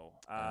 I know.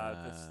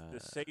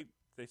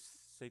 The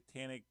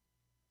Satanic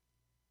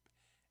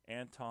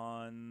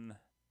Anton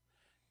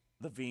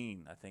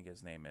Levine, I think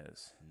his name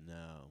is.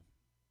 No.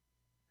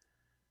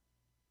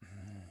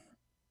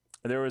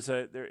 There was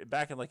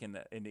back in like in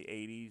the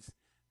 80s.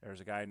 There was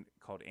a guy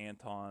called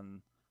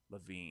Anton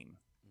Levine.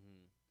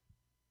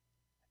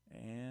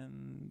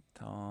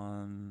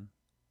 Anton.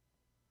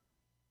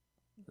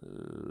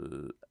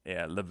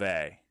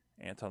 LaVey.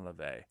 Anton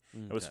LaVey.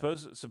 It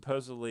was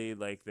supposedly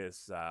like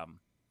this,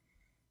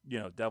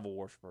 devil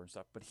worshiper and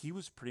stuff, but he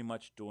was pretty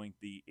much doing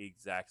the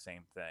exact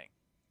same thing.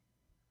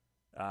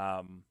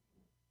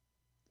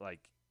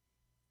 Like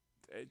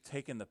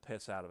taking the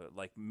piss out of it,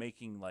 like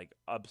making like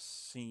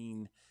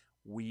obscene,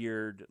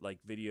 weird like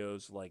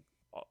videos, like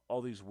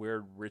all these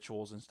weird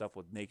rituals and stuff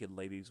with naked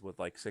ladies with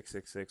like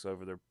 666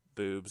 over their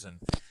boobs and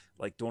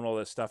like doing all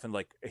this stuff. And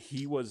like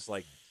he was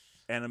like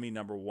enemy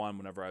number one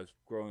whenever I was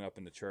growing up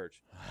in the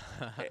church.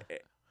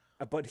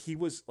 But he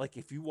was like,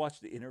 if you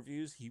watch the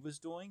interviews he was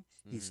doing,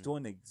 he's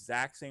doing the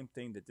exact same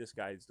thing that this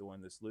guy is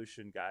doing, this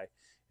Lucian guy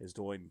is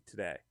doing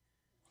today.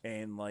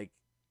 And like,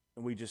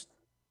 we just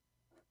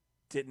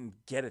didn't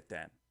get it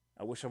then.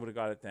 I wish I would have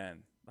got it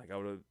then. Like I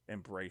would have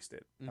embraced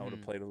it. I would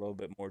have played a little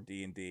bit more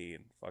D&D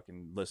and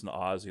fucking listened to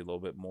Ozzy a little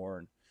bit more,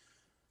 and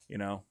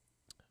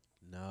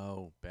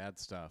No, bad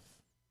stuff.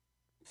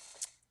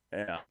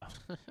 Yeah.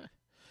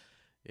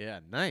 Yeah,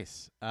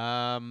 nice.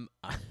 I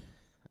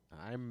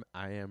am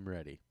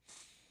ready.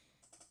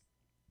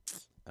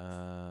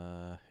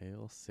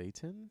 Hail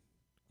Satan?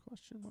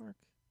 Question mark.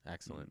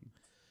 Excellent.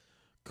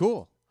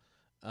 Cool.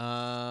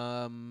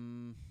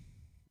 I'm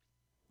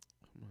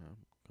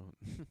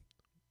going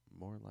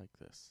more like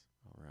this.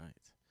 All right.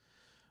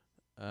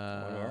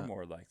 What are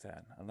more like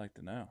that? I'd like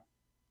to know.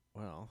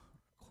 Well,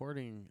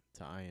 according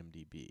to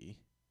IMDb,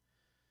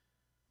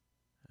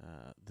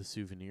 The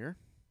Souvenir,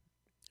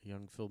 a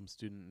young film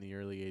student in the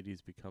early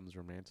 80s becomes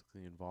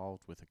romantically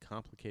involved with a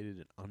complicated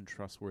and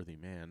untrustworthy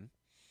man.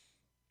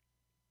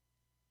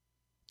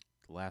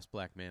 The Last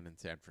Black Man in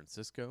San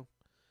Francisco,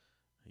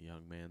 a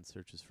young man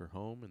searches for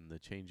home in the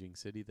changing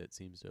city that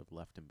seems to have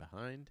left him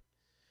behind.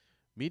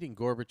 Meeting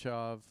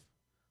Gorbachev,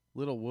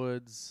 Little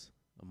Woods,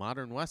 a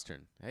modern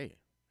Western. Hey,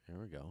 there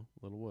we go.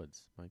 Little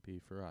Woods might be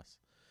for us.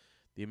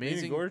 The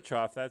Amazing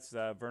Gorbachev, that's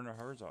Werner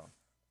Herzog.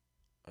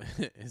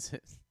 Is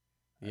it?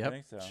 I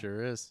think so.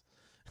 Sure is.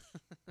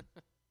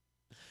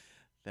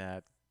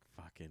 That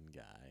fucking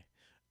guy.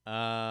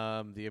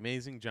 The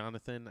Amazing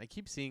Jonathan. I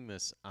keep seeing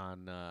this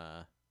on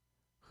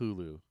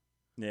Hulu.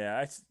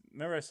 Yeah,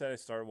 remember I said I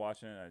started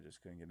watching it. I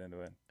just couldn't get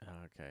into it.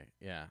 Okay,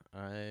 yeah.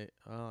 I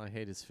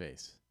hate his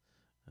face.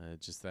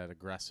 Just that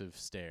aggressive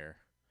stare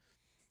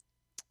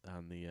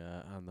on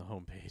the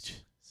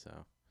homepage.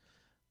 So,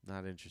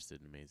 not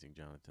interested in Amazing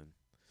Jonathan.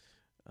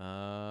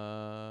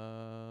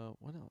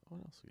 What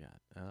else we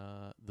got?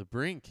 The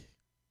Brink,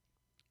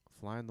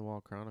 Fly on the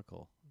Wall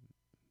Chronicle,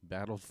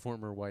 battled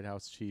former White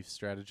House chief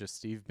strategist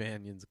Steve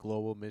Bannon's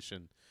global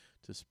mission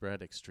to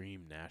spread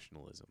extreme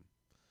nationalism.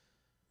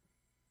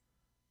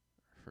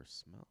 First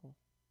smell.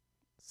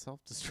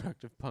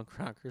 Self-destructive punk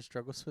rocker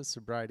struggles with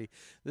sobriety.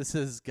 This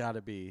has got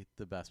to be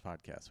the best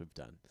podcast we've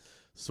done.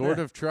 Sword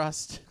of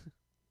Trust.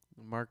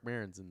 Mark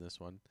Maron's in this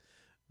one.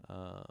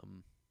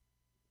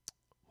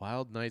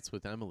 Wild Nights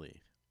with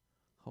Emily.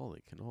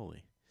 Holy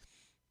cannoli.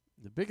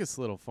 The Biggest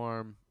Little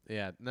Farm.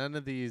 Yeah, none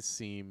of these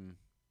seem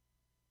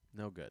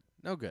no good.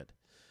 No good.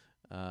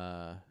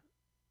 At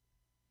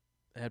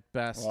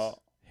best,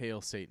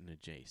 Hail Satan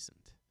adjacent.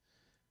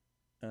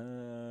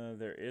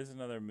 There is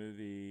another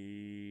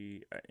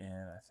movie,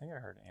 and I think I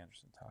heard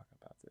Anderson talk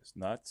about this.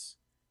 Nuts.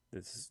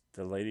 This is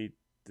the lady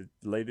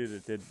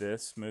that did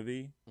this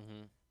movie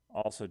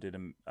also did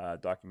a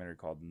documentary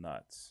called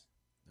Nuts.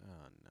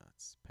 Oh,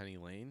 Nuts. Penny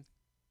Lane?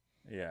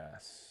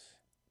 Yes.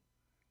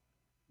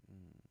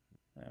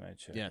 Let me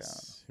check out.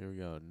 Yes. Here we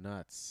go.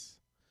 Nuts.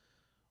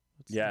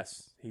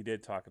 He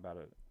did talk about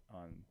it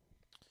on.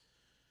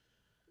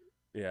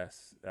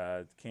 Yes,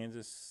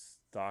 Kansas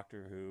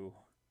doctor who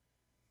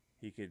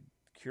he could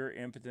cure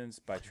impotence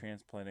by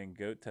transplanting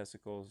goat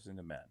testicles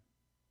into men.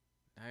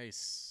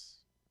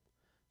 Nice.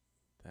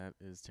 That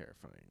is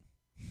terrifying.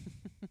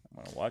 I'm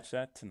going to watch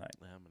that tonight.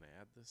 I'm going to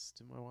add this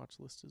to my watch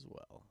list as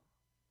well.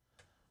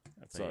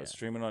 That's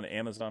streaming on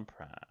Amazon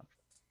Prime.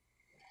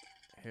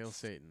 Hail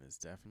Satan is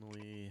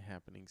definitely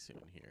happening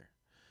soon here.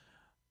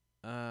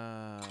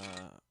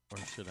 Or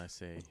should I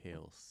say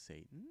Hail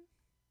Satan?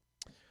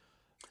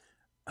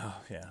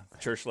 Oh, yeah.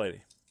 Church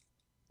lady.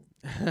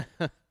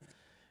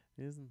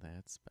 Isn't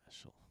that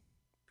special?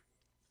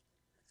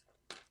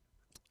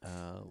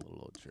 Little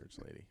old church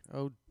lady.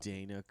 Oh,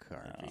 Dana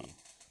Carvey.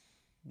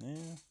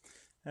 Yeah,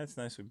 that's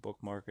nice. We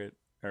bookmark it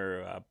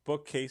or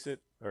bookcase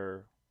it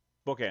or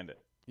bookend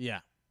it. Yeah.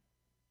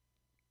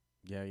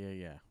 Yeah.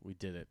 We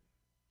did it.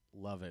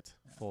 Love it.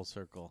 Full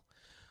circle.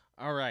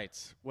 All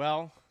right.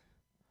 Well,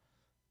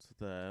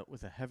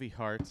 with a heavy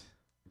heart,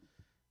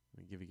 let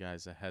me give you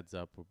guys a heads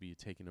up. We'll be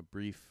taking a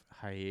brief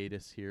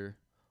hiatus here.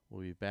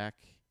 We'll be back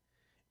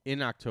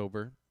in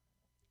October,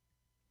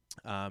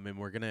 and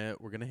we're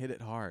gonna hit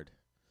it hard.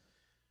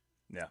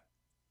 Yeah.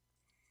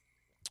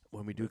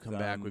 When we do come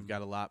back, we've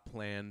got a lot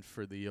planned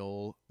for the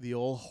old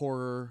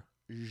horror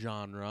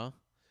genre.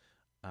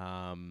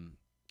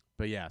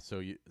 But yeah,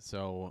 so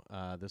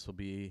this will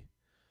be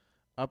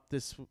up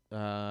this.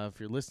 If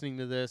you're listening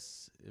to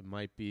this, it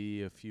might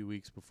be a few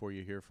weeks before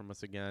you hear from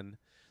us again.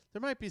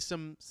 There might be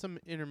some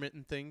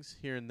intermittent things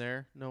here and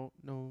there. No.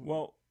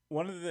 Well,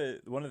 one of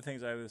the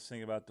things I was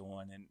thinking about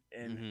doing,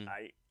 and Mhm.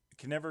 I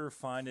can never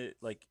find it.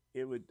 Like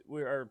it would.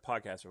 Our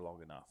podcasts are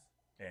long enough,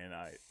 and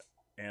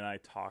I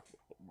talk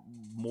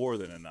more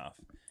than enough.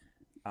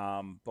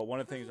 But one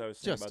of the things I was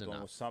thinking Just about doing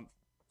enough.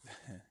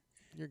 was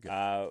You're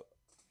good.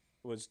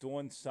 was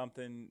doing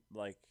something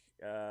like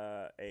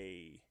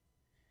a.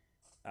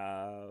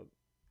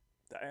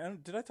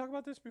 Did I talk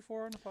about this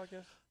before on the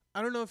podcast?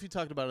 I don't know if you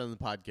talked about it on the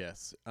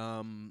podcast.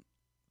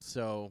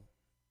 So,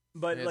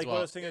 But may as like what I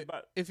well. was thinking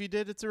about. If you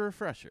did, it's a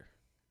refresher.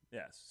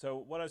 Yes. So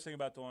what I was thinking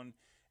about doing,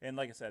 and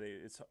like I said,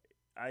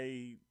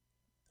 I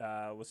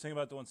was thinking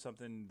about doing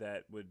something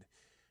that would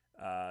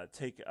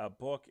take a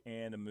book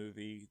and a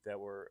movie that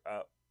were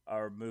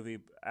our movie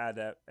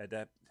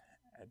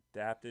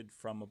adapted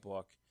from a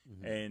book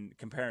and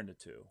comparing the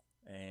two.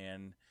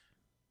 And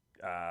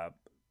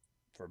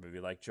for a movie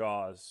like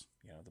Jaws,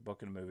 the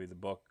book and the movie, the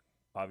book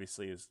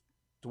obviously is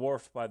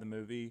dwarfed by the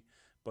movie,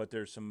 but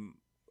there's some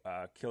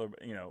killer,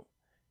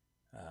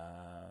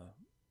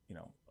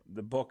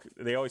 the book.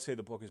 They always say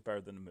the book is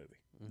better than the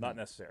movie. Not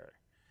necessarily.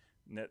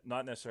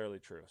 Not necessarily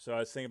true. So I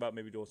was thinking about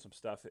maybe doing some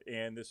stuff,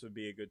 and this would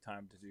be a good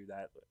time to do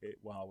that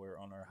while we're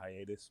on our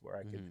hiatus, where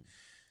I could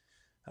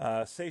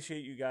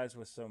satiate you guys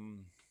with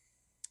some,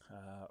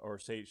 or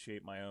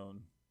satiate my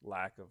own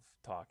lack of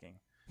talking.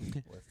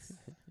 With,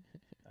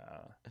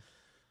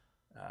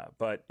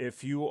 but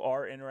if you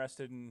are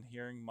interested in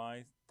hearing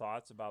my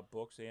thoughts about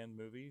books and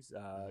movies,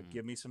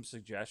 give me some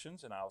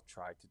suggestions, and I'll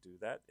try to do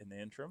that in the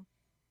interim.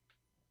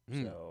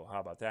 So how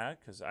about that?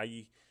 Because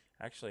I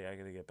got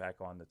to get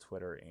back on the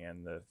Twitter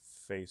and the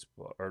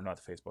Facebook, or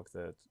not the Facebook,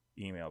 the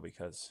email,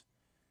 because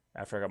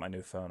after I got my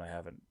new phone, I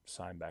haven't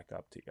signed back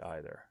up to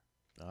either,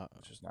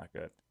 which is not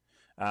good.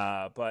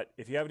 But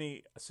if you have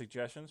any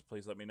suggestions,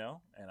 please let me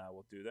know, and I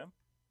will do them.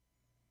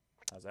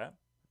 How's that?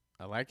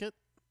 I like it.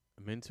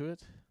 I'm into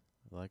it.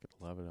 I like it.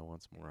 Love it. I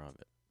want some more of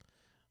it.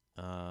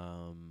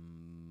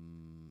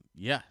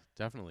 Yeah,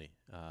 definitely.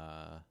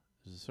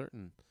 There's a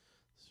certain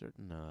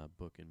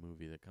book and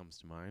movie that comes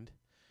to mind.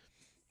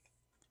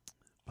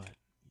 But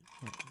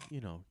you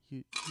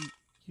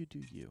do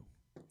you.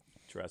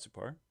 Jurassic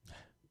Park.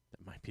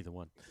 That might be the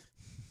one.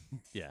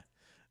 Yeah.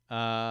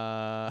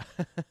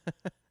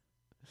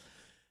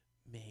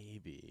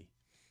 Maybe.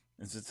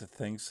 Is it a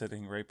thing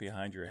sitting right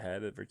behind your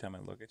head every time I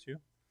look at you?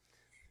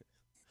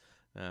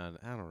 I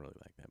don't really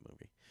like that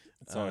movie.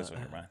 It's always on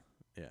your mind.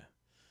 Yeah.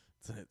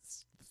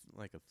 It's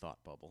like a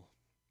thought bubble.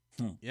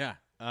 Hmm. Yeah.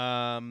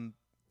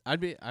 I'd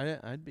be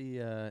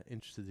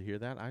interested to hear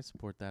that. I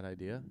support that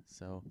idea.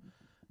 So,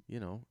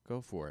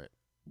 go for it.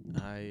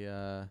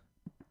 I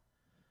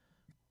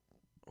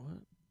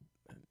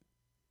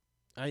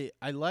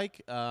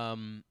like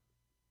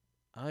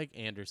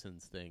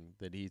Anderson's thing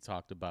that he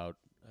talked about.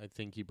 I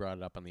think he brought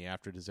it up on the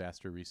After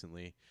Disaster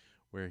recently,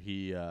 where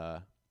he's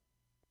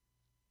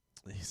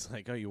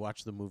like, "Oh, you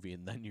watch the movie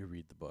and then you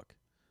read the book."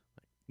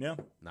 Yeah.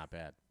 Not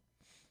bad.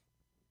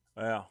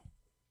 Yeah.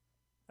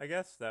 I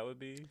guess that would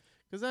be,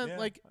 because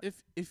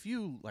if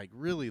you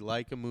really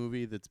like a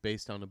movie that's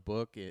based on a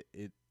book,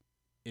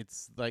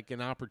 it's like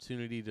an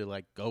opportunity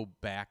to go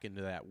back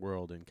into that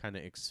world and kind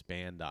of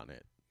expand on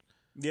it.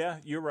 Yeah,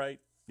 you're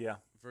right. Yeah.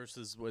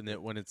 Versus when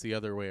it's the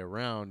other way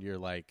around, you're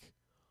like,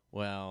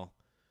 well,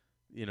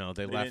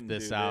 they left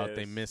this out,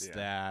 they missed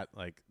that.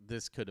 Like,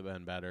 this could have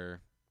been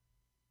better.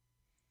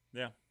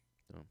 Yeah.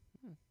 So,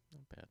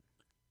 not bad.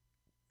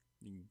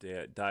 You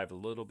can dive a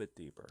little bit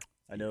deeper.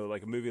 I know,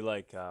 like a movie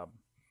like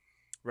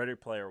Ready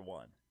Player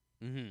One,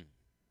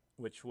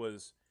 which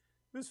was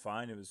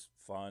fine. It was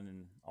fun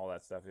and all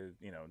that stuff.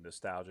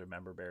 Nostalgia,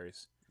 member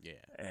berries.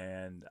 Yeah.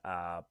 And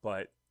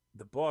but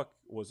the book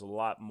was a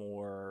lot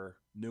more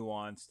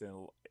nuanced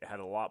and it had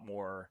a lot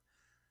more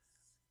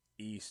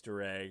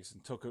Easter eggs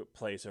and took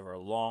place over a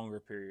longer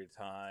period of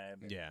time.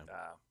 And, yeah.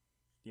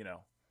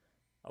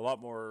 A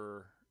lot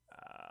more,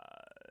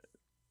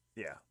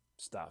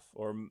 stuff.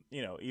 Or,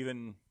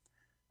 even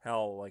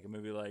hell, like a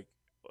movie like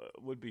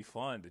would be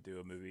fun to do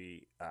a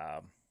movie.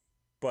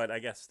 But I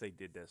guess they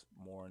did this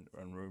more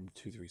in Room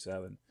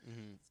 237.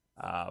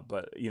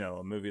 But,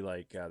 a movie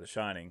like The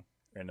Shining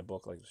and a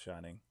book like The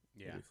Shining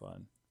would be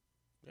fun.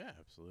 Yeah,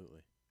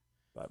 absolutely.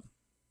 But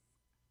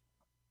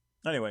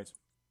Anyways,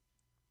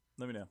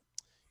 let me know.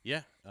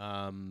 Yeah.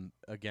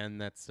 Again,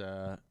 that's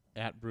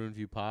at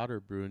BruinViewPod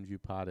or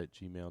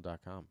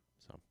BruinViewPod@gmail.com.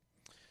 So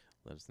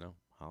let us know.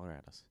 Holler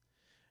at us.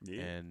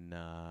 Yeah. And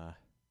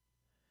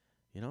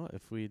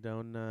if we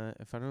don't,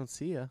 if I don't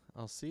see you,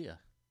 I'll see you.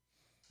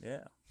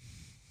 Yeah.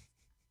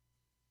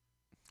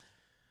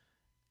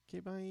 Okay,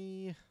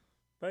 bye.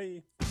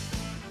 Bye.